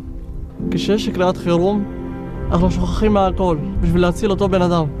מתנדבים. כשיש קריאת חירום, אנחנו שוכחים מהכל בשביל להציל אותו בן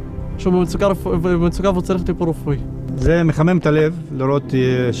אדם שהוא במצוקה והוא צריך טיפול רפואי. זה מחמם את הלב לראות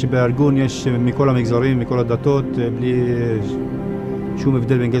שבארגון יש מכל המגזרים, מכל הדתות, בלי שום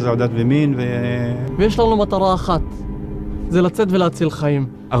הבדל בין גזע, דת ומין. ויש לנו מטרה אחת, זה לצאת ולהציל חיים.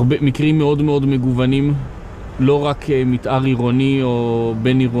 הרבה מקרים מאוד מאוד מגוונים. לא רק מתאר עירוני או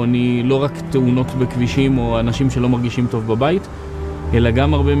בין עירוני, לא רק תאונות בכבישים או אנשים שלא מרגישים טוב בבית, אלא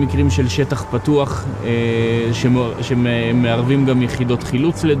גם הרבה מקרים של שטח פתוח שמערבים גם יחידות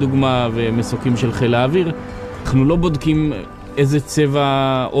חילוץ לדוגמה ומסוקים של חיל האוויר. אנחנו לא בודקים איזה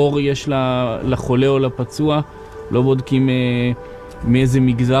צבע עור יש לחולה או לפצוע, לא בודקים מאיזה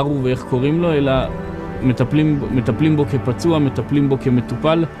מגזר הוא ואיך קוראים לו, אלא מטפלים בו כפצוע, מטפלים בו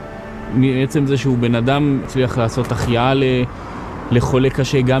כמטופל. מעצם זה שהוא בן אדם הצליח לעשות החייאה לחולה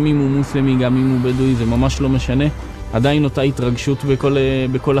קשה, גם אם הוא מוסלמי, גם אם הוא בדואי, זה ממש לא משנה. עדיין אותה התרגשות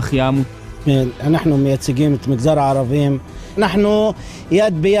בכל החייאה. אנחנו מייצגים את מגזר הערבים. אנחנו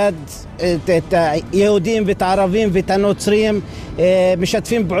יד ביד את היהודים ואת הערבים ואת הנוצרים,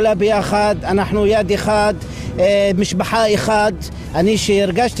 משתפים פעולה ביחד, אנחנו יד אחד, משפחה אחד. אני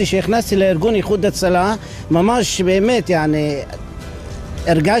שהרגשתי שהכנסתי לארגון איחוד הצלה, ממש באמת,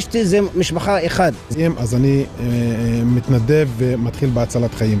 הרגשתי זה משפחה אחד. אז אני מתנדב ומתחיל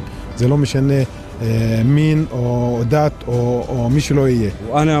בהצלת חיים. זה לא משנה مين أو ذات أو مش له إيه.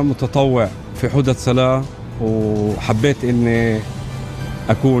 وأنا متطوع في حدة صلاة وحبيت إني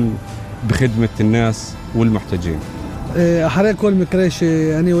أكون بخدمة الناس والمحتاجين. אחרי כל מקרה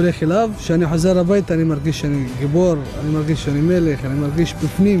שאני הולך אליו, שאני חוזר הביתה, אני מרגיש שאני גיבור, אני מרגיש שאני מלך, אני מרגיש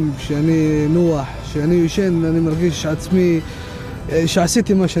בפנים שאני נוח, שאני ישן, אני מרגיש עצמי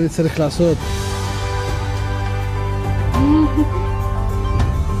שעשיתי מה שאני צריך לעשות.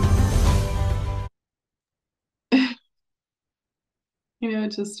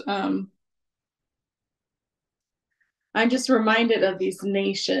 I'm just reminded of these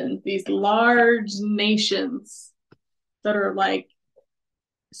nations, these large nations that are like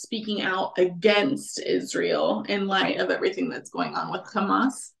speaking out against Israel in light of everything that's going on with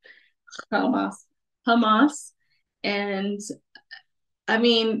Hamas. And I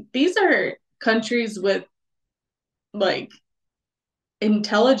mean, these are countries with like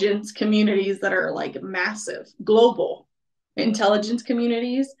intelligence communities that are like massive, global intelligence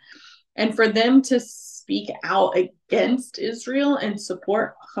communities. And for them to speak out against Israel and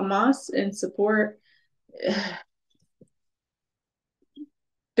support Hamas and support,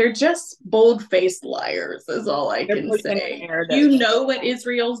 they're just bold-faced liars is all I can say. You know what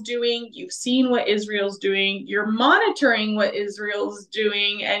Israel's doing. You've seen what Israel's doing. You're monitoring what Israel's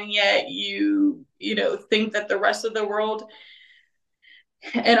doing, and yet you think that the rest of the world,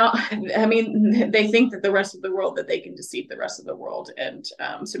 and I mean, they think that the rest of the world, that they can deceive the rest of the world and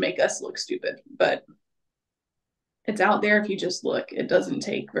to make us look stupid. But it's out there if you just look. It doesn't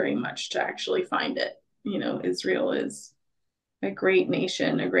take very much to actually find it. Israel is a great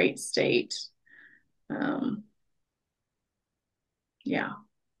nation, a great state. Yeah.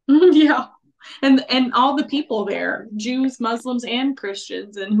 Yeah. And all the people there, Jews, Muslims, and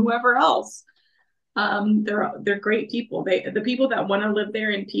Christians, and whoever else, they're great people. The people that want to live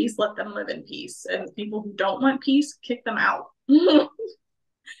there in peace, let them live in peace. And the people who don't want peace, kick them out.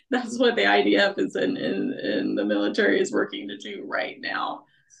 That's what the IDF is in the military is working to do right now.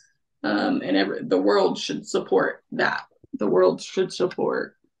 And the world should support that. The world should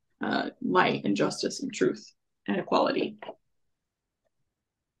support light and justice and truth and equality.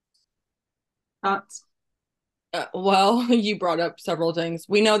 Thoughts? Well, you brought up several things.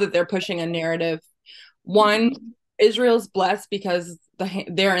 We know that they're pushing a narrative. One, Israel's blessed because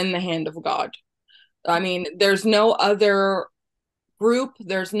they're in the hand of God. I mean, there's no other group,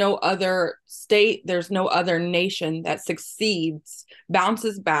 there's no other state, there's no other nation that succeeds,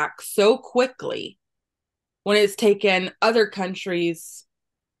 bounces back so quickly when it's taken other countries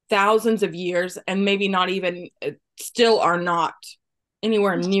thousands of years and maybe not even, still are not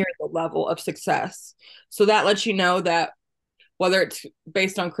anywhere near the level of success. So that lets you know that whether it's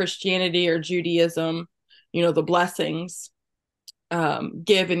based on Christianity or Judaism, the blessings,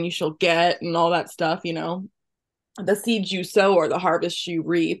 give and you shall get and all that stuff, the seeds you sow or the harvest you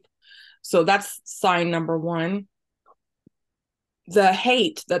reap. So that's sign number one. The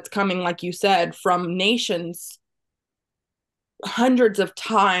hate that's coming, like you said, from nations hundreds of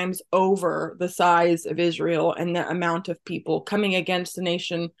times over the size of Israel and the amount of people coming against a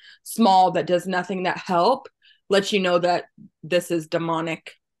nation small that does nothing that help, lets you know that this is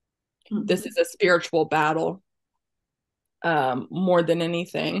demonic. Mm-hmm. This is a spiritual battle more than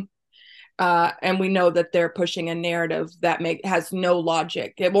anything. And we know that they're pushing a narrative that has no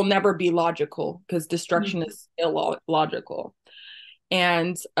logic. It will never be logical because destruction is illogical.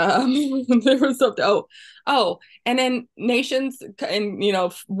 And there was something, and in nations and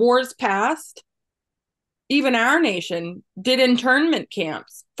wars past, even our nation did internment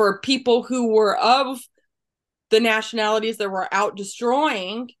camps for people who were of the nationalities that were out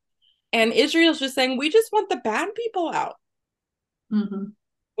destroying, and Israel's just saying, we just want the bad people out. Mm-hmm.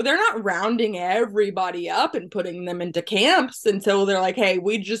 Well, they're not rounding everybody up and putting them into camps until they're like, hey,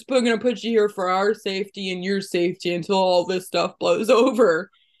 we just going to put you here for our safety and your safety until all this stuff blows over.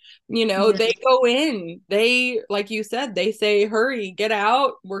 They go in, like you said, they say, hurry, get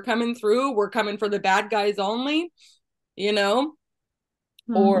out. We're coming through. We're coming for the bad guys only,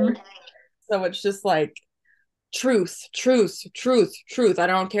 mm-hmm. Or so it's just like truth. I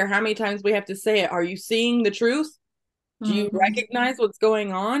don't care how many times we have to say it. Are you seeing the truth? Do you recognize what's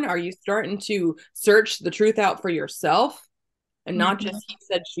going on? Are you starting to search the truth out for yourself and not just he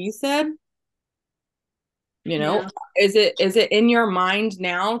said, she said? Is it in your mind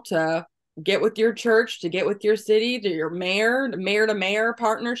now to get with your church, to get with your city, to your mayor to mayor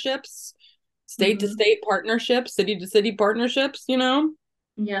partnerships, state to state partnerships, city to city partnerships,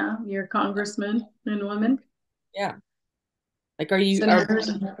 Yeah, your congressmen and women. Yeah. Like, are you senators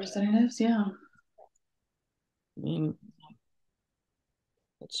and representatives? Yeah. I mean,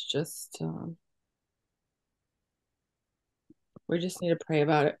 it's just We just need to pray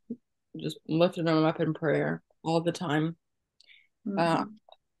about it. Just lifting them up in prayer all the time.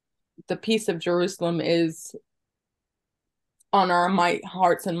 The peace of Jerusalem is on our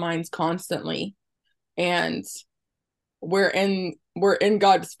hearts and minds constantly, and we're in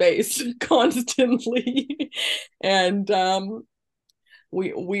God's face constantly, and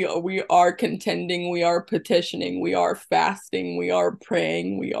we are contending, we are petitioning, we are fasting, we are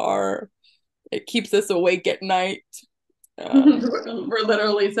praying, it keeps us awake at night. We're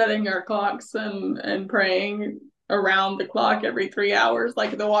literally setting our clocks and praying around the clock every 3 hours,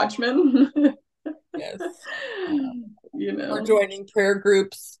 like the watchman. Yes. We're joining prayer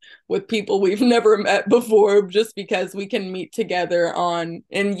groups with people we've never met before, just because we can meet together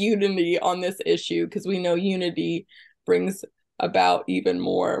in unity on this issue, because we know unity brings about even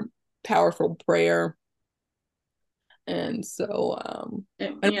more powerful prayer. And so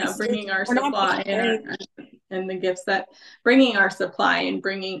bringing our supply and the gifts that bringing our supply and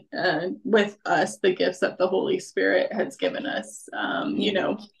bringing with us the gifts that the Holy Spirit has given us.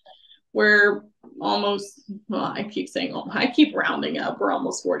 We're almost, I keep rounding up, we're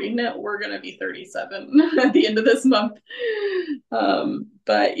almost 40. No, we're going to be 37 at the end of this month.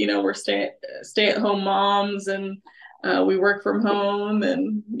 But we're stay-at-home moms, and we work from home,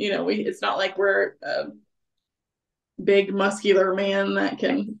 and it's not like we're a big muscular man that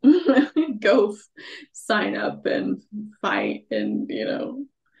can go sign up and fight and battle.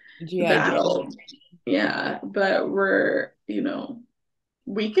 Yeah, but we're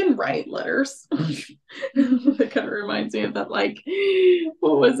we can write letters. It kind of reminds me of that, like,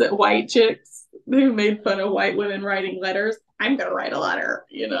 what was it, white chicks who made fun of white women writing letters. I'm gonna write a letter.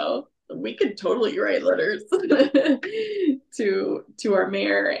 We could totally write letters to our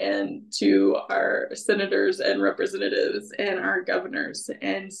mayor and to our senators and representatives and our governors,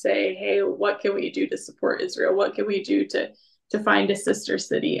 and say, hey, what can we do to support Israel? What can we do to find a sister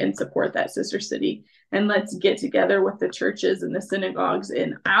city and support that sister city? And let's get together with the churches and the synagogues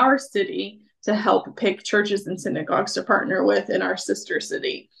in our city to help pick churches and synagogues to partner with in our sister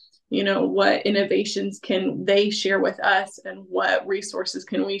city. What innovations can they share with us, and what resources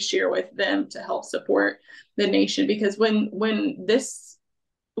can we share with them to help support the nation? Because when this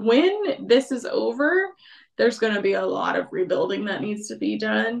is over, there's going to be a lot of rebuilding that needs to be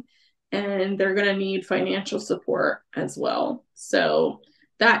done, and they're going to need financial support as well. So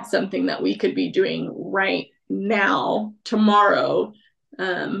that's something that we could be doing right now, tomorrow,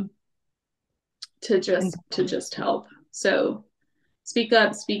 to just help. So speak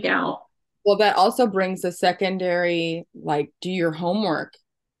up, speak out. Well, that also brings a secondary, like, do your homework.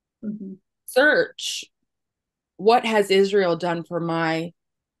 Search, what has Israel done for my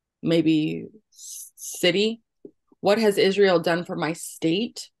maybe city? What has Israel done for my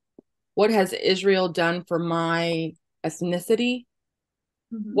state? What has Israel done for my ethnicity?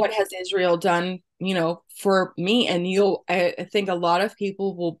 What has Israel done, for me? And I think a lot of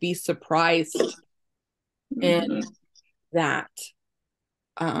people will be surprised in that.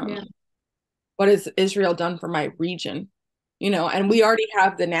 What has Israel done for my region? And we already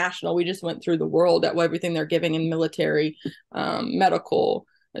have the national. We just went through the world at everything they're giving in military, medical,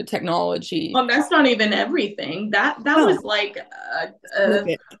 technology. Well, that's not even everything. That was like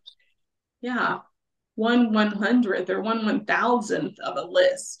one 100th or 1/1000th of a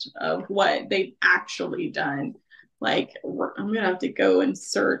list of what they've actually done. Like, I'm gonna have to go and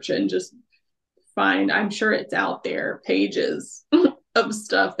search and just find, I'm sure it's out there, pages of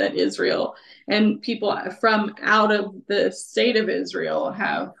stuff that Israel and people from out of the state of Israel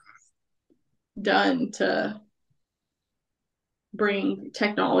have done to bring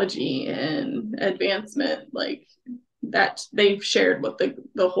technology and advancement, like, that they've shared with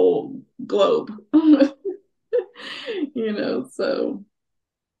the whole globe. So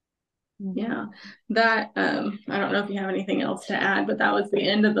yeah, that I don't know if you have anything else to add, but that was the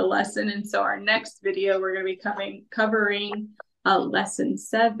end of the lesson. And so our next video, we're going to be covering lesson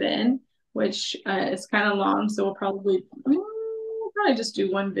 7, which is kind of long, so we'll probably just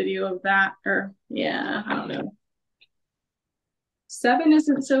do one video of that, or I don't know. 7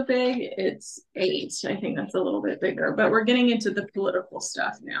 isn't so big, it's 8. I think that's a little bit bigger, but we're getting into the political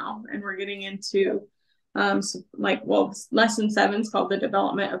stuff now, and we're getting into lesson 7 is called the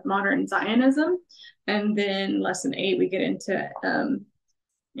development of modern Zionism, and then lesson 8 we get into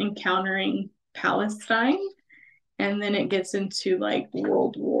encountering Palestine, and then it gets into like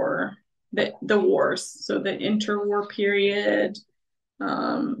World War, the wars, so the interwar period,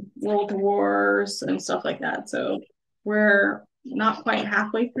 world wars and stuff like that. So we're not quite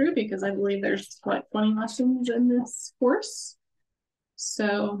halfway through, because I believe there's 20 lessons in this course.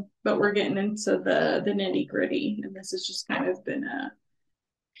 So, but we're getting into the nitty gritty, and this has just kind of been a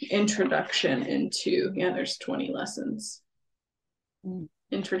introduction into, there's 20 lessons.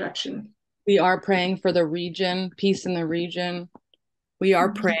 Introduction. We are praying for the region, peace in the region. We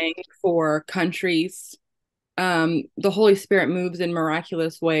are praying for countries. The Holy Spirit moves in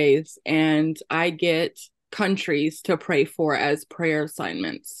miraculous ways, and I get countries to pray for as prayer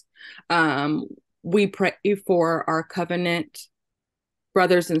assignments. We pray for our covenant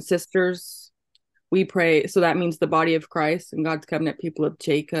brothers and sisters. We pray, so that means the body of Christ and God's covenant people of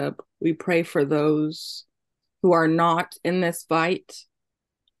Jacob. We pray for those who are not in this fight.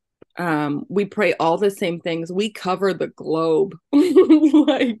 We pray all the same things. We cover the globe,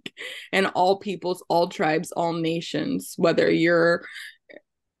 like, and all peoples, all tribes, all nations, whether you're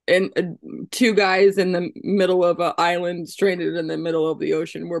in two guys in the middle of an island stranded in the middle of the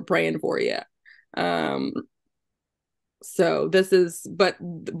ocean, we're praying for you. So this is, but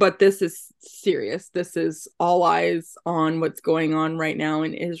this is serious. This is all eyes on what's going on right now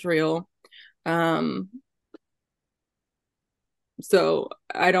in Israel. So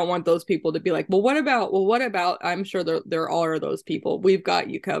I don't want those people to be like, well, what about, I'm sure there are those people. We've got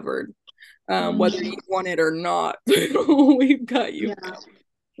you covered. Whether you want it or not, we've got you covered.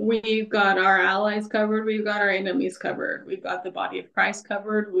 We've got our allies covered. We've got our enemies covered. We've got the body of Christ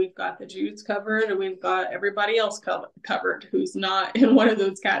covered. We've got the Jews covered. And we've got everybody else covered who's not in one of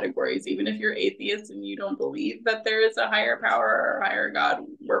those categories. Even if you're atheist and you don't believe that there is a higher power or a higher God,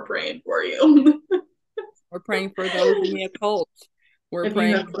 we're praying for you. We're praying for those in the occult. If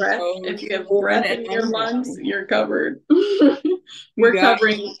you have breath in your lungs, you're covered. We're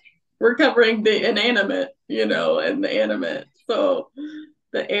covering the inanimate, and the animate. So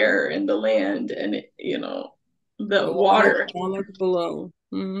the air and the land and the water below,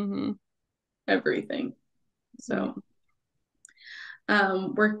 everything. So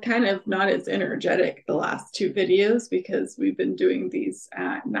we're kind of not as energetic the last two videos because we've been doing these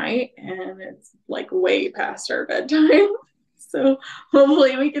at night and it's like way past our bedtime. So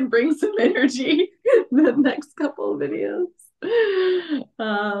hopefully we can bring some energy the next couple of videos.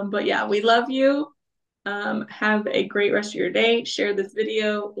 But yeah, we love you. Have a great rest of your day. Share this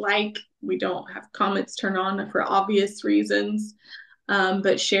video, we don't have comments turned on for obvious reasons,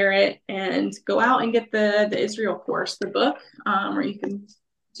 but share it and go out and get the Israel course, the book, or you can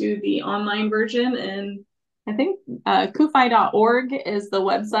do the online version. And I think kufi.org is the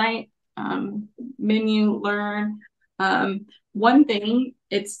website. Menu learn. One thing,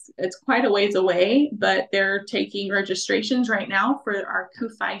 it's quite a ways away, but they're taking registrations right now for our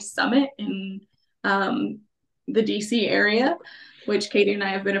Kufi Summit in the DC area, which Katie and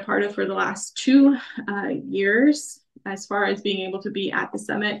I have been a part of for the last 2 years, as far as being able to be at the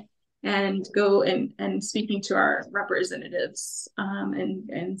summit and go and speaking to our representatives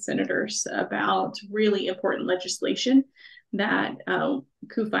and senators about really important legislation that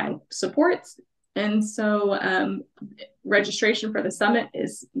Kufi supports. And so registration for the summit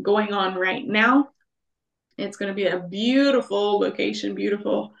is going on right now. It's going to be a beautiful location,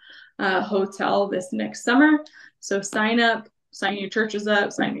 beautiful hotel this next summer. So sign up, sign your churches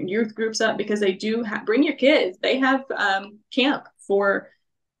up, sign your youth groups up, because they do bring your kids. They have camp for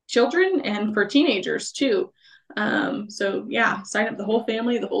children and for teenagers too. So yeah, sign up the whole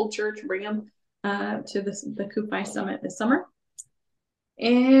family, the whole church, bring them to the Kufi Summit this summer.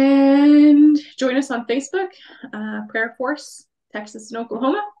 And join us on Facebook, Prayer Force, Texas and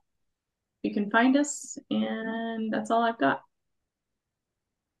Oklahoma. You can find us, and that's all I've got.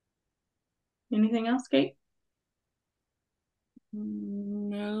 Anything else, Kate?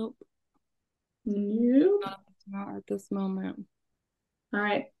 Nope. Nope. Not at this moment. All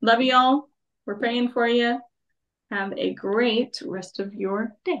right. Love you all. We're praying for you. Have a great rest of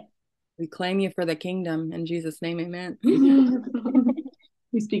your day. We claim you for the kingdom. In Jesus' name, amen.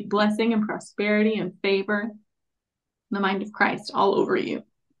 We speak blessing and prosperity and favor, the mind of Christ all over you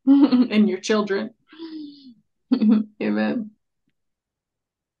and your children. Amen.